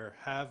that there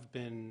have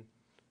been,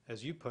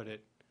 as you put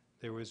it,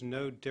 there was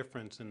no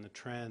difference in the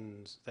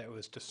trends that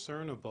was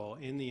discernible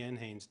in the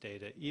NHANES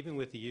data, even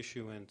with the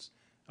issuance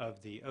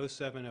of the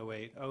 07,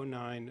 08,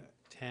 09,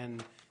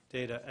 10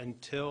 data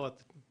until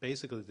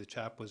basically the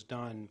CHAP was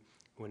done,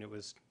 when it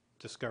was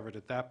discovered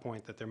at that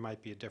point that there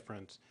might be a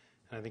difference.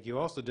 And I think you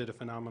also did a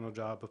phenomenal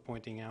job of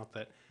pointing out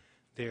that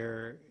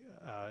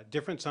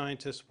different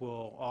scientists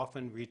will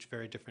often reach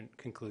very different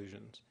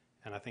conclusions.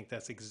 And I think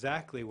that's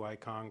exactly why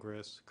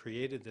Congress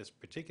created this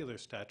particular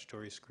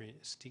statutory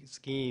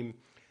scheme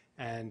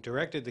and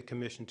directed the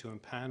Commission to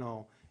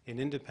impanel an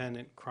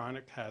independent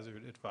chronic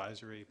hazard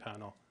advisory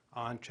panel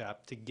on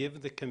CHAP to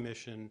give the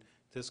Commission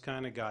this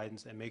kind of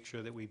guidance and make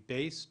sure that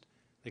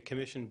the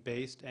Commission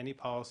based any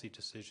policy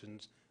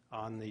decisions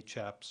on the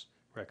CHAP's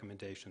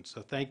recommendations.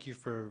 So thank you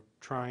for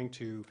trying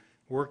to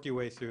work your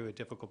way through a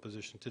difficult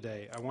position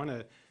today. I want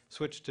to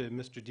switch to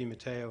Mr.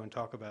 DiMatteo and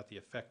talk about the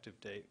effective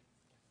date.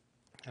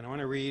 And I want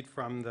to read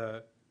from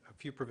a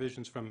few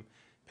provisions from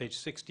page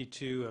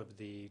 62 of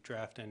the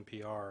draft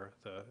NPR,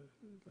 the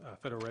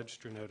Federal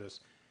Register notice.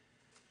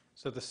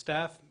 So the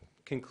staff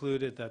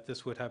concluded that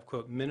this would have,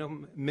 quote,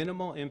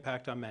 minimal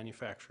impact on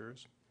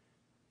manufacturers,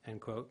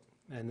 end quote,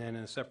 and then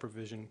in a separate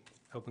provision,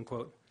 open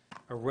quote,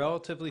 a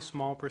relatively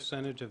small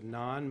percentage of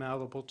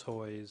non-malleable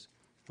toys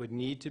would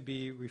need to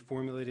be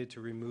reformulated to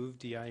remove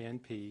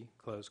DINP,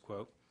 close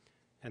quote,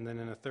 and then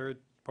in a third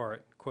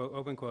part, quote,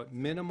 open quote,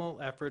 minimal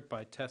effort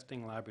by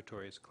testing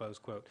laboratories, close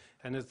quote.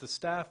 And as the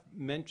staff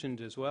mentioned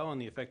as well on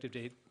the effective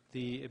date,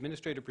 the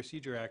Administrative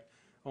Procedure Act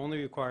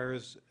only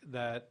requires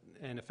that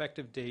an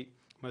effective date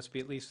must be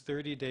at least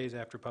 30 days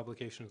after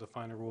publication of the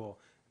final rule.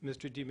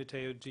 Mr.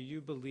 DiMatteo, do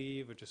you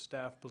believe, or does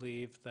staff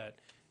believe that,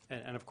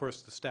 and of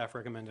course the staff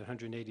recommended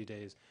 180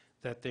 days,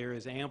 that there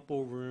is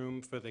ample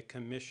room for the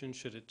Commission,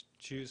 should it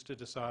choose to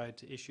decide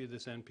to issue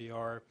this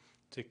NPR,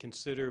 to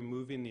consider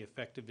moving the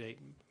effective date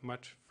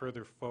much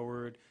further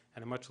forward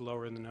and a much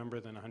lower in the number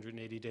than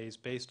 180 days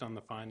based on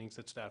the findings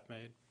that staff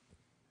made?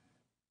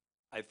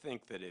 I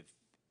think that if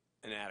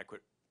an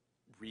adequate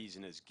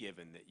reason is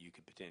given, that you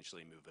could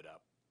potentially move it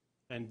up.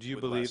 And do you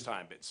with believe less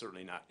time, but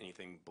certainly not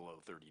anything below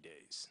 30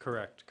 days.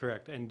 Correct,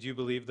 correct. And do you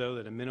believe, though,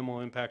 that a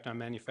minimal impact on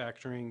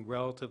manufacturing,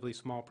 relatively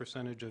small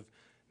percentage of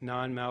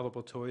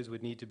non-malleable toys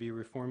would need to be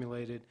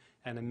reformulated,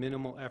 and a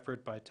minimal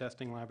effort by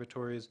testing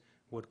laboratories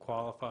would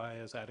qualify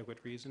as adequate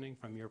reasoning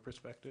from your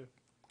perspective?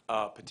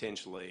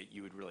 Potentially,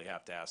 you would really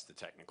have to ask the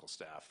technical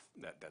staff.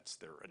 That's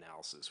their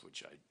analysis,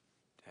 which I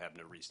have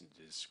no reason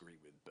to disagree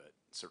with, but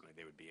certainly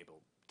they would be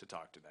able to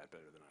talk to that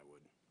better than I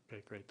would.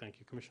 Okay, great, thank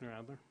you. Commissioner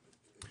Adler?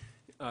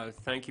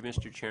 Thank you,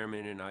 Mr.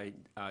 Chairman, and I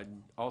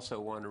also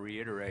want to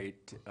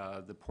reiterate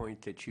the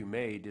point that you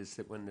made, is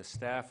that when the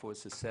staff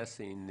was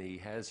assessing the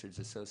hazards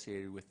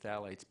associated with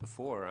phthalates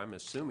before, I'm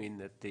assuming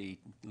that the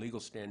legal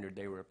standard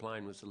they were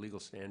applying was the legal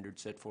standard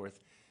set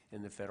forth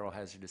in the Federal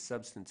Hazardous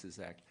Substances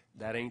Act.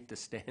 That ain't the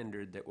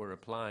standard that we're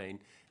applying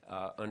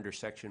under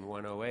Section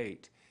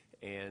 108.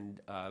 And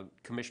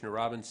Commissioner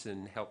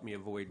Robinson helped me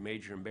avoid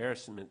major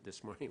embarrassment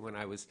this morning when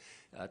I was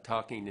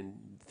talking and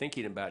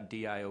thinking about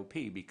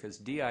DIOP, because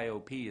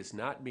DIOP is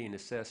not being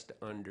assessed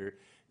under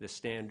the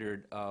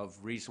standard of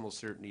reasonable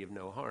certainty of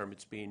no harm.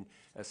 It's being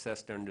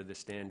assessed under the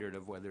standard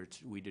of whether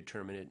we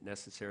determine it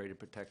necessary to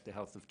protect the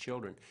health of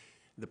children.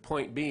 The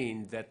point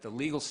being that the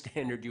legal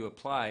standard you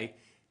apply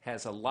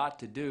has a lot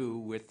to do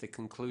with the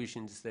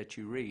conclusions that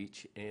you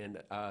reach.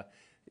 And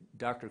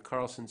Dr.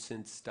 Carlson,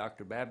 since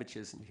Dr. Babich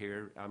isn't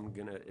here, I'm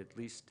going to at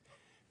least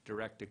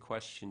direct a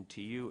question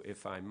to you,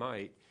 if I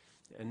might,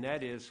 and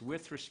that is,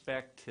 with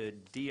respect to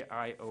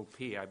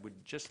DIOP, I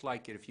would just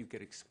like it if you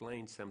could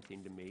explain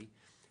something to me.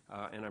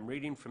 And I'm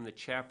reading from the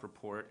CHAP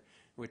report,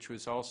 which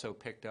was also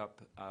picked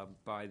up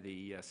by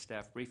the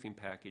staff briefing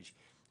package,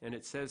 and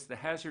it says the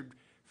hazard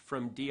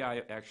from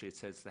actually it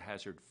says the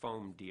hazard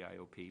foam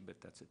DIOP,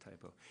 but that's a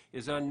typo,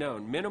 is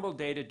unknown. Minimal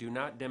data do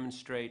not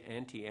demonstrate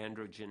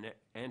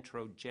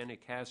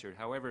anti-androgenic hazard.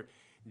 However,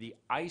 the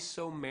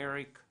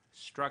isomeric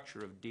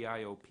structure of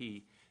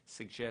DIOP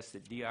suggests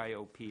that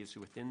DIOP is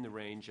within the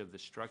range of the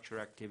structure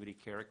activity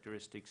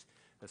characteristics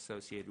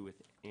associated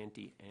with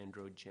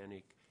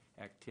anti-androgenic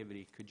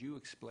activity. Could you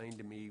explain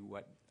to me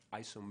what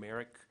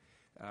isomeric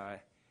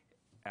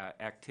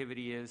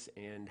activity is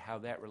and how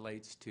that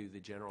relates to the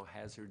general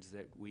hazards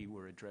that we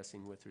were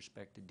addressing with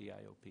respect to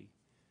DIOP?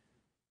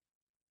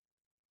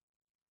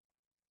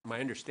 My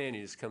understanding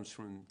is it comes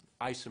from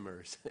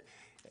isomers.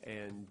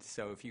 And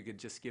so if you could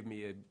just give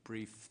me a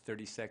brief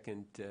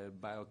 30-second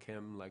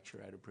biochem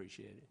lecture, I'd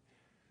appreciate it.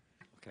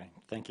 Okay,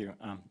 thank you.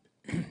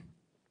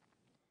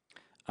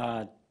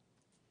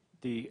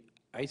 The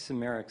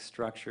isomeric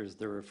structures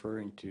they're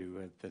referring to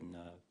have been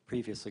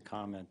previously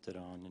commented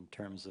on in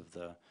terms of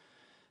the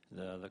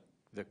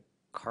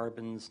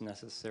carbons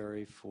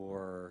necessary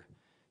for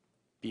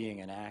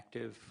being an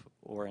active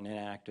or an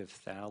inactive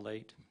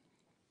phthalate.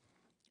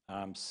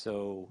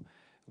 So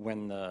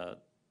when the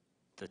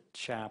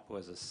CHAP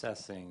was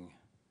assessing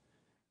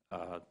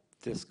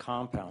this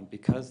compound,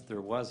 because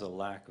there was a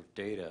lack of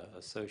data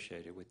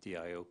associated with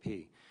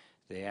DIOP,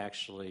 they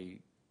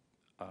actually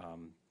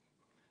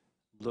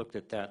looked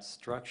at that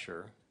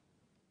structure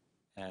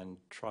and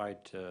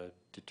tried to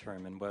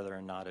determine whether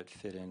or not it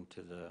fit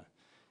into the,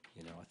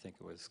 I think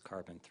it was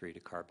carbon 3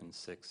 to carbon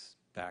 6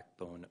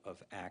 backbone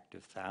of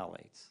active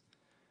phthalates.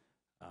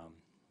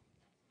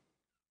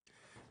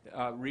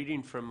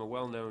 Reading from a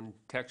well-known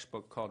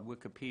textbook called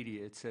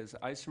Wikipedia, it says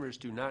isomers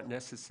do not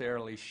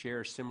necessarily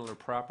share similar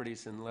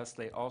properties unless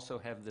they also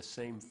have the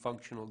same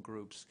functional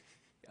groups.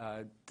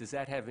 Does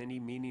that have any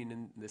meaning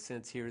in the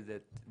sense here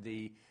that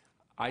the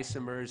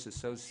isomers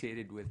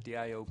associated with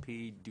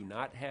DIOP do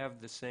not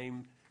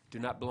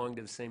belong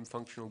to the same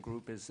functional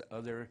group as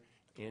other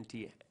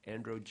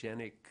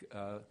anti-androgenic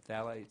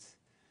phthalates?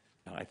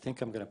 I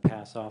think I'm going to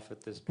pass off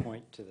at this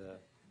point to the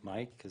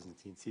Mike, because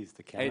he's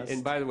the chemist.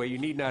 And by the way, you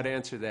need not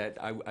answer that.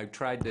 I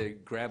tried to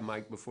grab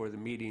Mike before the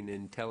meeting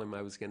and tell him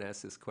I was going to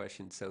ask this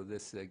question, so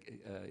this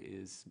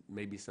is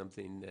maybe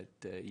something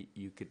that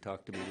you could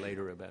talk to me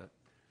later about.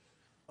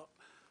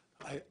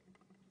 I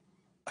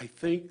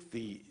think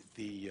the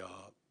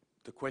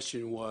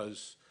question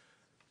was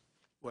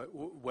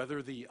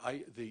whether the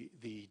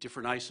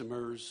different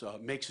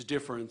isomers makes a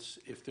difference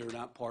if they're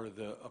not part of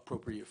the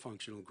appropriate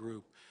functional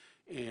group,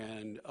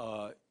 and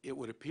it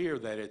would appear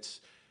that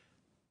it's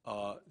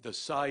the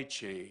side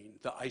chain,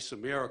 the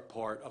isomeric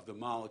part of the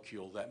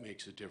molecule, that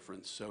makes a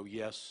difference. So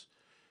yes,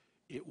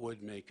 it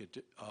would make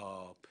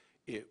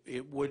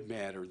it would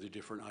matter. The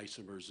different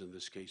isomers in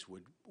this case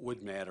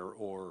would matter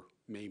or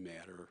may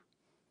matter.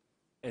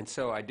 And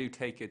so I do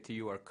take it that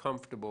you are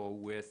comfortable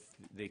with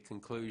the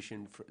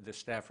conclusion, for the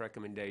staff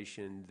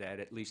recommendation, that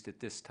at least at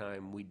this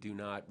time we do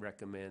not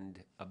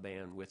recommend a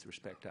ban with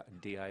respect to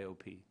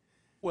DIOP.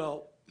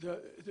 Well,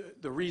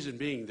 the reason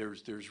being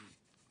there's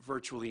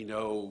virtually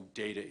no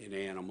data in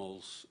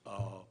animals,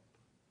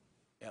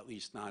 at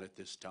least not at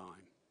this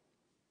time.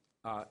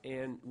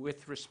 And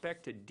with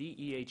respect to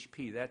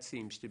DEHP, that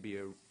seems to be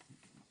a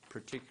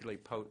particularly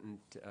potent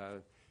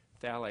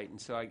phthalate. And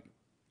so I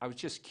was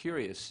just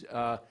curious,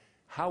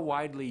 how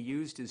widely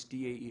used is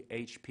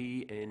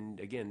DEHP? And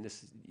again,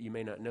 you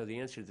may not know the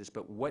answer to this,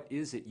 but what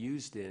is it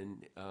used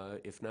in,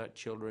 if not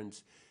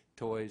children's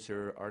toys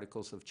or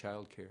articles of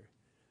child care?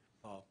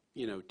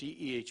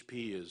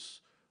 DEHP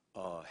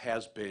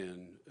has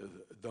been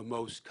the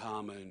most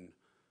common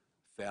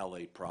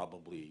phthalate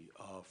probably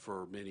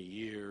for many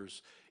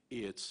years.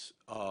 It's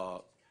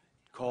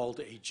called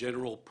a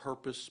general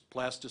purpose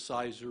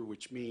plasticizer,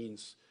 which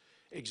means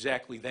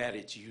exactly that.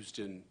 It's used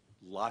in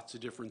lots of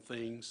different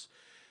things.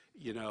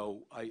 You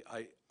know,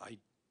 I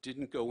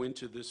didn't go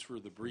into this for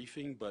the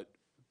briefing, but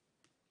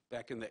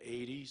back in the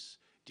 80s,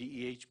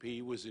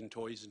 DEHP was in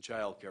toys and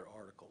childcare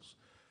articles.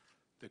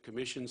 The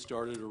commission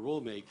started a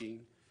rulemaking,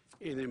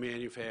 and the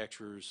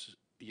manufacturers,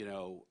 you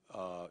know,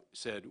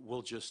 said,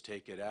 we'll just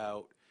take it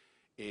out,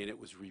 and it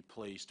was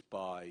replaced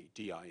by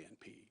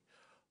DINP.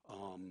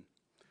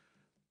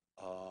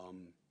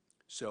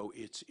 So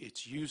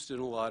it's used in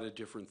a lot of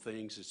different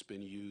things. It's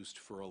been used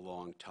for a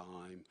long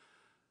time.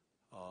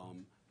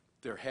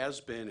 There has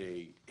been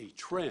a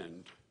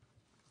trend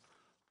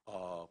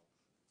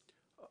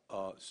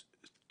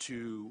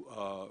to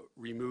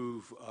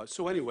remove,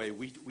 so anyway,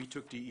 we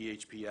took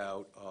DEHP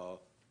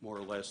out more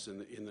or less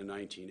in the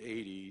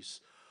 1980s.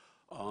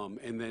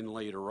 And then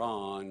later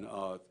on,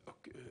 of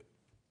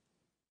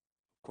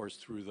course,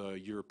 through the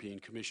European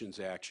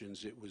Commission's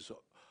actions, it was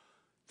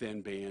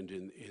then banned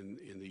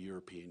in the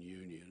European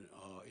Union.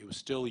 It was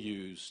still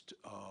used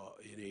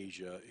in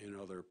Asia, in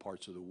other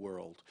parts of the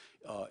world,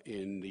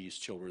 in these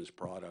children's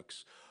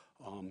products.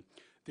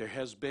 There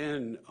has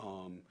been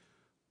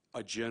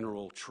a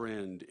general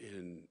trend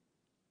in,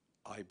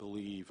 I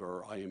believe,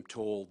 or I am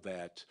told,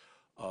 that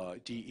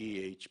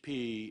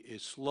DEHP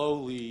is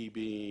slowly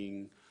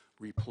being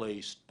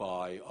replaced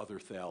by other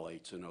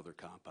phthalates and other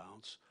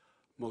compounds,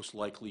 most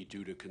likely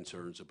due to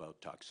concerns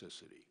about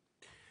toxicity.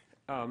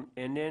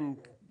 And then,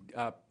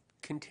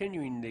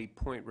 continuing the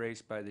point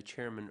raised by the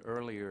chairman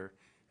earlier,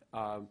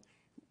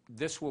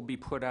 this will be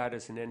put out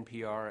as an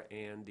NPR,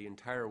 and the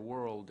entire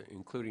world,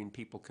 including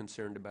people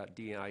concerned about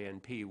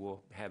DINP,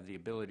 will have the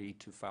ability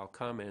to file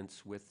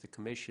comments with the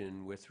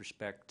commission with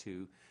respect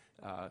to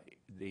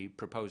the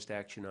proposed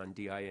action on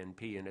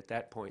DINP. And at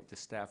that point, the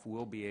staff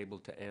will be able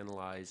to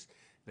analyze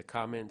the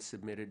comments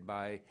submitted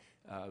by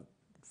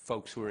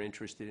folks who are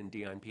interested in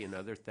DINP and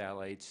other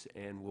phthalates,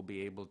 and will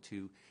be able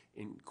to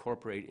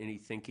incorporate any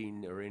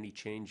thinking or any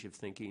change of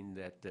thinking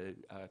that the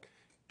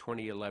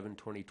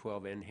 2011-2012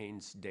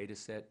 NHANES data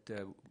set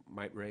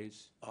might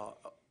raise?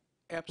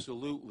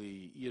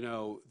 Absolutely. You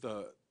know,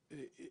 the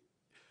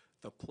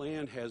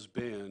plan has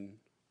been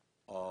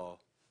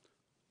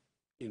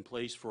in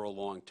place for a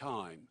long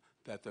time,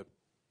 that the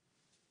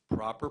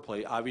proper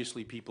play,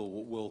 obviously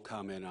people will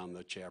comment on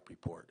the CHAP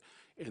report,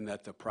 and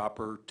that the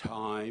proper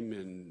time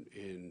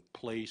and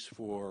place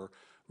for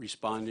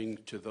responding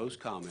to those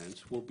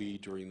comments will be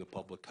during the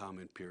public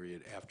comment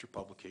period after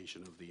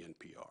publication of the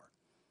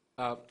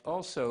NPR.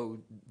 Also,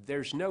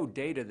 there's no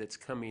data that's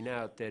coming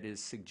out that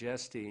is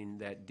suggesting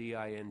that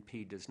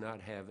DINP does not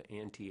have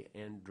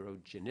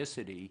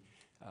anti-androgenicity.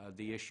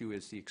 The issue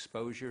is the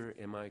exposure.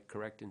 Am I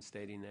correct in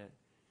stating that?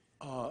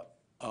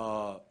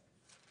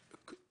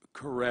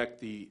 Correct.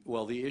 The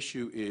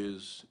issue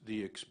is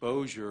the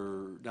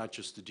exposure, not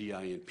just to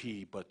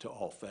DINP, but to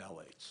all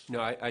phthalates.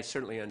 No, I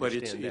certainly But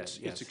understand that.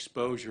 it's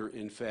exposure,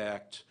 in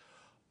fact,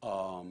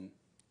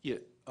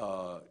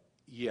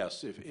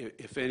 yes,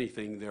 if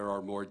anything, there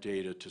are more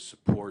data to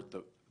support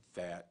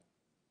that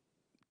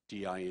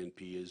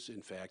DINP is,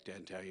 in fact,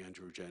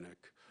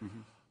 anti-androgenic.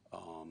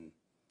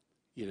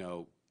 You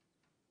know,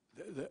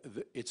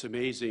 it's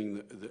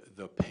amazing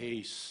the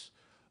pace,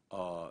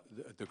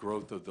 the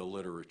growth of the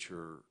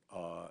literature,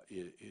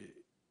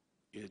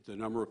 the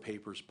number of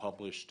papers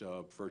published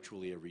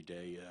virtually every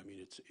day. I mean,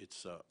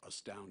 it's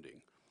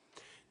astounding.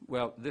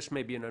 Well, this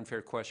may be an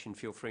unfair question.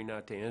 Feel free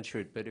not to answer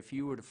it. But if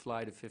you were to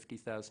fly to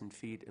 50,000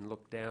 feet and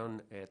look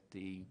down at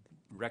the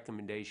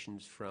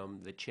recommendations from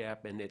the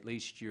CHAP and at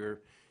least your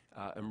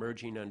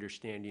emerging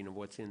understanding of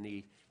what's in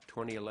the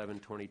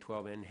 2011-2012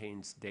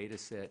 NHANES data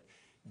set,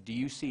 do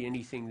you see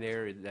anything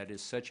there that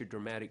is such a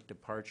dramatic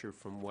departure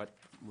from what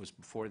was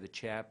before the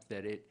CHAP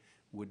that it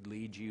would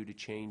lead you to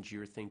change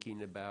your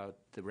thinking about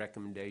the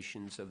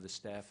recommendations of the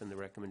staff and the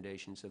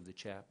recommendations of the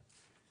CHAP?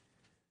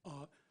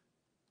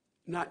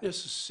 Not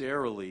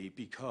necessarily,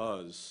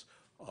 because,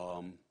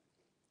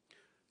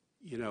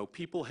 you know,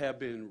 people have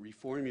been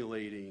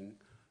reformulating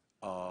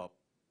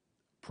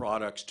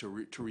products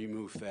to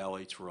remove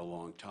phthalates for a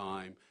long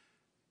time.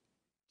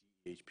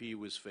 DHP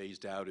was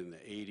phased out in the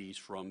 80s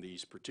from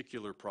these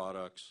particular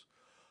products.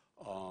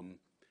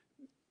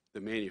 The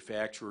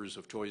manufacturers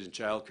of toys and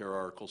childcare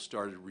articles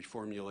started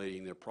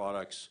reformulating their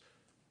products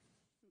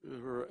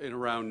in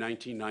around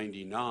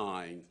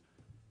 1999,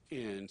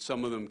 and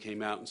some of them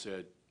came out and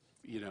said,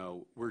 you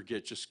know, we're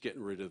just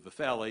getting rid of the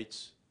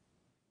phthalates.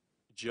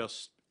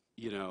 Just,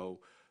 you know,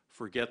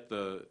 forget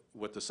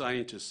what the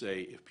scientists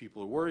say. If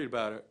people are worried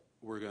about it,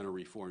 we're going to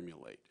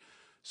reformulate.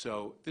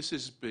 So this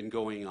has been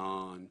going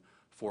on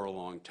for a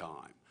long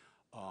time.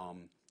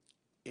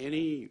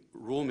 Any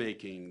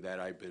rulemaking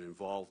that I've been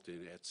involved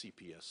in at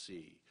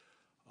CPSC,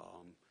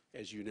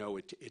 as you know,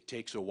 it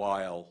takes a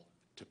while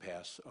to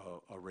pass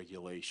a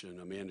regulation,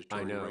 a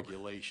mandatory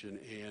regulation,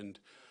 and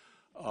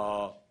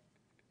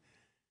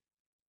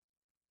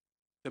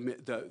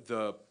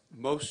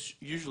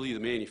usually the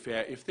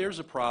manufacturer, if there's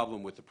a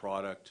problem with the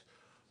product,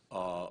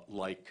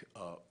 like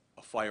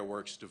a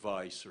fireworks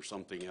device or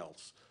something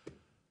else,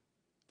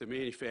 the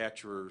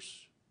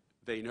manufacturers,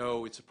 they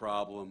know it's a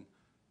problem,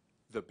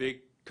 the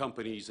big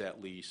companies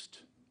at least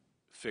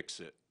fix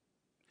it.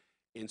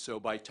 And so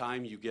by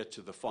time you get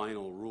to the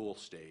final rule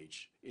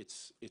stage,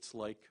 it's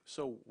like,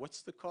 so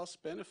what's the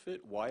cost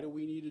benefit? Why do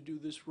we need to do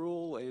this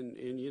rule?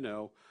 And you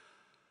know,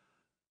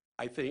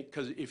 I think,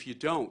 because if you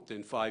don't,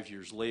 then 5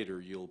 years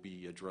later, you'll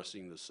be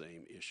addressing the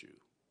same issue.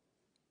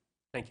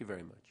 Thank you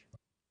very much.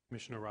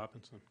 Commissioner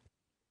Robinson.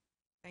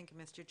 Thank you,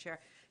 Mr. Chair.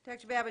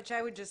 Dr. Babich,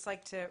 I would just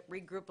like to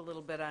regroup a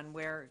little bit on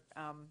where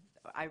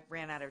I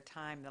ran out of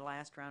time the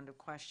last round of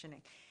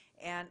questioning.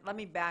 And let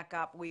me back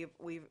up. We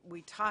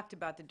talked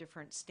about the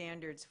different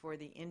standards for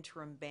the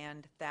interim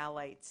banned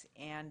phthalates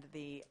and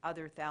the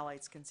other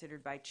phthalates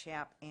considered by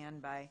CHAP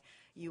and by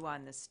you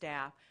on the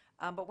staff.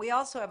 But we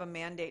also have a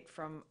mandate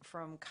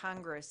from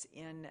Congress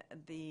in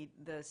the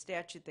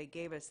statute they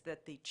gave us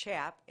that the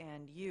CHAP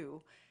and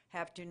you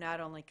have to not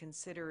only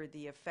consider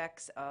the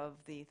effects of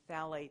the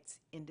phthalates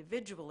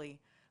individually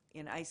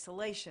in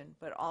isolation,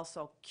 but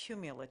also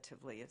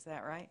cumulatively. Is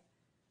that right?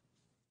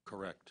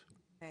 Correct.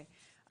 Okay.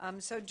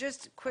 So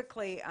just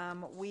quickly,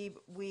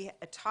 we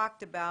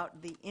talked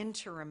about the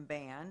interim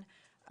ban,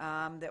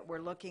 that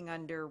we're looking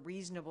under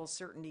reasonable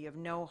certainty of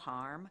no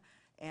harm,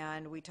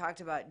 and we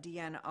talked about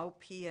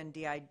DNOP and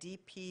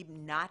DIDP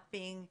not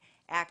being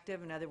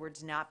active, in other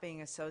words, not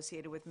being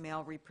associated with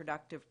male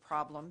reproductive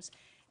problems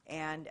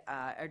and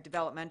or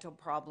developmental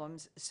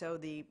problems. So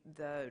the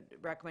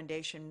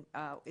recommendation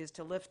is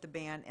to lift the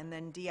ban, and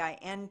then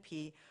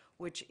DINP,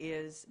 which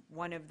is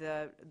one of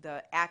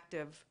the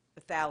active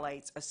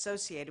phthalates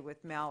associated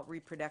with male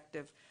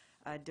reproductive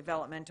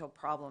developmental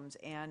problems,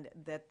 and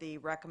that the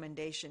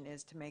recommendation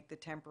is to make the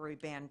temporary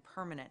ban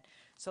permanent.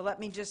 So let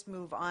me just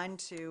move on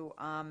to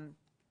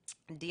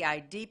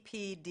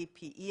DIDP,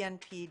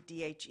 DPENP,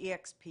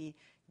 DHEXP,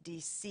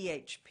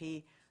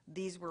 DCHP.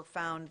 These were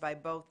found by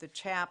both the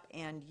CHAP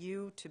and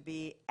you to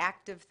be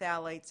active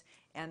phthalates,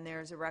 and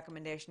there's a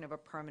recommendation of a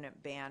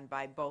permanent ban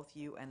by both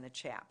you and the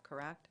CHAP,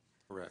 correct?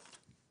 Correct.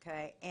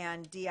 Okay,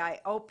 and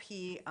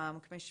DIOP,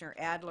 Commissioner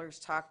Adler's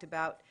talked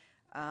about,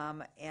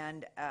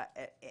 and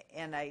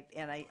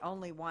I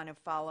only want to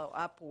follow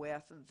up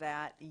with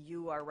that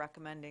you are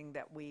recommending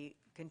that we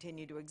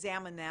continue to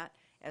examine that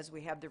as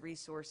we have the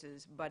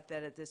resources, but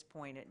that at this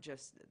point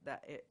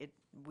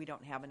we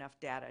don't have enough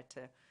data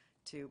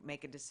to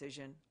make a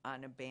decision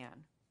on a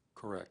ban.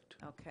 Correct.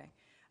 Okay.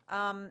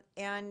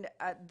 And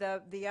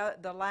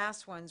the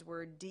last ones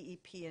were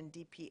DEP and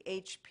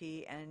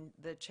DPHP, and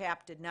the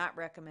CHAP did not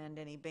recommend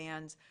any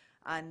bans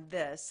on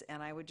this.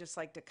 And I would just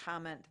like to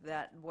comment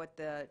that what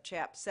the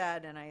CHAP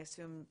said, and I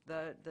assume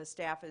the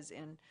staff is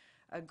in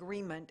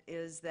agreement,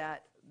 is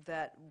that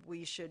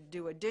we should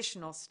do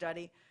additional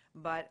study.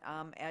 But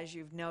as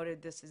you've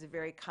noted, this is a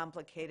very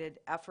complicated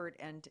effort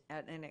and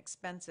an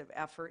expensive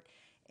effort.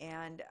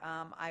 And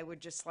I would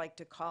just like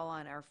to call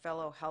on our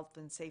fellow health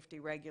and safety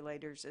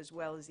regulators, as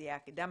well as the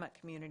academic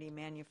community,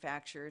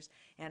 manufacturers,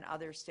 and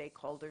other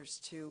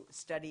stakeholders to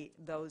study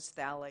those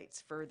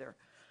phthalates further.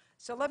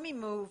 So let me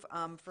move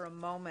for a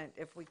moment,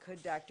 if we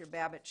could, Dr.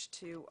 Babich,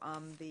 to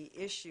the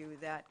issue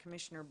that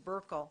Commissioner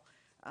Burkle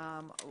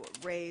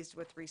raised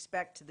with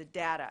respect to the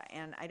data.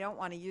 And I don't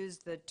want to use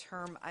the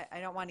term, I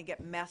don't want to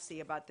get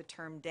messy about the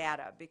term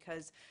data,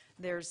 because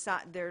there's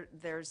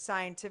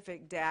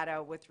scientific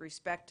data with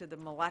respect to the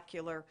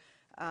molecular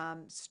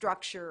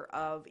structure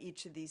of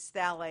each of these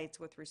phthalates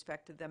with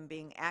respect to them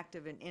being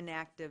active and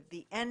inactive.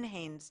 The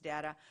NHANES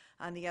data,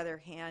 on the other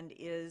hand,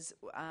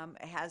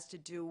 has to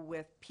do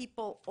with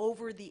people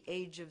over the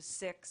age of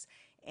 6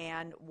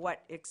 and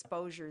what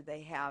exposure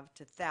they have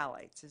to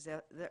phthalates.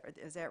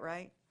 Is that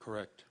right?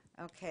 Correct.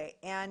 Okay,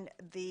 and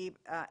the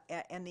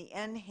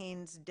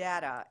NHANES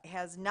data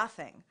has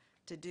nothing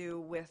to do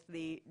with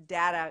the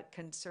data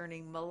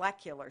concerning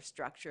molecular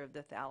structure of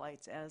the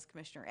phthalates, as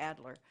Commissioner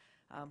Adler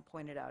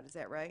pointed out. Is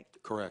that right?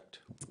 Correct.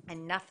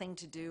 And nothing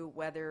to do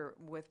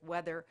with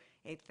whether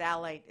a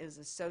phthalate is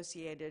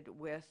associated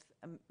with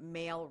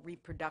male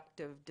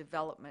reproductive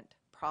development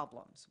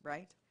problems,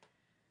 right?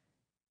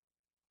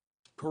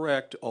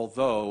 Correct,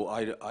 although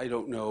I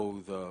don't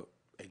know the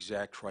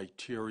exact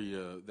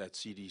criteria that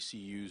CDC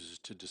uses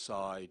to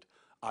decide.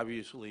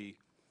 Obviously,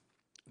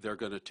 they're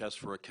going to test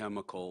for a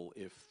chemical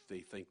if they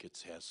think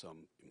it has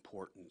some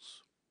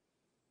importance.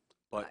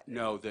 But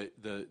no,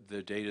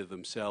 the data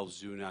themselves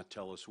do not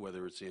tell us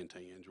whether it's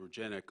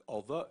anti-androgenic,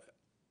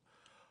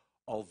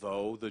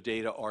 although the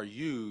data are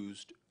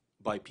used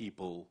by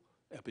people,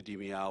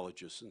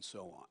 epidemiologists, and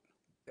so on.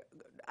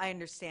 I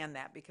understand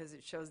that because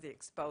it shows the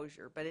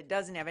exposure, but it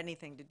doesn't have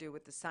anything to do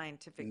with the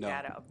scientific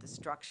data of the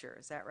structure.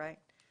 Is that right?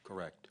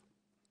 Correct.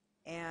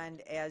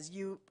 And as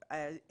you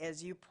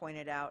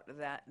pointed out,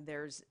 that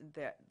there's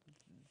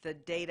the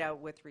data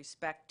with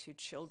respect to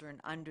children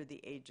under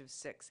the age of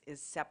 6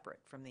 is separate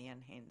from the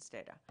NHANES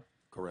data.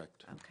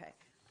 Correct. Okay.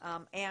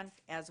 And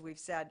as we've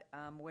said,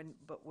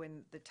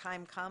 when the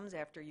time comes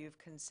after you've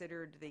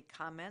considered the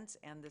comments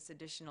and this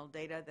additional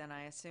data, then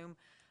I assume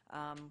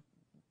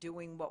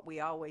doing what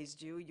we always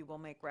do, you will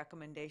make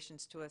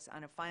recommendations to us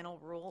on a final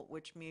rule,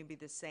 which may be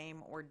the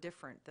same or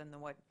different than the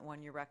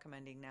one you're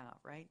recommending now,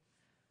 right?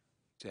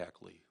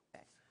 Exactly.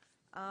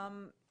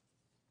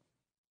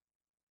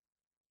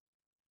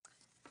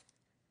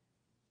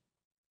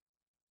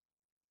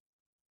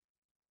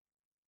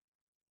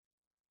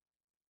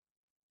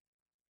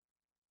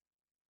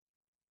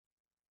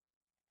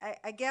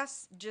 I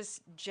guess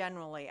just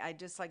generally, I'd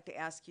just like to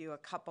ask you a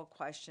couple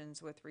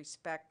questions with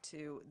respect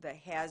to the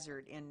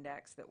hazard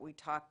index that we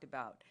talked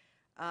about.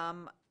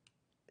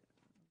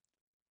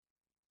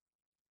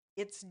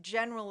 It's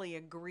generally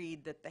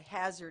agreed that the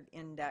hazard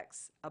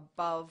index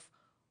above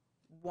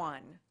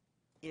 1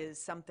 is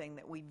something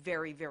that we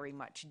very, very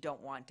much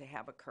don't want to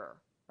have occur,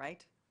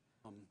 right?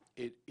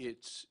 It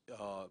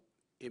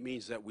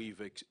means that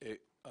we've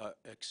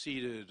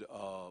exceeded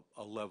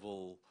a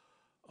level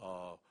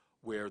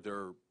where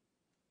there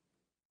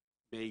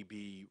may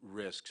be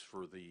risks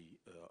for the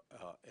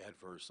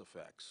adverse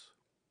effects.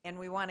 And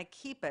we want to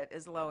keep it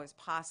as low as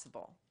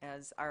possible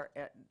as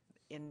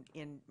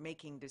in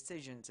making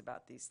decisions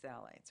about these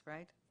phthalates,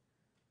 right?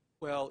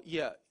 Well,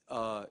 yeah,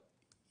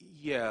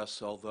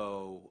 yes,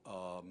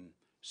 although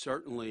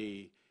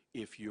certainly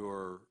if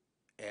you're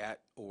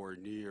at or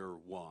near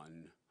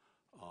 1,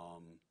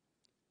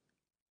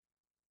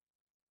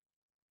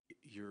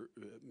 you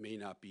may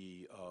not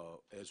be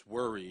as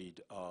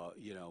worried.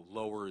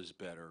 Lower is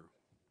better.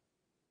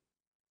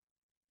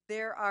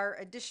 There are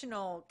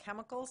additional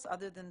chemicals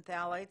other than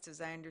phthalates,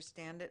 as I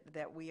understand it,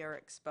 that we are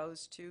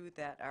exposed to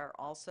that are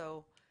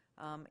also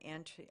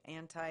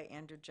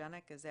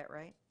anti-androgenic, is that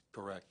right?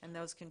 Correct. And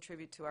those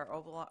contribute to our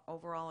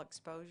overall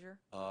exposure?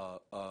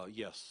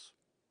 Yes.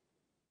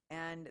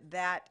 And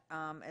that,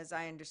 as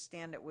I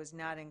understand it, was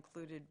not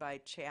included by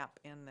CHAP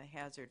in the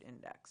hazard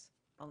index.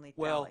 Only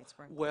phthalates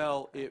were included.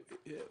 Well,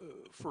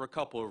 for a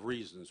couple of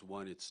reasons.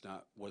 One,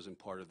 wasn't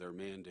part of their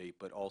mandate,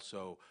 but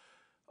also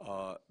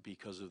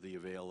because of the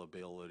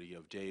availability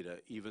of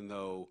data. Even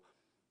though,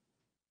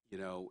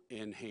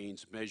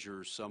 NHANES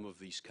measures some of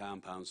these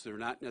compounds, they're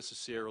not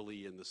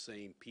necessarily in the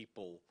same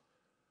people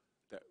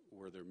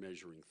where they're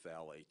measuring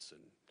phthalates,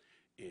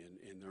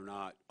 and they're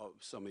not.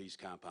 Some of these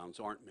compounds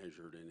aren't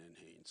measured in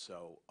NHANES.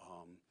 So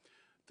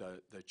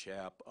the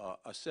CHAP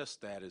assessed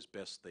that as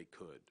best they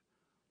could.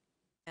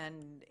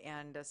 And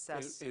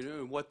assessed.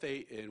 And what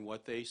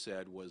they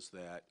said was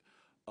that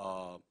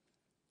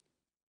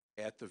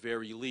at the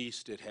very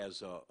least, it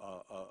has a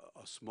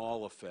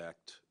small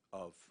effect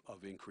of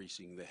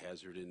increasing the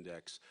hazard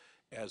index.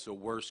 As a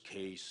worst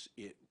case,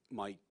 it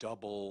might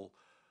double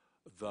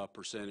the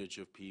percentage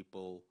of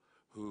people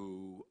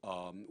who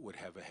would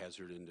have a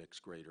hazard index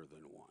greater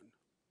than 1.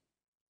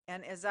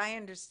 And as I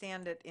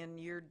understand it, in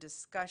your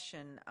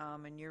discussion,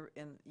 in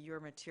your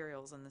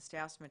materials and the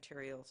staff's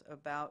materials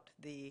about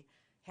the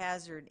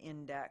hazard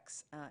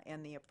index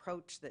and the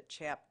approach that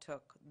CHAP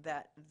took,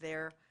 that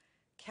their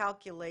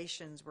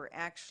calculations were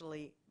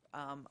actually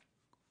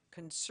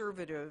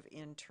conservative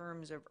in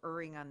terms of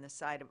erring on the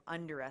side of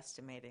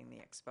underestimating the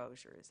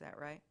exposure. Is that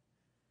right?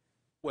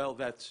 Well,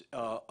 that's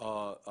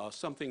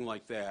something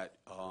like that.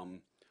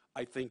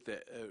 I think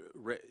that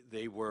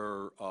they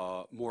were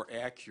more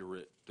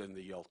accurate than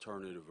the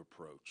alternative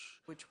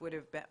approach. Which would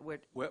have been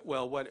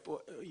Well,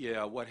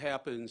 what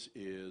happens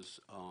is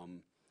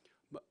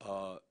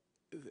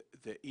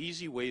the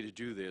easy way to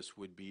do this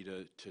would be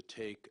to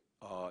take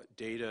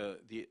data.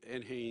 The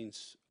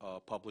NHANES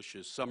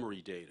publishes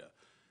summary data.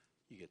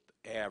 You get the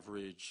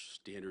average,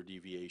 standard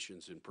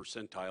deviations, and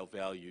percentile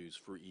values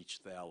for each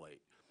phthalate.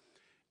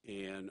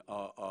 And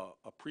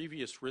a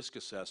previous risk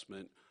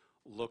assessment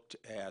looked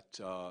at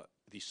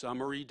the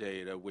summary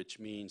data, which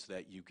means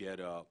that you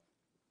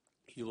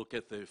look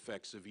at the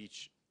effects of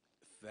each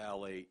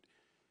phthalate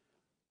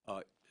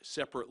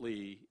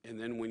separately, and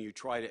then when you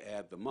try to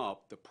add them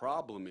up, the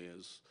problem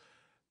is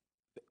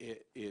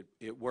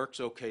it works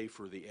okay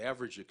for the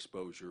average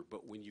exposure,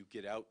 but when you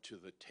get out to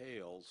the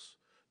tails,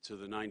 to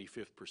the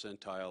 95th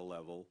percentile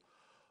level,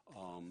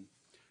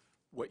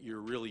 what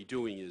you're really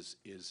doing is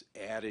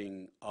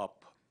adding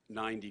up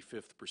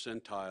 95th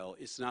percentile.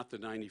 It's not the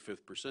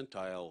 95th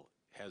percentile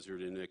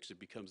hazard index, it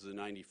becomes the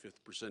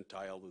 95th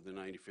percentile of the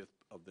 95th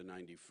of the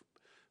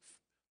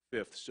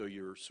 95th, so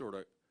you're sort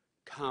of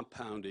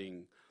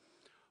compounding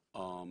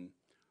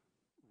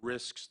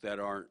risks that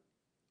aren't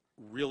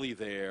really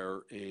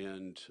there,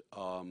 and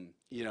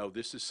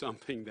this is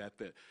something that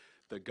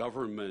the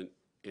government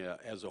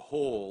as a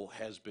whole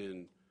has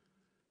been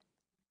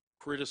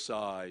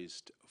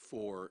criticized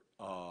for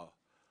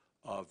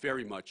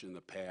very much in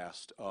the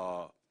past.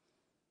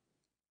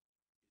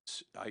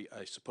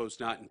 I suppose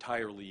not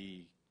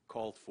entirely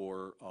called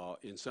for.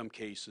 In some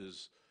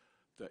cases,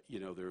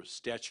 their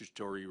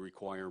statutory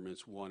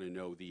requirements want to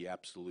know the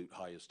absolute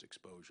highest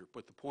exposure.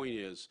 But the point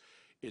is,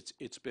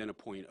 it's been a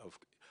point of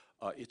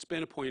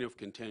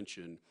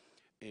contention,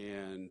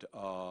 and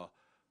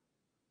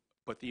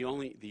but the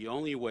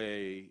only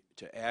way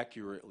to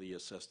accurately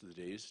assess the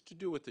data is to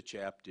do what the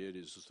CHAP did,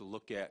 is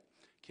to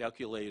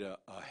calculate a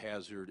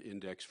hazard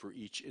index for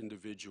each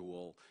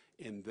individual,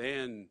 and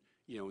then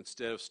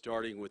instead of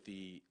starting with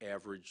the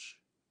average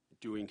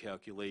doing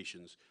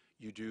calculations,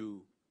 you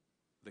do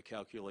the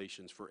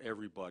calculations for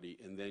everybody,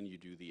 and then you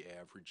do the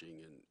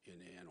averaging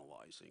and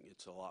analyzing.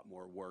 It's a lot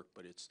more work,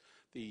 but it's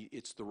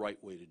the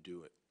right way to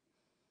do it.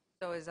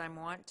 So as I'm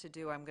wont to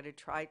do, I'm going to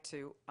try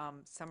to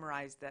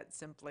summarize that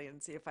simply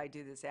and see if I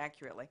do this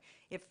accurately.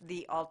 If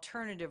the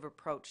alternative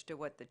approach to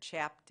what the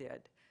CHAP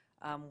did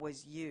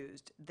was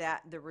used,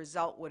 that the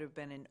result would have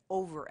been an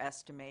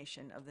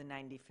overestimation of the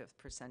 95th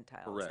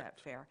percentile. Is that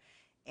Correct. fair?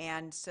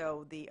 And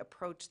so the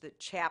approach that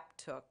CHAP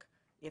took,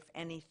 if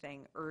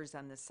anything, errs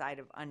on the side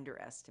of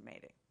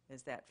underestimating.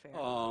 Is that fair?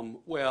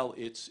 Well,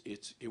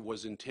 it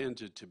was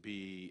intended to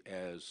be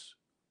as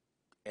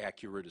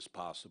accurate as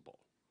possible.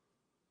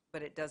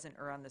 But it doesn't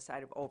err on the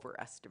side of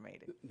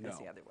overestimating, as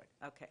the No. other way.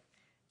 Okay.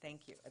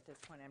 Thank you. At this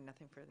point, I have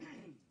nothing further.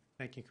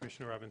 Thank you,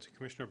 Commissioner Robinson.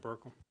 Commissioner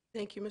Burkle?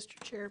 Thank you, Mr.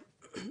 Chair.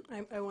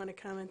 I want to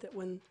comment that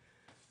when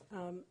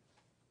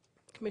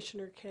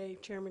Commissioner Kay,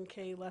 Chairman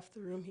Kay left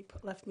the room, he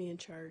left me in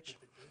charge.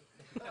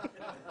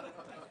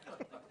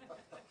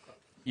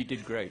 You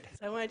did great.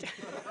 So I wanted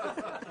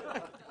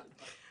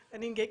I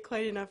didn't get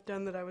quite enough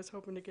done that I was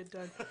hoping to get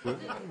done.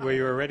 Well,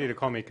 you were ready to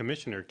call me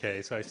Commissioner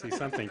K, so I see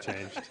something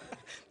changed.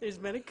 There's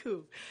been a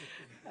coup.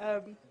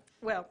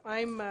 Well,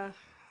 I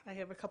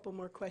have a couple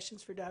more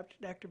questions for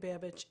Dr.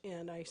 Babich,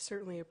 and I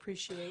certainly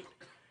appreciate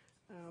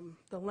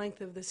the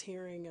length of this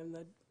hearing and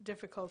the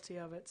difficulty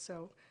of it,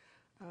 so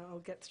I'll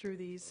get through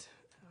these.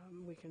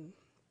 We can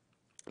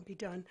be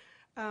done.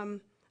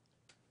 And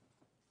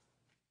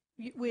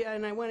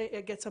I want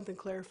to get something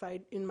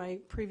clarified. In my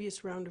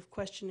previous round of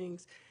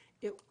questionings,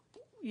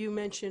 you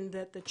mentioned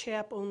that the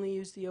CHAP only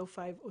used the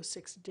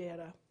 05-06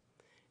 data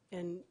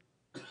and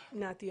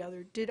not the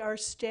other. Did our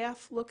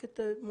staff look at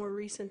the more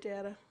recent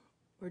data,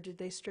 or did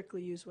they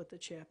strictly use what the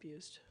CHAP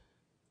used?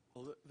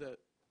 Well, the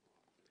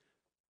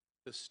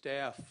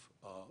staff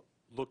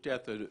looked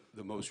at the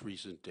most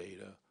recent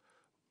data.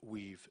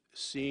 We've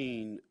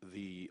seen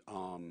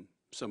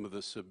some of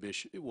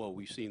the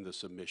we've seen the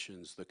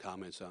submissions, the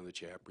comments on the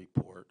CHAP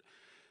report,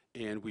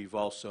 and we've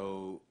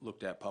also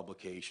looked at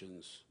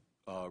publications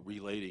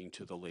relating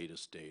to the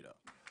latest data,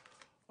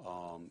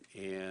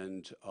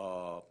 and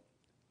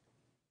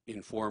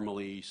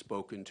informally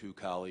spoken to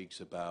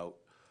colleagues about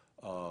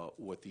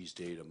what these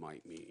data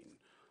might mean.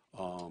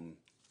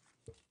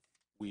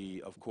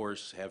 We, of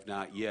course, have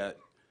not yet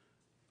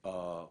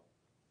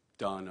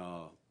done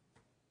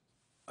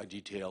a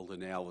detailed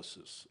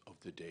analysis of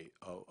the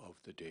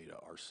data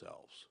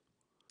ourselves.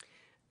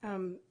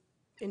 And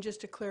just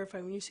to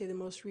clarify, when you say the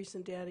most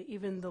recent data,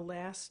 even the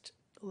last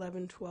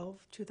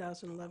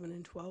 2011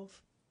 and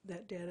 12,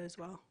 that data as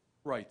well?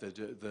 Right,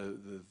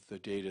 the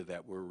data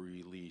that were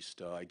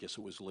released, I guess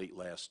it was late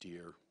last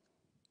year.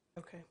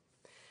 Okay.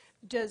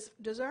 Does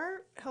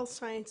our health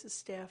sciences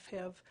staff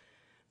have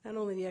not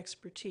only the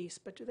expertise,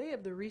 but do they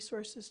have the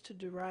resources to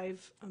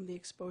derive the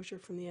exposure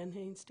from the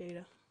NHANES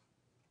data?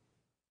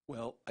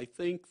 Well, I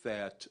think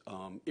that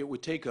it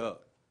would take a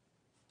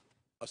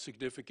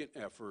significant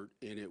effort,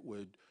 and it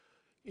would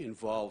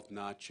involve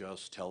not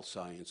just health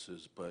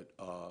sciences, but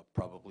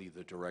probably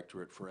the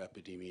Directorate for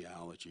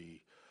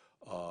Epidemiology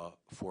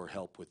for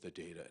help with the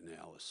data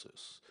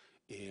analysis.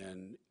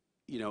 And,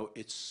 you know,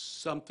 it's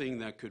something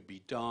that could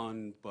be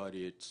done, but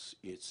it's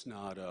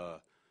not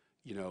a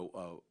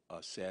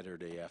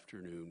Saturday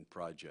afternoon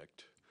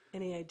project.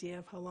 Any idea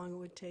of how long it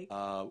would take?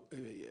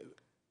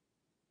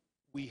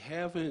 We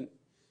haven't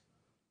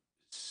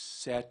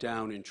sat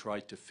down and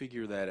tried to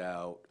figure that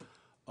out.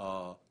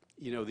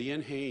 You know, the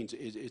NHANES,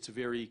 it's a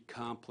very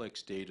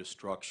complex data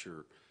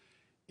structure,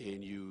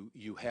 and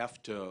you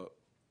have to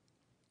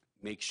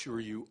make sure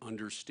you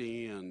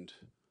understand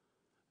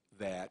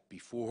that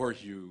before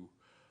you,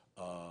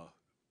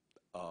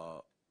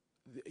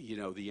 you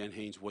know, the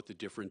NHANES, what the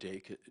different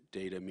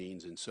data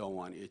means and so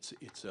on.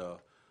 It's a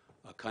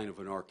kind of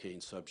an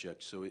arcane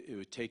subject, so it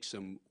would take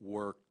some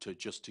work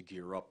just to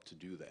gear up to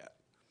do that.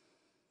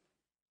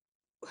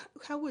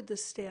 How would the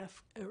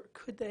staff, or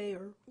could they,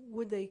 or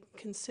would they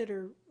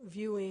consider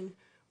viewing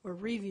or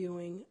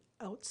reviewing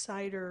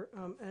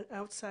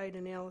outside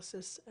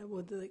analysis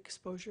with the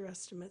exposure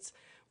estimates?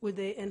 Would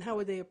they, and how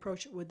would they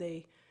approach it? Would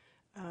they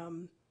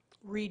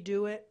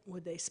redo it?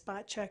 Would they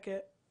spot check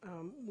it?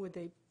 Would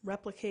they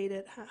replicate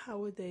it? How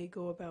would they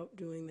go about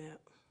doing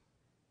that?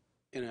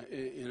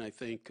 And I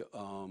think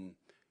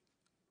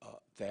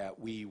that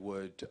we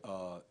would,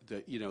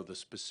 the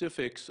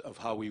specifics of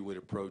how we would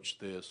approach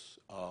this,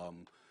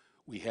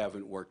 we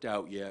haven't worked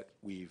out yet.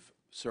 We've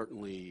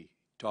certainly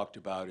talked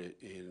about it,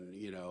 and,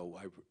 you know,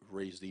 I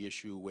raised the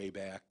issue way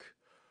back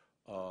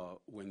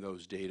when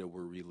those data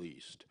were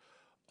released.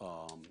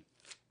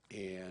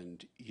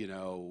 And, you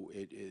know,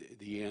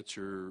 the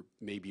answer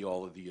may be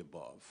all of the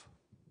above.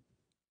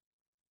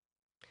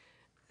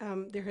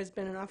 There has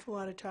been an awful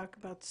lot of talk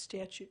about the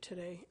statute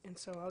today, and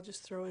so I'll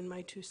just throw in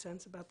my 2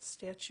 cents about the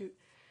statute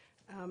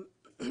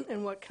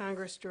and what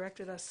Congress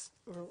directed us,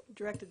 or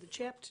directed the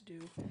CHAP to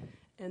do,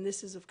 and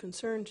this is of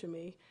concern to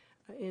me.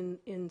 In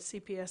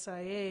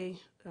CPSIA,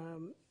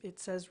 it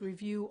says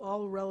review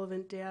all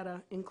relevant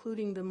data,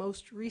 including the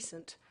most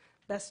recent,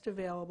 best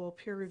available,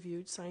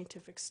 peer-reviewed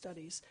scientific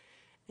studies.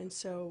 And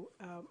so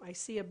I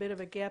see a bit of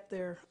a gap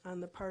there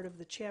on the part of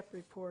the CHAP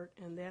report,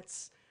 and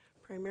that's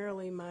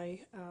primarily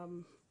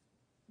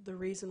the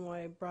reason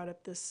why I brought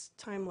up this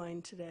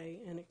timeline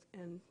today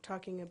and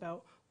talking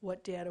about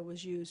what data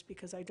was used,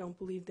 because I don't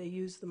believe they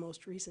used the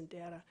most recent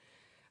data.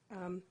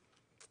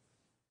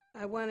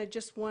 I wanted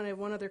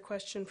one other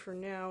question for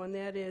now, and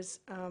that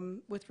is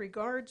with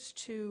regards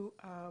to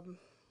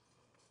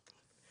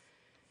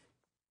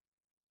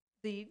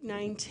the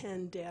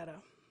 910 data.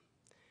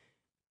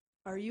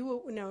 Are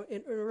you, now,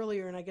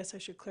 earlier, and I guess I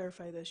should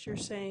clarify this, you're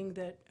saying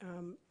that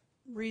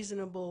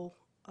reasonable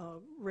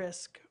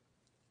risk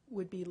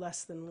would be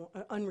less than,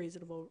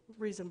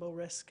 reasonable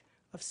risk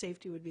of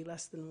safety would be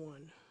less than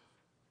 1?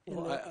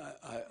 Well,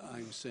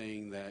 I'm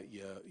saying that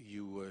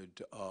you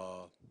would,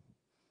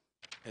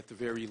 at the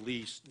very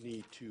least,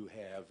 need to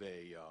have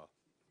a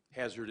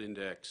hazard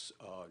index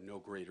no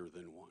greater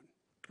than 1.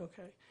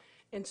 Okay.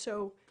 And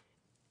so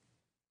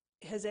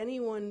has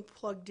anyone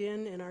plugged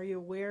in, and are you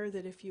aware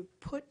that if you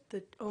put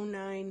the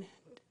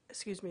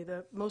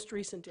the most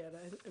recent data,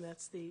 and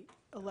that's the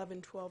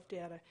 11-12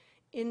 data,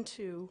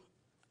 into,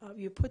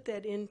 you put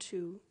that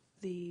into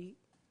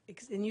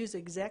and use the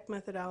exact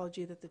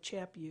methodology that the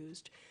CHAP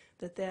used,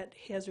 that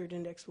hazard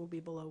index will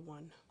be below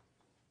 1?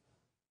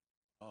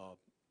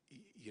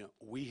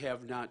 We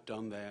have not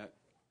done that.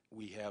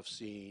 We have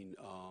seen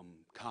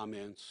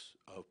comments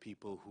of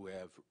people who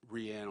have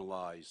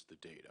reanalyzed the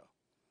data.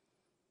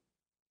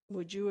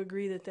 Would you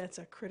agree that that's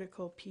a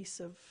critical piece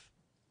of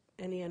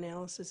any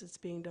analysis that's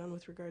being done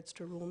with regards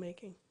to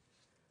rulemaking?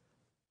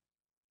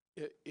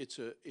 If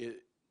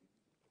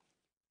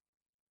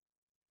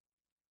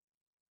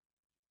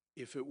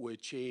it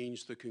would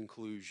change the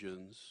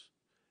conclusions,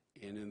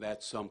 and then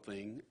that's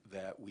something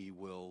that we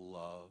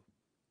will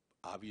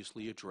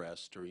obviously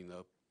address during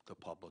the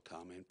public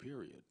comment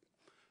period.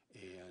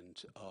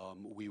 And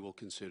we will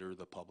consider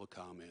the public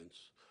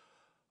comments.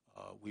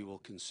 We will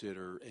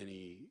consider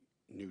any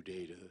new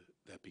data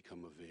that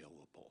become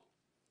available.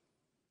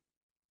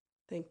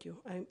 Thank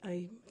you.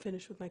 I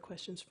finished with my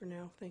questions for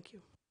now. Thank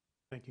you.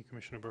 Thank you,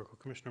 Commissioner Burkle.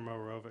 Commissioner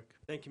Morovic.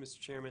 Thank you, Mr.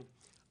 Chairman,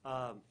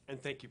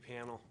 and thank you,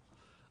 panel.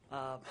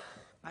 I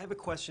have a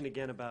question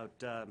again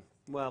about,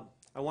 well,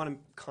 I want a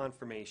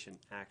confirmation,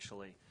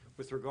 actually,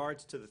 with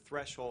regards to the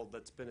threshold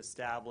that's been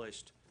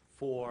established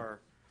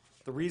for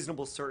the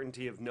reasonable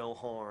certainty of no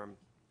harm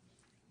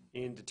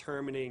in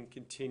determining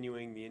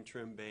continuing the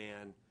interim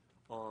ban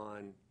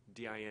on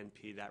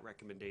DINP, that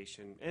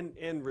recommendation,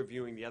 and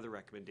reviewing the other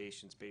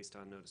recommendations based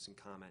on notice and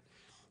comment.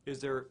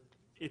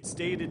 It's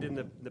stated in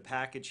the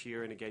package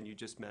here, and again, you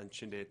just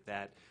mentioned it,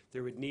 that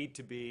there would need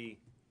to be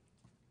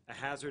a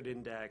hazard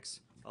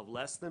index of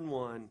less than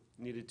 1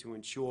 needed to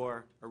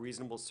ensure a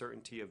reasonable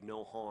certainty of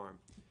no harm.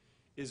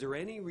 Is there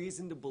any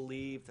reason to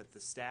believe that the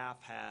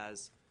staff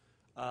has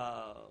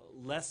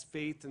less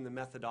faith in the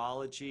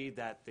methodology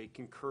that they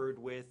concurred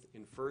with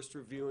in first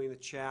reviewing the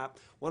CHAP?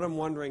 What I'm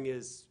wondering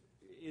is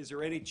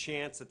there any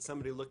chance that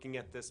somebody looking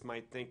at this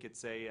might think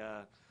it's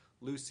a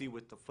Lucy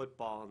with the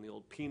football in the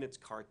old Peanuts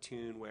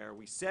cartoon where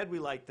we said we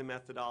liked the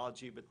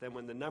methodology, but then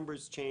when the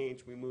numbers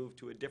change, we move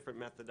to a different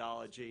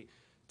methodology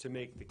to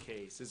make the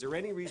case? Is there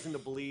any reason to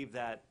believe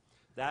that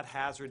that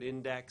hazard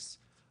index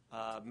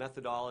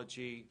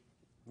methodology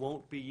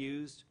won't be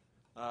used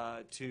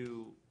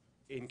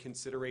in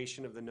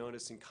consideration of the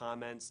notice and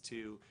comments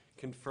to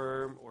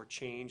confirm or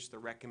change the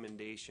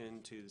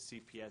recommendation to the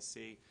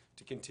CPSC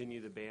to continue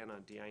the ban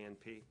on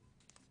DINP?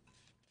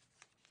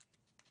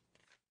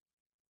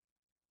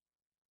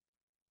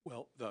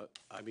 Well,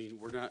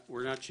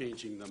 we're not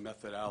changing the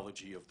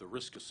methodology of the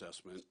risk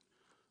assessment,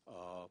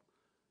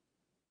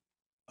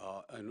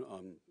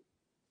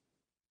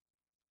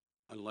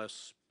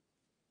 unless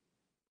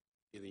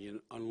in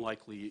the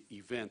unlikely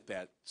event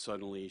that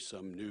suddenly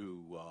some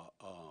new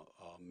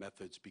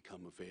methods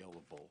become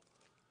available.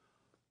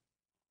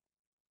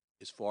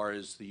 As far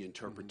as the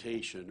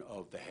interpretation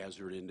of the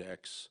hazard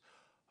index,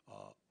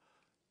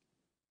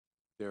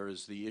 there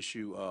is the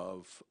issue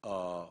of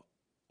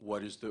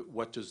what does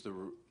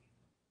the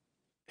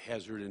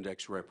hazard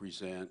index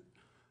represent?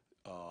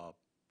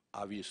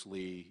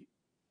 Obviously,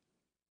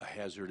 a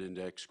hazard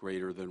index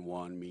greater than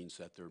 1 means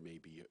that there may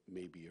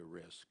be a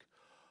risk.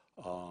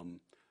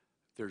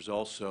 There's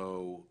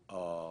also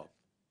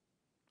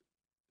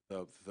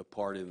the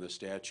part in the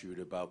statute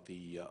about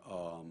the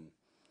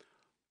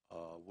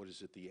what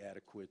is it? The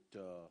adequate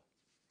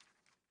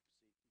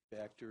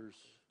factors.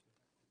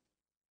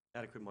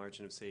 Adequate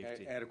margin of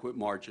safety. Adequate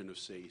margin of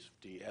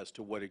safety as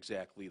to what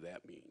exactly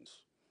that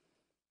means.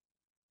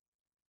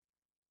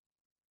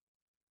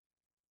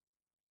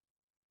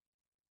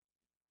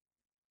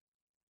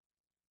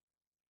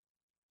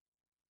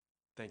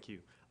 Thank you.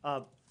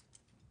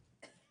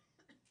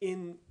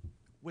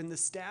 When the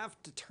staff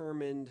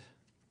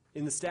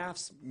in the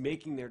staff's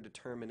making their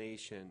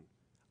determination,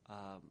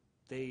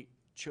 they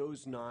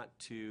chose not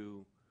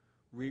to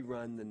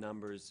rerun the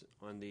numbers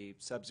on the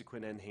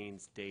subsequent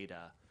NHANES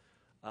data.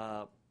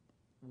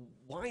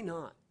 Why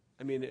not?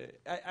 I mean,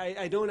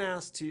 I don't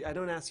ask you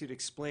to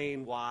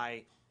explain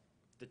why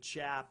the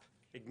CHAP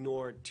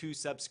ignored two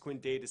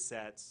subsequent data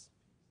sets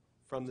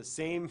from the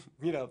same,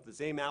 the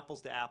same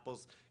apples to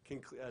apples,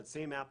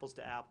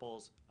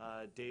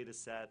 data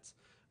sets,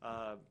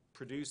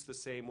 produced the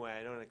same way.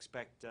 I don't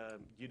expect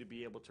you to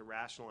be able to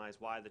rationalize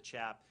why the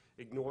CHAP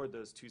ignored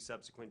those two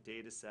subsequent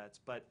data sets.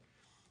 But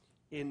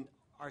in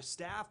our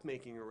staff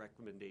making a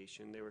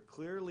recommendation, they were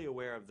clearly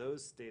aware of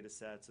those data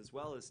sets as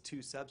well as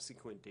two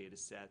subsequent data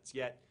sets,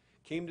 yet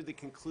came to the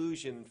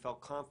conclusion and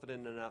felt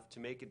confident enough to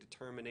make a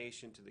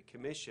determination to the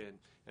commission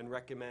and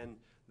recommend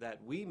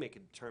that we make a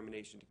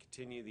determination to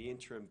continue the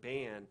interim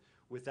ban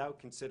without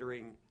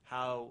considering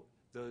how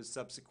those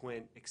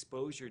subsequent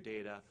exposure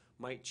data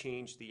might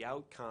change the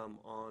outcome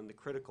on the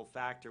critical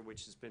factor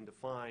which has been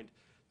defined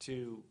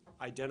to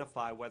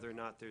identify whether or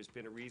not there's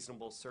been a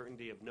reasonable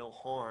certainty of no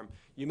harm.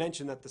 You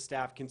mentioned that the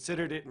staff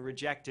considered it and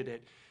rejected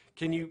it.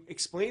 Can you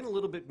explain a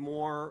little bit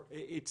more?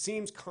 It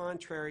seems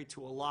contrary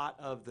to a lot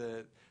of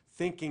the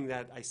thinking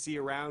that I see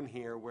around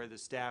here, where the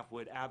staff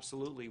would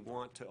absolutely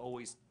want to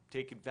always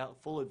take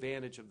full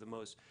advantage of the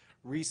most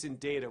recent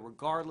data,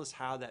 regardless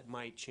how that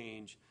might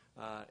change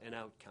an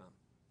outcome.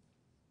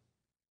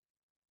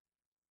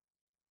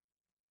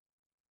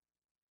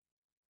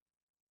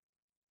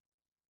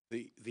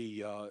 The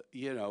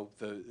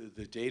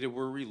data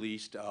were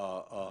released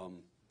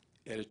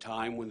at a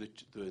time when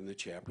the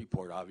CHAP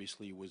report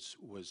obviously was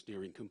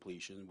nearing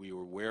completion. We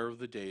were aware of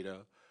the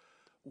data.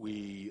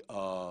 We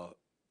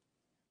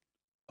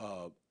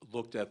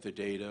looked at the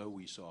data.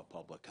 We saw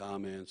public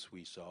comments.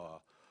 We saw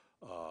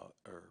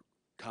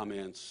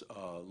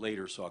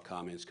later saw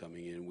comments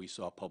coming in. We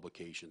saw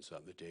publications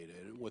on the data.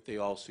 And what they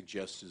all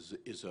suggest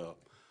is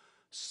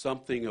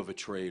something of a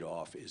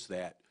trade-off, is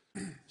that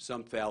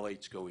some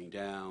phthalates going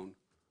down,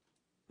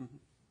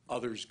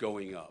 others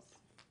going up.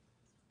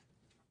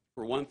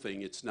 For one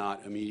thing, it's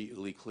not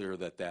immediately clear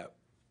that that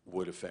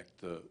would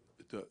affect the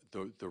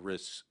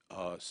risks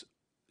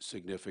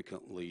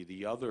significantly.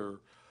 The other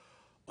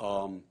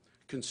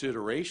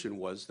consideration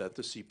was that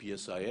the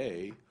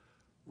CPSIA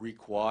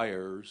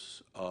required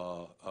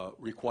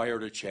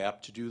a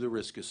CHAP to do the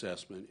risk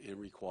assessment and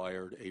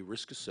required a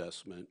risk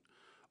assessment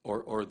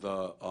or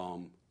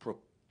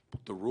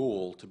the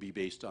rule to be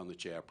based on the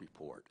CHAP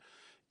report.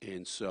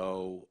 And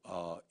so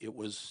it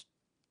was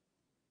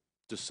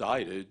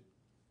decided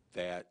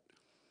that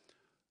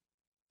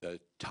the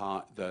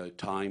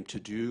time to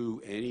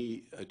do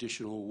any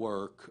additional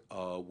work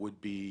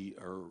would be,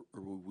 or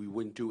we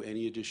wouldn't do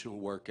any additional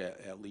work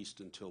at least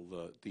until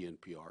the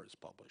NPR is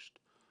published.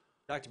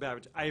 Dr.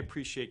 Babbage, I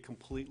appreciate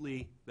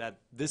completely that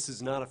this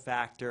is not a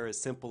factor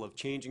as simple of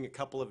changing a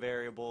couple of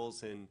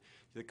variables in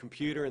the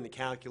computer and the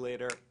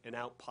calculator, and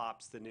out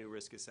pops the new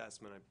risk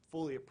assessment. I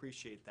fully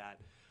appreciate that.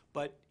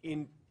 But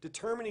in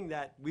determining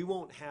that we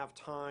won't have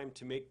time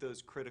to make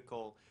those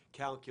critical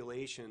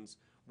calculations,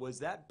 was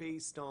that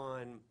based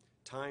on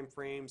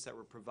timeframes that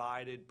were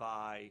provided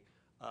by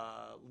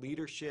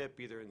leadership,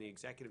 either in the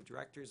executive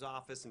director's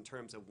office in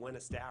terms of when a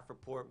staff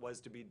report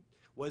was to be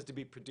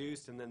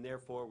produced, and then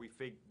therefore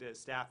the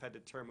staff had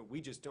determined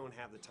we just don't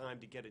have the time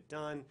to get it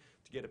done,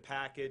 to get a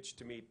package,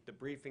 to meet the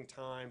briefing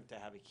time, to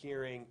have a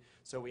hearing,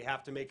 so we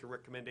have to make a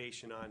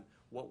recommendation on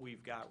what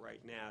we've got right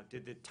now?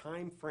 Did the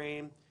time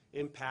frame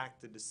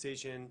impact the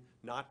decision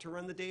not to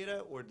run the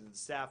data, or did the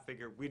staff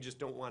figure we just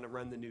don't want to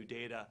run the new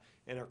data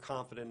and are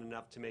confident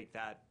enough to make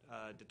that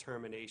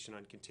determination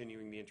on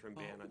continuing the interim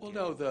ban on Well,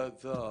 no,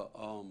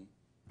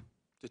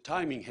 the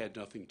timing had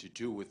nothing to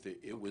do with it.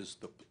 It was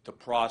the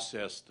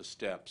process, the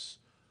steps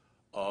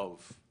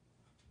of,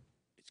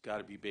 it's got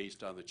to be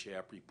based on the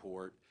CHAP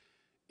report,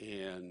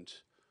 and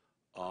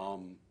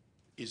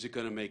is it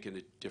going to make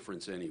a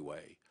difference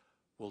anyway?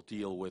 We'll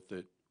deal with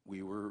it.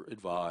 We were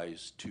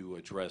advised to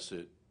address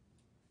it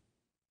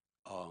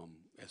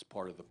as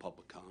part of the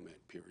public comment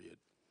period.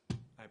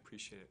 I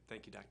appreciate it.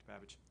 Thank you, Dr.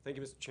 Babbage. Thank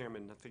you, Mr.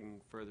 Chairman.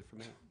 Nothing further from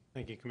me.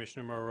 Thank you,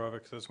 Commissioner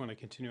Mohorovic. So I just want to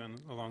continue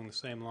along the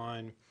same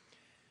line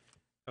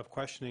of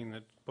questioning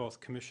that both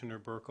Commissioner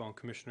Burkle and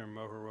Commissioner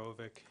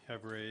Mohorovic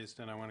have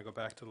raised, and I want to go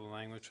back to the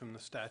language from the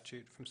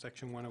statute, from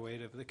Section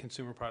 108 of the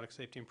Consumer Product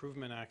Safety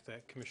Improvement Act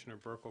that Commissioner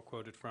Burkle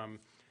quoted from,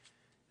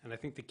 and I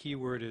think the key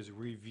word is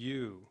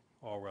review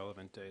all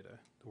relevant data.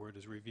 The word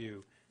is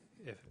review.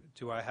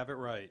 Do I have it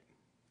right,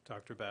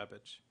 Dr.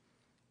 Babbage?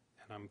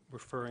 And I'm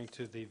referring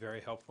to the very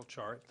helpful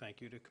chart.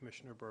 Thank you to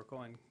Commissioner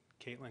Burkle and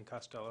Caitlin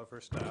Costello of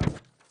her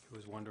staff, who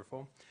was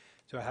wonderful.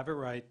 So I have it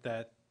right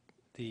that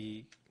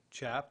the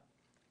CHAP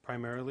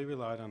primarily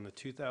relied on the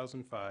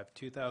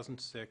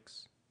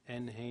 2005-2006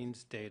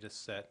 NHANES data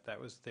set. That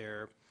was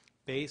their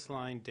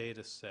baseline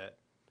data set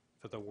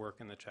for the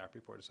work in the CHAP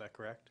report. Is that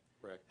correct?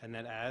 Correct. And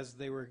that as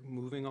they were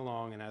moving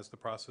along and as the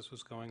process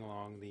was going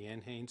along, the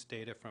NHANES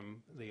data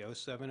from the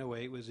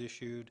 07-08 was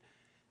issued,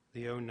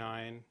 the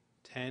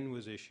 09-10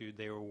 was issued.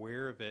 They were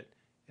aware of it.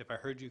 If I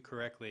heard you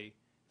correctly,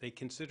 they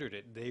considered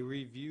it. They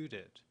reviewed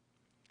it.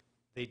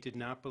 They did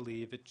not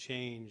believe it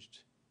changed,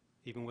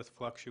 even with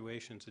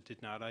fluctuations. It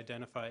did not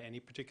identify any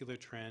particular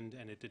trend,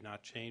 and it did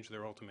not change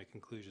their ultimate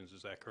conclusions.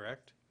 Is that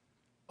correct?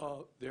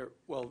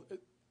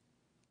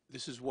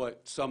 this is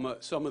what some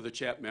of the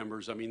CHAP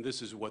members, I mean,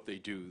 this is what they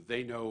do.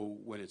 They know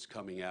when it's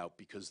coming out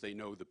because they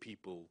know the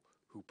people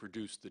who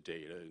produce the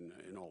data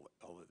and all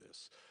of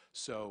this.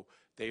 So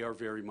they are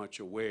very much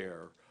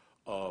aware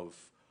of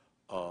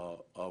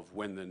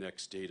when the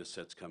next data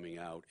set's coming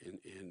out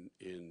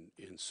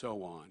and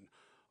so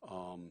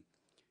on.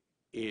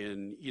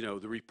 You know,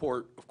 the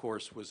report, of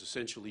course, was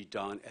essentially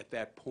done at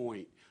that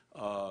point.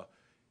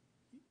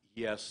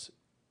 Yes,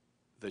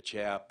 the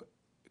CHAP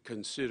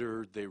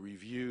considered, they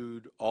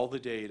reviewed all the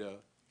data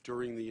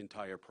during the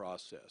entire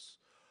process.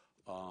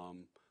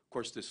 Of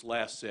course, this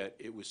last set,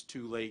 it was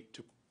too late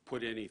to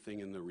put anything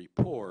in the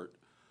report.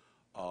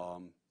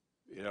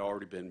 It had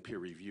already been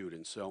peer-reviewed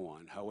and so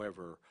on.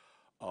 However,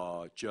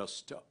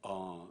 just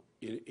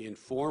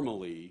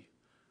informally,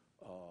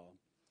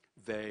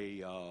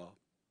 they,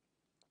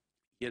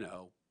 you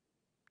know,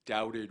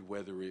 doubted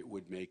whether it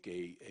would make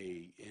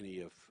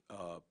any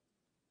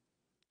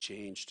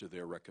change to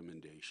their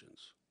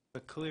recommendations.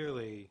 But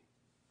clearly,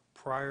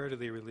 prior to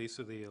the release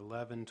of the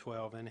 11,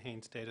 12, and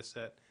Haynes data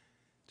set,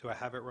 do I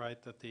have it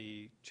right that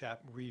the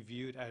CHAP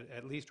reviewed,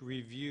 at least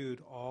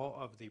reviewed all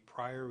of the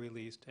prior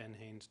released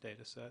NHANES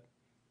data set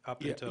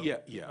up until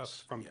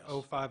yes, from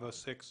yes. 05,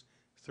 06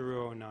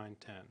 through 09,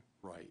 10?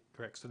 Right.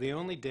 Correct. So the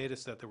only data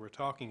set that we're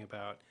talking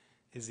about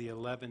is the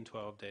 11,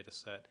 12 data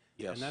set.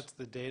 Yes. And that's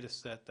the data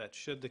set that,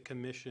 should the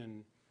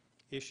commission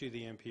issue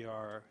the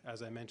NPR,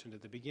 as I mentioned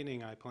at the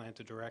beginning, I plan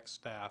to direct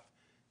staff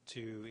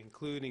to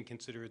include and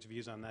consider its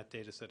views on that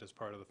data set as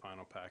part of the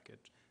final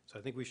package. So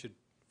I think we should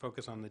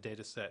focus on the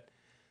data set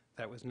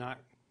that was not,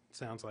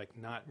 sounds like,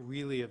 not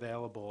really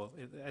available.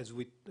 As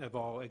we have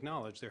all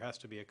acknowledged, there has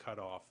to be a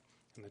cutoff.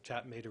 And the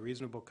CHAP made a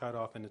reasonable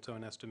cutoff in its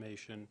own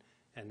estimation.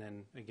 And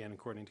then, again,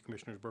 according to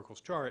Commissioner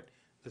Burkle's chart,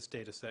 this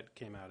data set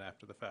came out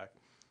after the fact.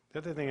 The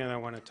other thing that I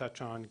want to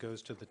touch on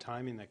goes to the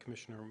timing that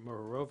Commissioner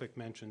Mohorovic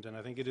mentioned, and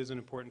I think it is an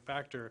important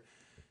factor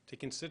to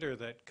consider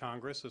that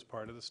Congress, as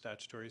part of the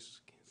statutory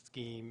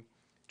scheme,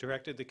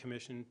 directed the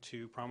Commission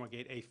to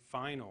promulgate a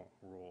final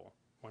rule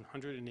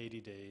 180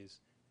 days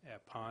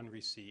upon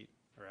receipt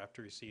or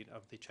after receipt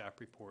of the CHAP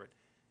report.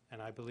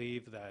 And I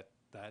believe that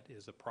that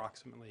is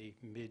approximately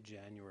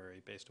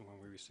mid-January based on when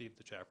we received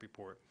the CHAP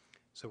report.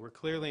 So we're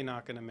clearly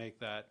not going to make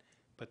that,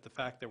 but the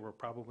fact that we're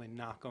probably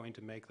not going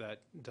to make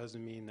that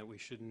doesn't mean that we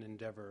shouldn't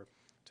endeavor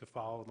to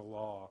follow the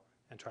law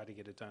and try to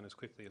get it done as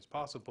quickly as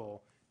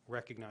possible,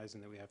 recognizing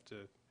that we have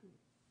to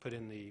put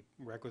in the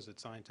requisite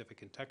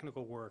scientific and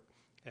technical work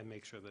and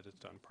make sure that it's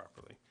done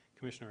properly.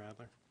 Commissioner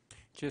Adler?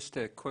 Just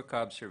a quick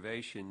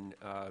observation,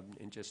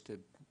 and just to,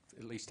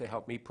 at least to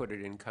help me put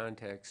it in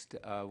context,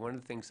 one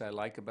of the things I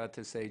like about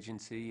this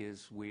agency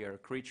is we are a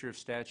creature of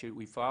statute.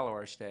 We follow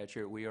our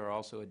statute. We are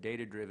also a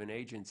data-driven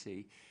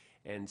agency.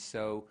 And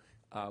so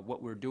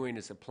what we're doing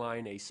is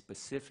applying a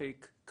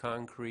specific,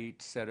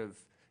 concrete set of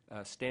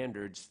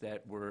standards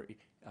that were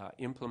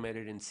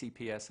implemented in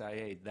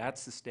CPSIA.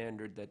 That's the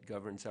standard that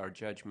governs our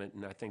judgment,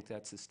 and I think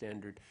that's the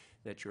standard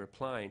that you're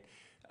applying.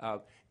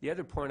 The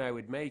other point I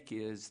would make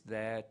is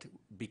that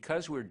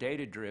because we're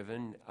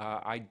data-driven,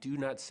 I do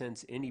not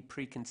sense any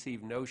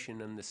preconceived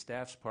notion on the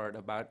staff's part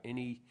about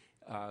any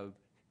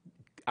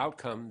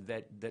outcome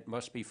that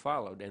must be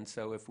followed. And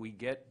so if we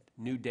get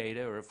new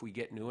data or if we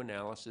get new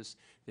analysis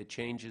that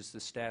changes the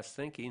staff's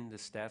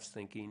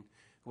thinking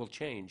will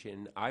change.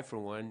 And I, for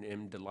one,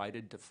 am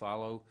delighted to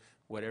follow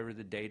wherever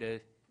the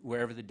data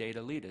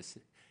lead us.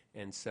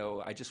 And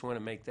so I just want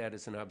to make that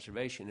as an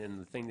observation. And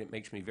the thing that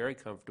makes me very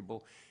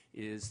comfortable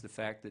is the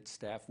fact that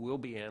staff will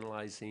be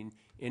analyzing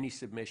any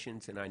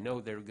submissions, and I know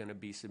there are going to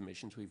be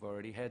submissions. We've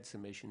already had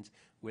submissions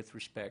with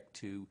respect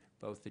to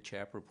both the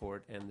CHAP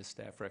report and the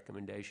staff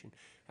recommendation.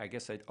 I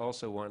guess I'd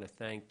also want to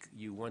thank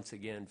you once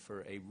again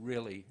for a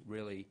really,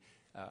 really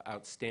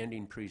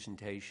outstanding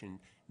presentation.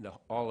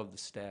 All of the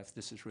staff,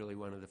 this is really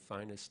one of the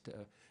finest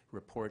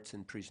reports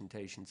and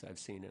presentations I've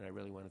seen, and I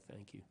really want to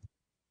thank you.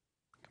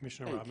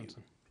 Commissioner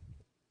Robinson.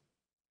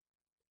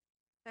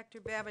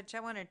 Dr. Babich, I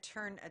want to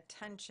turn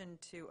attention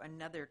to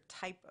another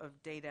type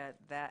of data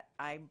that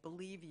I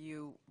believe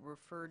you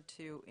referred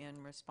to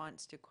in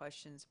response to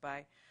questions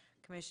by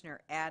Commissioner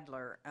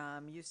Adler.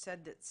 You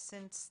said that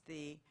since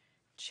the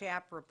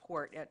CHAP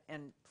report,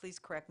 and please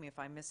correct me if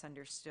I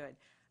misunderstood,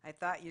 I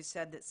thought you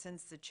said that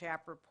since the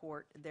CHAP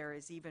report, there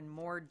is even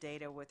more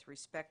data with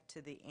respect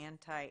to the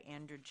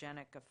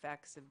anti-androgenic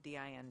effects of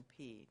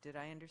DINP. Did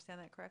I understand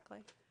that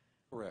correctly?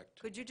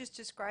 Correct. Could you just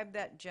describe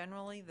that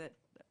generally, the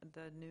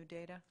new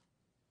data?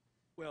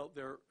 Well,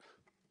 there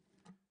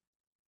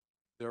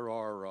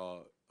are a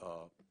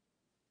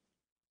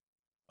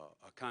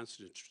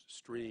constant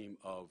stream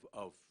of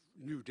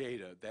new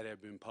data that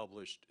have been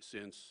published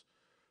since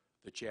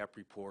the CHAP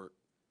report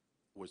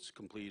was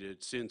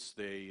completed, since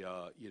they,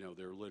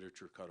 their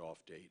literature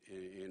cutoff date,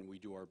 and we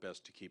do our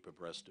best to keep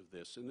abreast of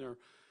this. And there,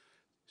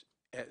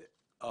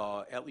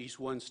 at least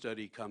one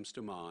study comes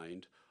to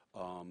mind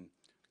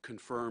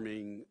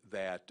confirming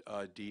that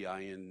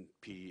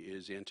DINP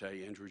is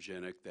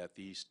anti-androgenic, that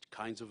these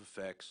kinds of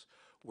effects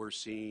were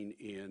seen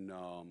in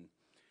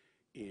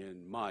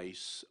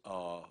mice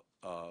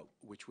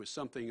which was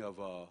something of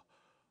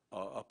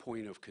a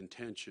point of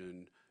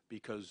contention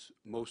because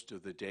most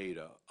of the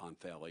data on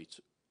phthalates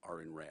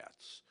are in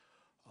rats.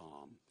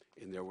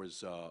 And there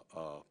was,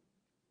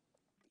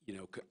 you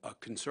know, a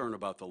concern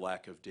about the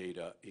lack of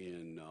data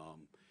in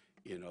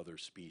other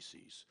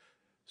species.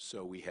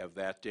 So we have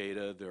that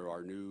data. There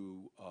are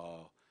new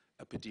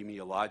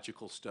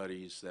epidemiological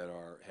studies that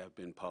have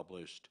been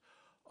published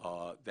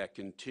that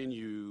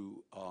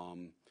continue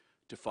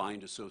to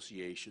find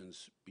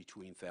associations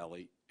between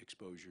phthalate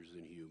exposures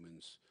in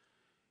humans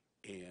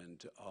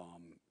and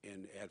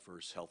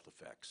adverse health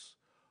effects.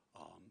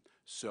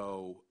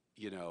 So,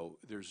 you know,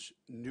 there's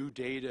new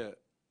data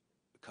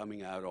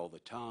coming out all the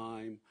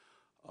time.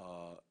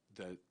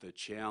 The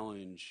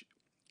challenge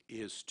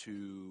is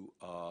to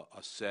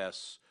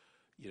assess,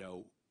 you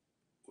know,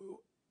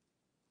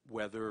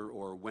 whether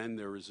or when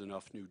there is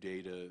enough new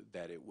data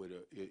that it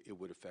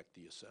would affect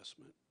the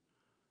assessment.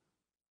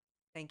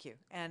 Thank you.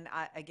 And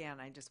again,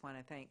 I just want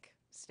to thank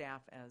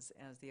staff, as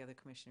the other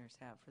commissioners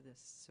have, for this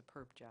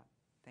superb job.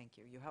 Thank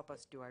you. You help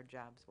us do our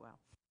jobs well.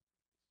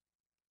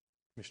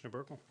 Commissioner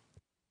Burkle.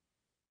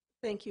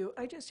 Thank you.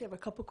 I just have a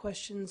couple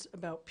questions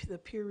about the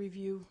peer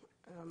review.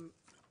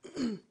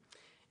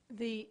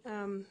 The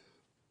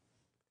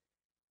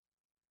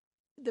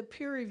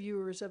peer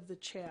reviewers of the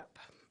CHAP,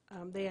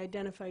 they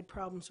identified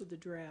problems with the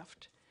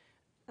draft,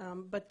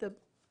 but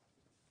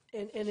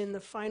and in the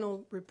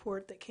final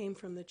report that came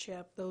from the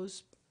CHAP,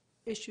 those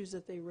issues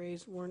that they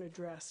raised weren't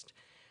addressed.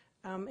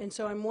 And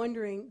so I'm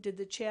wondering, did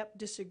the CHAP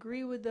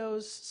disagree with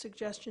those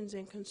suggestions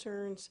and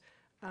concerns,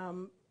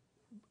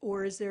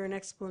 or is there an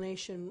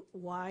explanation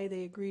why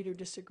they agreed or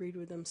disagreed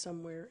with them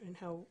somewhere, and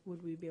how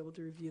would we be able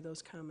to review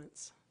those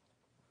comments?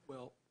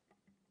 Well,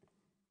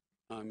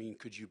 I mean,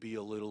 could you be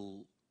a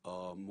little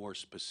more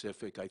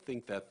specific? I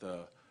think that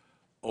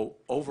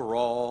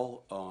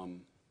overall,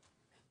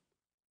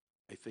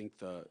 I think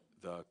the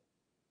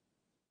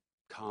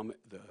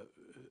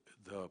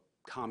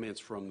comments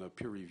from the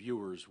peer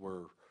reviewers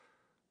were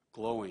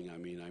glowing. I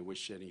mean, I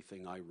wish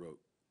anything I wrote,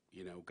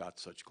 you know, got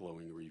such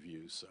glowing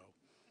reviews. So.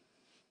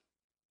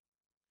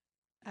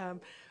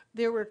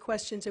 There were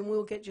questions, and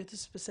we'll get you to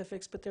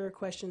specifics, but there were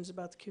questions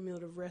about the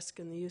cumulative risk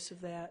and the use of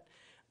that,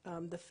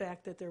 the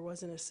fact that there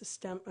wasn't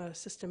a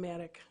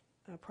systematic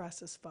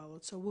process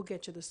followed. So we'll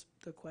get you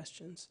the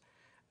questions.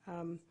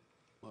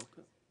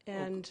 Okay.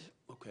 And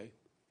okay.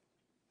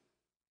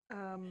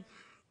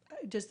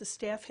 Does the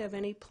staff have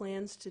any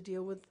plans to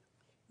deal with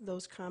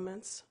those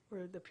comments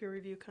or the peer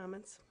review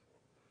comments?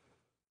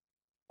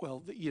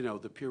 Well, you know,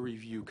 the peer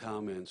review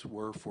comments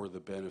were for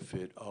the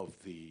benefit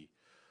of the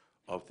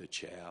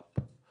CHAP.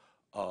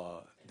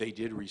 They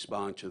did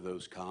respond to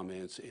those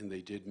comments, and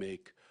they did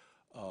make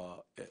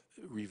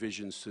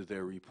revisions to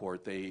their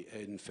report. They,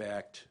 in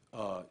fact,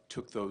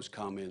 took those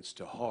comments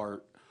to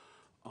heart.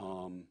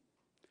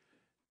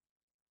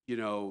 You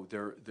know,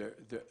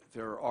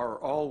 there are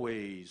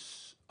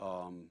always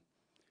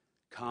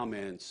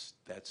comments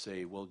that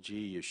say, well,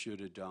 gee, you should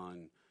have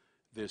done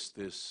this,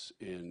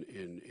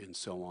 and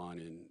so on.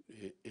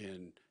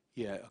 And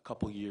yeah, a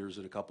couple years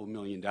and a couple $1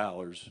 million,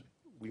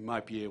 we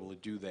might be able to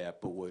do that,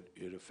 but would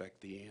it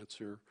affect the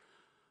answer?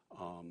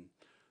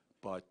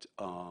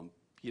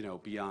 You know,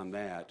 beyond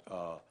that,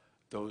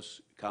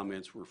 those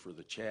comments were for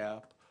the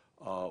CHAP.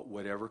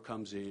 Whatever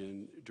comes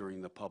in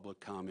during the public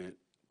comment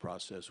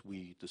process,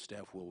 the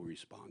staff will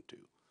respond to.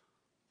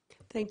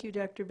 Thank you,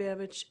 Dr.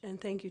 Babich,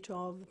 and thank you to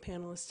all of the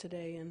panelists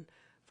today, and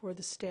for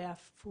the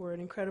staff for an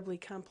incredibly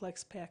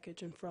complex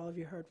package and for all of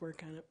your hard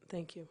work on it.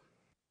 Thank you.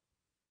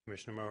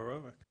 Commissioner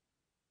Mohorovic.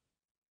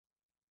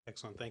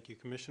 Excellent. Thank you,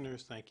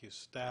 commissioners. Thank you,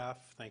 staff.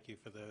 Thank you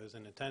for those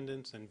in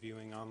attendance and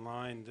viewing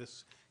online.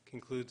 This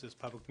concludes this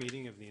public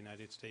meeting of the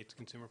United States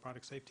Consumer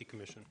Product Safety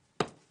Commission.